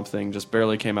Snyder's Swamp Thing just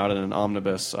barely came out in an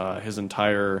omnibus. His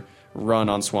entire run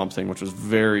on Swamp Thing, which was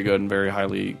very good and very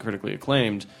highly critically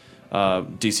acclaimed,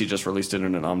 DC just released it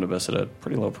in an omnibus at a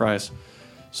pretty low price.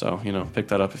 So, pick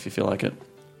that up if you feel like it.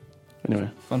 Anyway,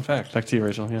 Fun fact. back to you,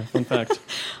 Rachel. Yeah, fun fact.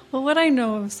 Well, what I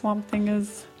know of Swamp Thing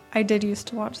is I did used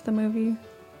to watch the movie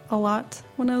a lot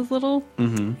when I was little.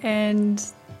 Mm-hmm. And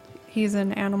he's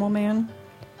an animal man.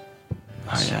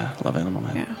 Oh, yeah. Love Animal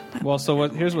Man. Yeah. Well, so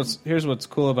here's what's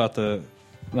cool about the...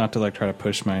 Not to like try to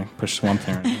push Swamp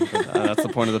Thing or anything, but, That's the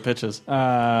point of the pitches.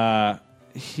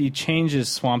 he changes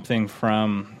Swamp Thing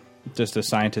from just a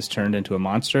scientist turned into a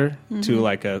monster to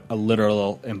like a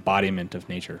literal embodiment of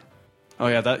nature. Oh,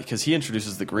 yeah, that because he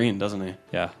introduces the green, doesn't he?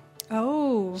 Yeah.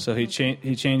 Oh. So he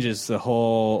changes the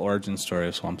whole origin story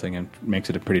of Swamp Thing and makes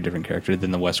it a pretty different character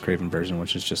than the Wes Craven version,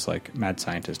 which is just like mad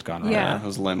scientist gone wrong. Yeah. It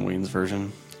was Len Wein's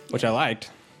version. Which I liked.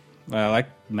 I like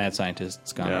Mad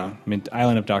Scientist Gone Yeah. Wrong. I mean,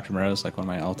 Island of Dr. Moreau is like one of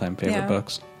my all-time favorite Yeah.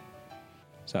 books.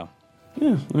 So,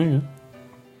 Yeah, there you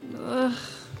go.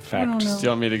 fact. don't know. Do you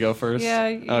want me to go first? Yeah.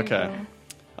 you Okay. go.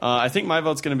 I think my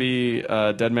vote's going to be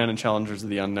Dead Man and Challengers of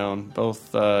the Unknown,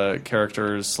 both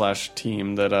characters /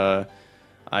 team that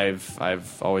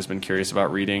I've always been curious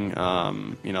about reading.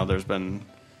 There's been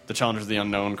the Challengers of the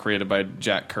Unknown created by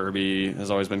Jack Kirby has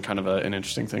always been kind of an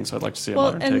interesting thing, so I'd like to see a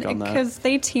Well, modern take on and that. because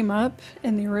they team up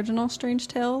in the original Strange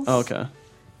Tales. Oh, okay.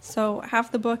 So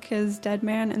half the book is Dead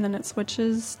Man, and then it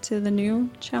switches to the new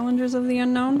Challengers of the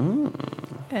Unknown.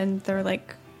 And they're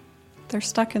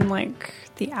stuck in like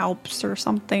the Alps or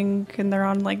something, and they're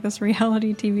on like this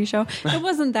reality TV show. It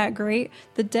wasn't that great.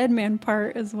 The Dead Man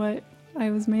part is what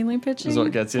I was mainly pitching. Is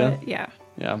what gets you? but yeah.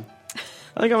 Yeah.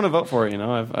 I think I'm going to vote for it.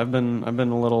 I've been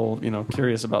a little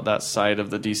curious about that side of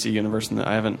the DC universe, and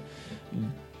I haven't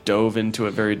dove into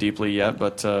it very deeply yet.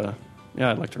 But yeah,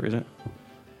 I'd like to read it.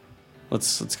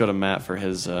 Let's go to Matt for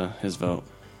his vote.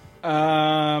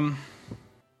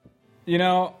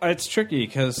 It's tricky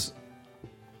because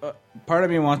part of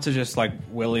me wants to just like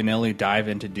willy-nilly dive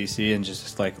into DC and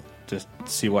just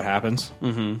see what happens.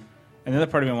 Mm-hmm. And the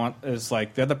other part of me is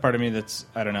like the other part of me that's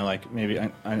I don't know, like maybe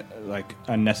like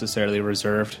unnecessarily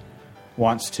reserved,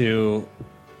 wants to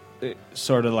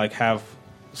sort of like have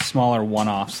smaller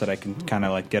one-offs that I can kind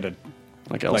of like get a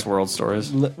Like Elseworld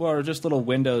stories. or just little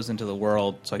windows into the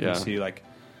world, so I can Yeah. see like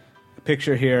a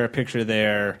picture here, a picture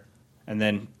there, and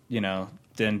then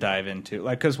then dive into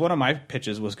because one of my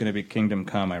pitches was going to be Kingdom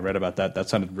Come. I read about that. That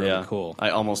sounded really cool. I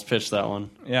almost pitched that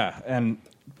one. Yeah, and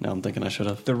Now I'm thinking I should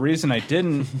have. the reason I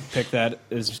didn't pick that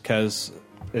is because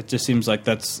it just seems like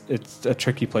it's a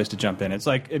tricky place to jump in.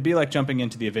 It'd be like jumping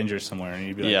into the Avengers somewhere, and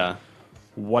you'd be like, Yeah.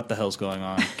 what the hell's going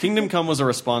on? Kingdom Come was a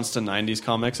response to 90s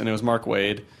comics, and it was Mark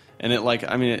Waid. And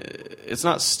it's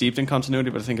not steeped in continuity,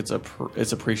 but I think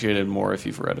it's appreciated more if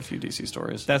you've read a few DC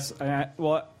stories.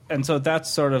 And so that's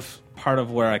sort of part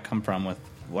of where I come from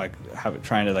like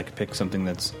trying to like pick something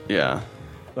that's Yeah.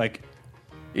 like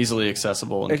Easily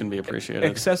accessible and can be appreciated.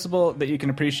 accessible, that you can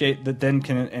appreciate, that then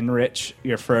can enrich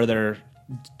your further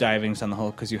divings down the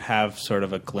hole because you have sort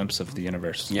of a glimpse of the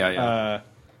universe. Yeah.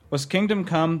 Was Kingdom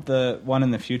Come the one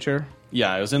in the future?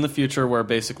 Yeah, it was in the future where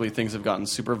basically things have gotten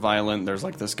super violent. There's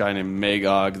like this guy named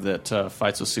Magog that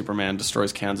fights with Superman,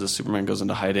 destroys Kansas. Superman goes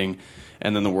into hiding,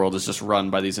 and then the world is just run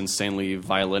by these insanely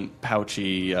violent,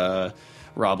 pouchy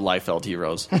Rob Liefeld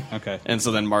heroes. Okay. And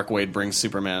so then Mark Waid brings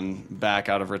Superman back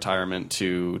out of retirement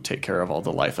to take care of all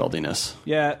the Liefeldiness.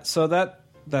 Yeah, so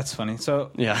that's funny.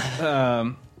 So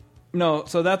Yeah. no,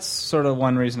 so that's sort of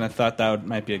one reason I thought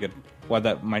might be a good,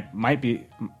 that might be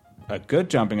a good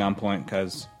jumping on point,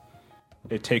 because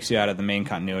it takes you out of the main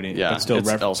continuity. Yeah, but still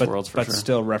it's Elseworlds for but sure.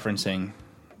 still referencing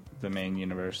the main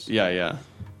universe. Yeah.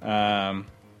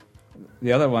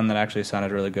 The other one that actually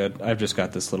sounded really good, I've just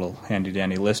got this little handy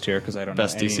dandy list here because I don't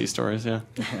Best know any, DC stories, yeah.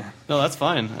 No, that's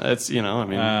fine. It's,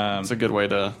 it's a good way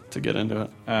to get into it.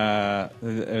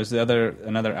 There's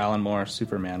another Alan Moore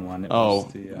Superman one. It Oh,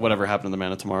 was the, Whatever Happened to the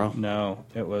Man of Tomorrow? No,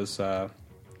 it was For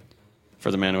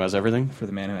the Man Who Has Everything? For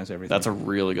the Man Who Has Everything. That's a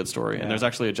really good story. Yeah. And there's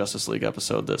actually a Justice League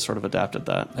episode that sort of adapted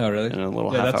that. Oh, really? In a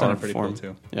little that half-hour sounded pretty form.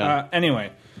 cool, too. Yeah.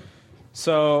 Anyway,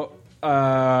 so,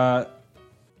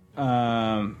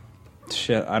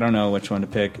 shit, I don't know which one to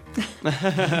pick.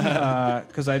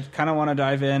 Because I kind of want to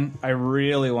dive in. I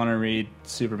really want to read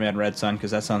Superman Red Sun,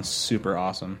 because that sounds super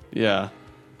awesome. Yeah.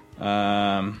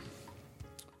 And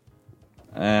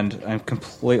I'm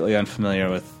completely unfamiliar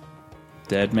with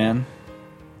Dead Man.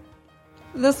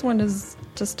 This one is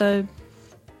just a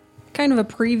kind of a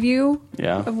preview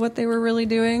Yeah. of what they were really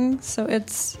doing. So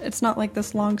it's not like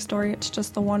this long story. It's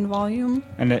just the one volume.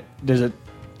 And is it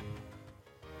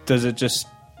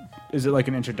like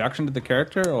an introduction to the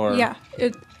character, or? Yeah,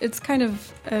 it's kind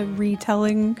of a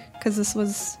retelling because this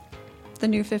was the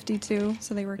New 52,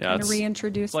 so they were Yeah, kind of it's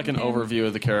reintroducing. It's like an him. overview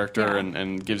of the character Yeah.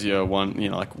 and gives you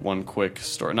one quick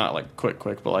story. Not like quick,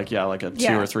 but like a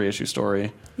 2 or 3 issue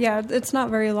story. Yeah, it's not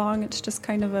very long. It's just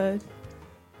kind of a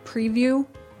preview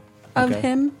of Okay.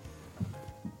 him.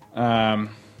 Oh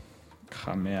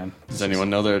man. Does anyone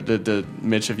know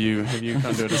Mitch, have you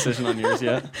come to a decision on yours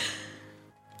yet?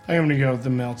 I'm going to go with the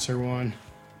Meltzer one.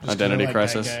 Just 'cause I Identity like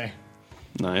Crisis. that guy.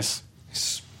 Nice.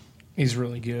 He's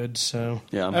really good, so...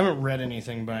 Yeah. I haven't read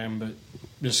anything by him, but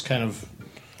just kind of...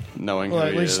 Knowing Well, who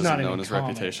at he least is not and any knowing his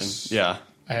comics. reputation. Yeah.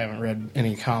 I haven't read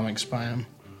any comics by him.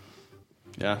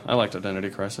 Yeah, I liked Identity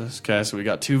Crisis. Okay, so we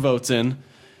got 2 votes in.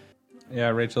 Yeah,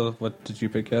 Rachel, what did you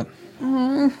pick yet?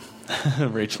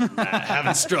 Rachel,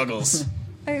 having struggles.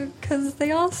 Because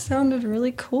they all sounded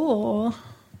really cool.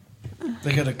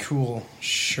 They got a cool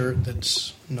shirt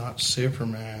that's not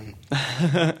Superman.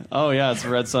 Oh yeah, it's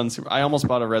Red Sun. I almost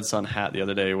bought a Red Sun hat the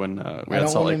other day when we I had don't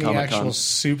Salt want Lake any Comic Con. actual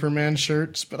Superman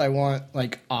shirts, but I want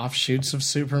like offshoots of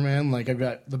Superman. Like I've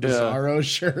got the Bizarro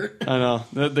shirt. I know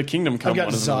the Kingdom Come I've got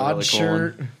one is another Zod really cool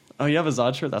shirt. one. Oh, you have a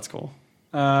Zod shirt? That's cool.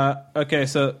 Okay,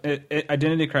 so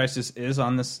Identity Crisis is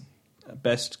on this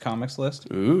best comics list.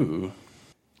 Ooh,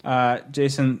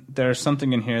 Jason, there's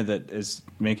something in here that is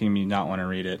making me not want to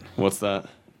read it. what's that?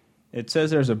 It says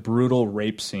there's a brutal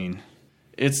rape scene.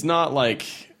 It's not like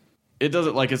it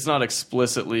doesn't like it's not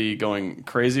explicitly going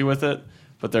crazy with it,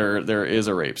 but there is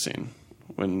a rape scene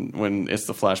when it's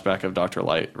the flashback of Dr.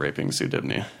 Light raping Sue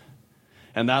Dibney,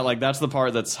 and that's the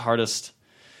part that's hardest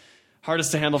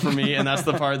to handle for me, and that's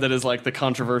the part that is like the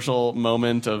controversial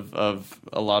moment of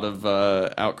a lot of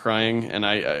outcrying, and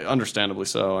I understandably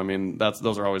so. I mean,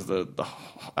 those are always the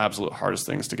absolute hardest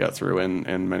things to get through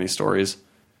in many stories.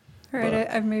 All right,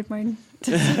 I've made mine.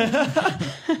 I'm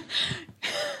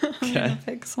gonna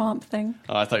pick Swamp Thing.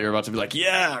 Oh, I thought you were about to be like,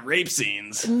 yeah, rape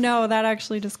scenes. No, that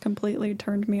actually just completely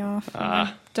turned me off.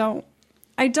 I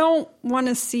don't want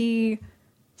to see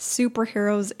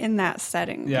superheroes in that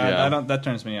setting. Yeah. That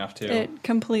turns me off too. It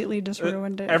completely just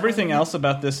ruined it. Everything for me. else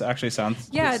about this actually sounds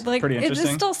it pretty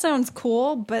interesting. still sounds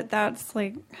cool, but that's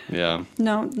like Yeah.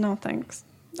 no thanks.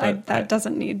 But That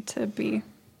doesn't need to be.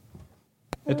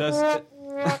 It does.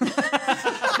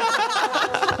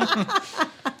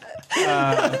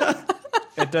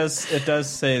 It does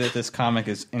say that this comic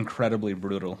is incredibly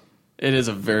brutal. It is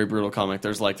a very brutal comic.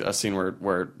 There's like a scene where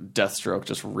Deathstroke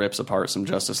just rips apart some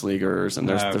Justice Leaguers, and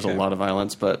there's a okay. lot of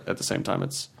violence, but at the same time,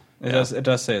 it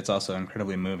does say it's also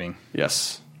incredibly moving.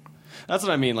 Yes, that's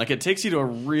what I mean. Like it takes you to a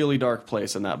really dark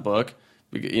place in that book.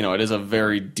 You know, it is a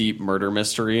very deep murder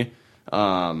mystery.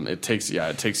 It takes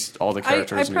all the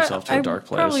characters and yourself to a dark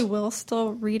place. I probably will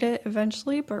still read it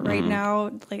eventually, but right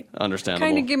now, like, Understandable.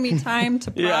 kind of give me time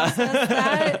to Yeah. process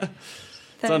that.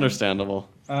 It's understandable.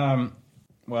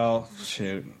 Well,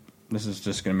 shoot. This is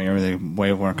just going to make everything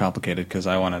way more complicated because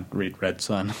I want to read Red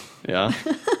Sun. Yeah,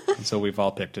 And so we've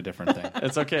all picked a different thing.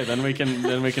 it's okay. Then we can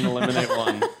eliminate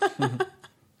one.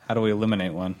 How do we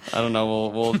eliminate one? I don't know.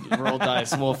 We'll roll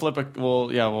dice. We'll flip a.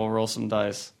 We'll roll some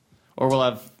dice, or we'll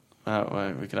have.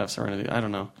 We could have Serenity. I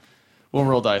don't know. We'll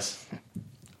roll dice.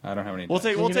 I don't have any. We'll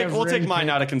take mine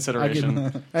out of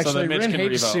consideration. so Actually, that Mitch Ren can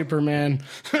hates revote. Superman,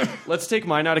 Let's take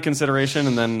mine out of consideration,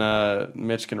 and then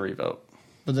Mitch can revote.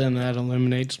 but then that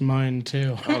eliminates mine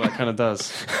too, Oh, that kind of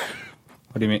does.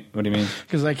 What do you mean? What do you mean?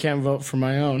 because I can't vote for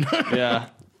my own. Yeah.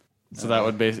 So that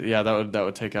would that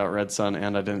would take out Red Sun,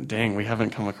 and I didn't. Dang, we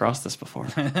haven't come across this before.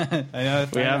 We I know,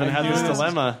 haven't had this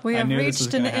dilemma. We I have knew this was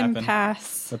reached an gonna happen.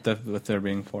 impasse. With there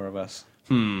being 4 of us.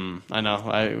 I know.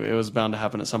 It was bound to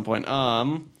happen at some point.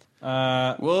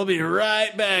 Uh, We'll be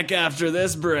right back after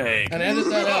this break. And edit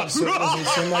that out so it doesn't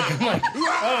seem like I'm like,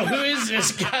 oh, who is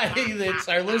this guy that's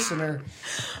our listener?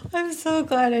 I'm so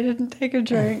glad I didn't take a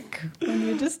drink when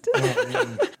you just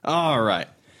did. All right.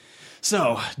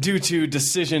 So, due to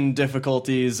decision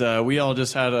difficulties, we all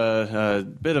just had a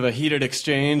bit of a heated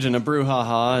exchange and a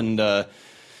brouhaha, and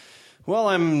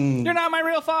well, You're not my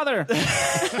real father.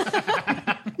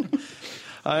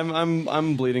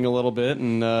 I'm bleeding a little bit,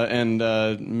 and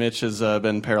Mitch has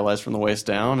been paralyzed from the waist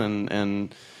down,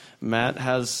 and Matt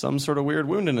has some sort of weird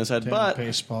wound in his head, but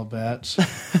Baseball bats.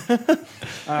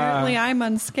 Apparently, I'm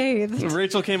unscathed.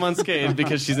 Rachel came unscathed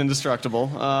because she's indestructible,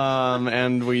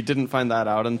 and we didn't find that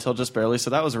out until just barely.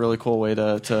 So that was a really cool way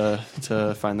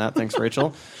to find that. Thanks,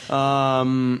 Rachel.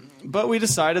 But we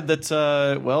decided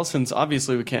that well, since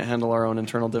obviously we can't handle our own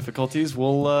internal difficulties,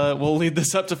 we'll lead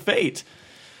this up to fate.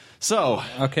 So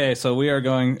Okay, so we are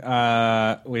going.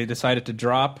 We decided to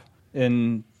drop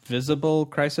Invisible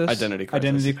Crisis,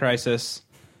 Identity Crisis,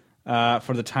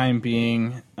 for the time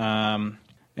being,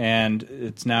 and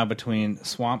it's now between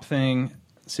Swamp Thing,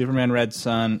 Superman Red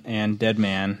Sun, and Dead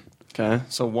Man. okay,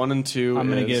 so 1 and 2. I'm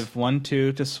going to give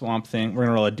 1-2 to Swamp Thing. We're going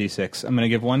to roll a d6. I'm going to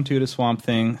give 1-2 to Swamp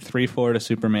Thing, 3-4 to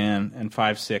Superman, and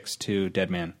 5-6 to Dead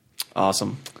Man.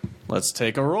 Awesome. Let's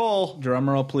take a roll. Drum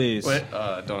roll, please. Wait,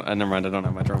 never mind. I don't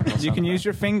have my drum roll. You can use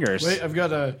your fingers. Wait, I've got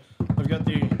the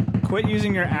Quit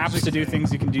using your apps to do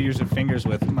things you can do use your fingers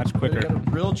with much I've quicker. got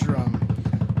a real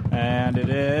drum. And it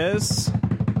is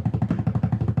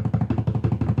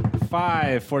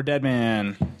 5 for Dead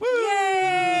Man.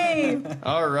 Yay!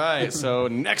 All right, so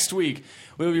next week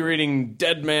we'll be reading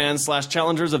Dead Man /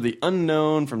 Challengers of the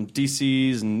Unknown from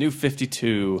DC's New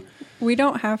 52. We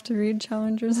don't have to read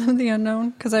Challengers of the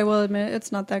Unknown, because I will admit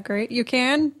it's not that great. You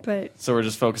can, but So we're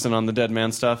just focusing on the Dead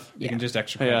Man stuff. You can just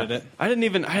extra Yeah, credit it. I didn't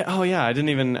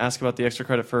even ask about the extra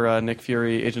credit for Nick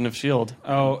Fury, Agent of S.H.I.E.L.D.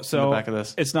 Oh, so back of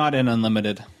this. it's not in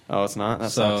unlimited. Oh, it's not? That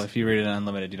So sucks. if you read it in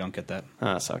unlimited, you don't get that.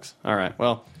 That sucks. All right,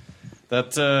 well,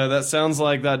 that sounds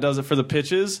like that does it for the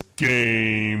pitches.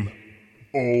 Game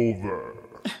over.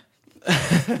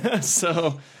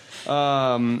 So,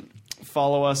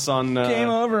 follow us on... Game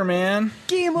over, man.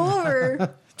 game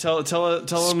over. Tell them...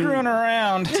 Screwing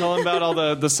around. Tell them about all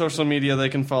the social media they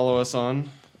can follow us on.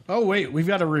 Oh, wait, we've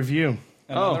got a review.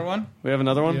 Another one? We have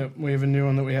another one? Yep, we have a new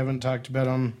one that we haven't talked about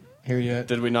on here yet.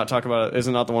 Did we not talk about it? Is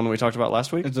it not the one we talked about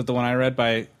last week? Is it the one I read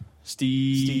by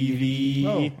Stevie.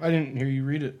 Oh, I didn't hear you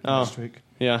read it last week.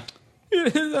 Yeah.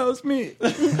 that was me.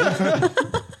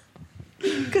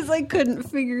 Because I couldn't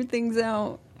figure things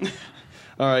out.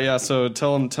 All right, yeah, so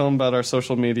tell them about our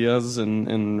social medias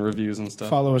and reviews and stuff.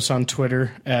 Follow us on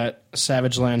Twitter at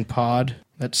SavageLand Pod.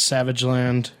 That's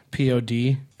SavageLand POD.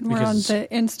 And we're on the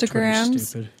Instagrams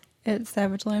Stupid. at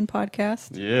Savageland Podcast.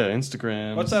 Yeah,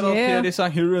 Instagram. What's that Yeah. old POD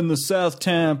song? Here in the South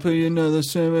Tampa, you know the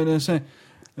same and the same.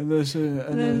 And this,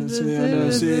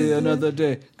 see another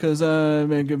day, because I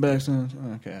make it back soon.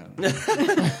 Okay.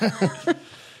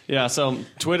 Yeah, so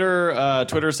Twitter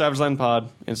SavageLand Pod,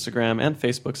 Instagram and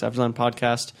Facebook SavageLand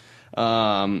Podcast,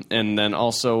 and then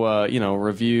also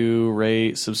review,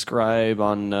 rate, subscribe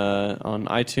on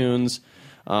iTunes.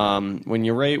 When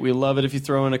you rate, we love it if you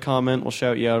throw in a comment. We'll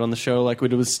shout you out on the show like we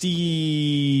did with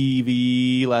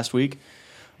Stevie last week.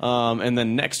 And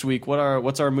then next week,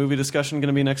 what's our movie discussion going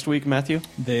to be next week, Matthew?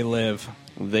 They Live.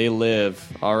 They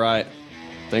Live. All right.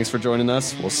 Thanks for joining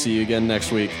us. We'll see you again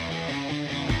next week.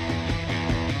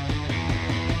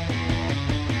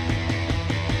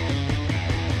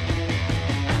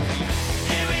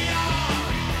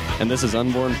 And this is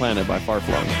Unborn Planet by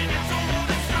Farflung.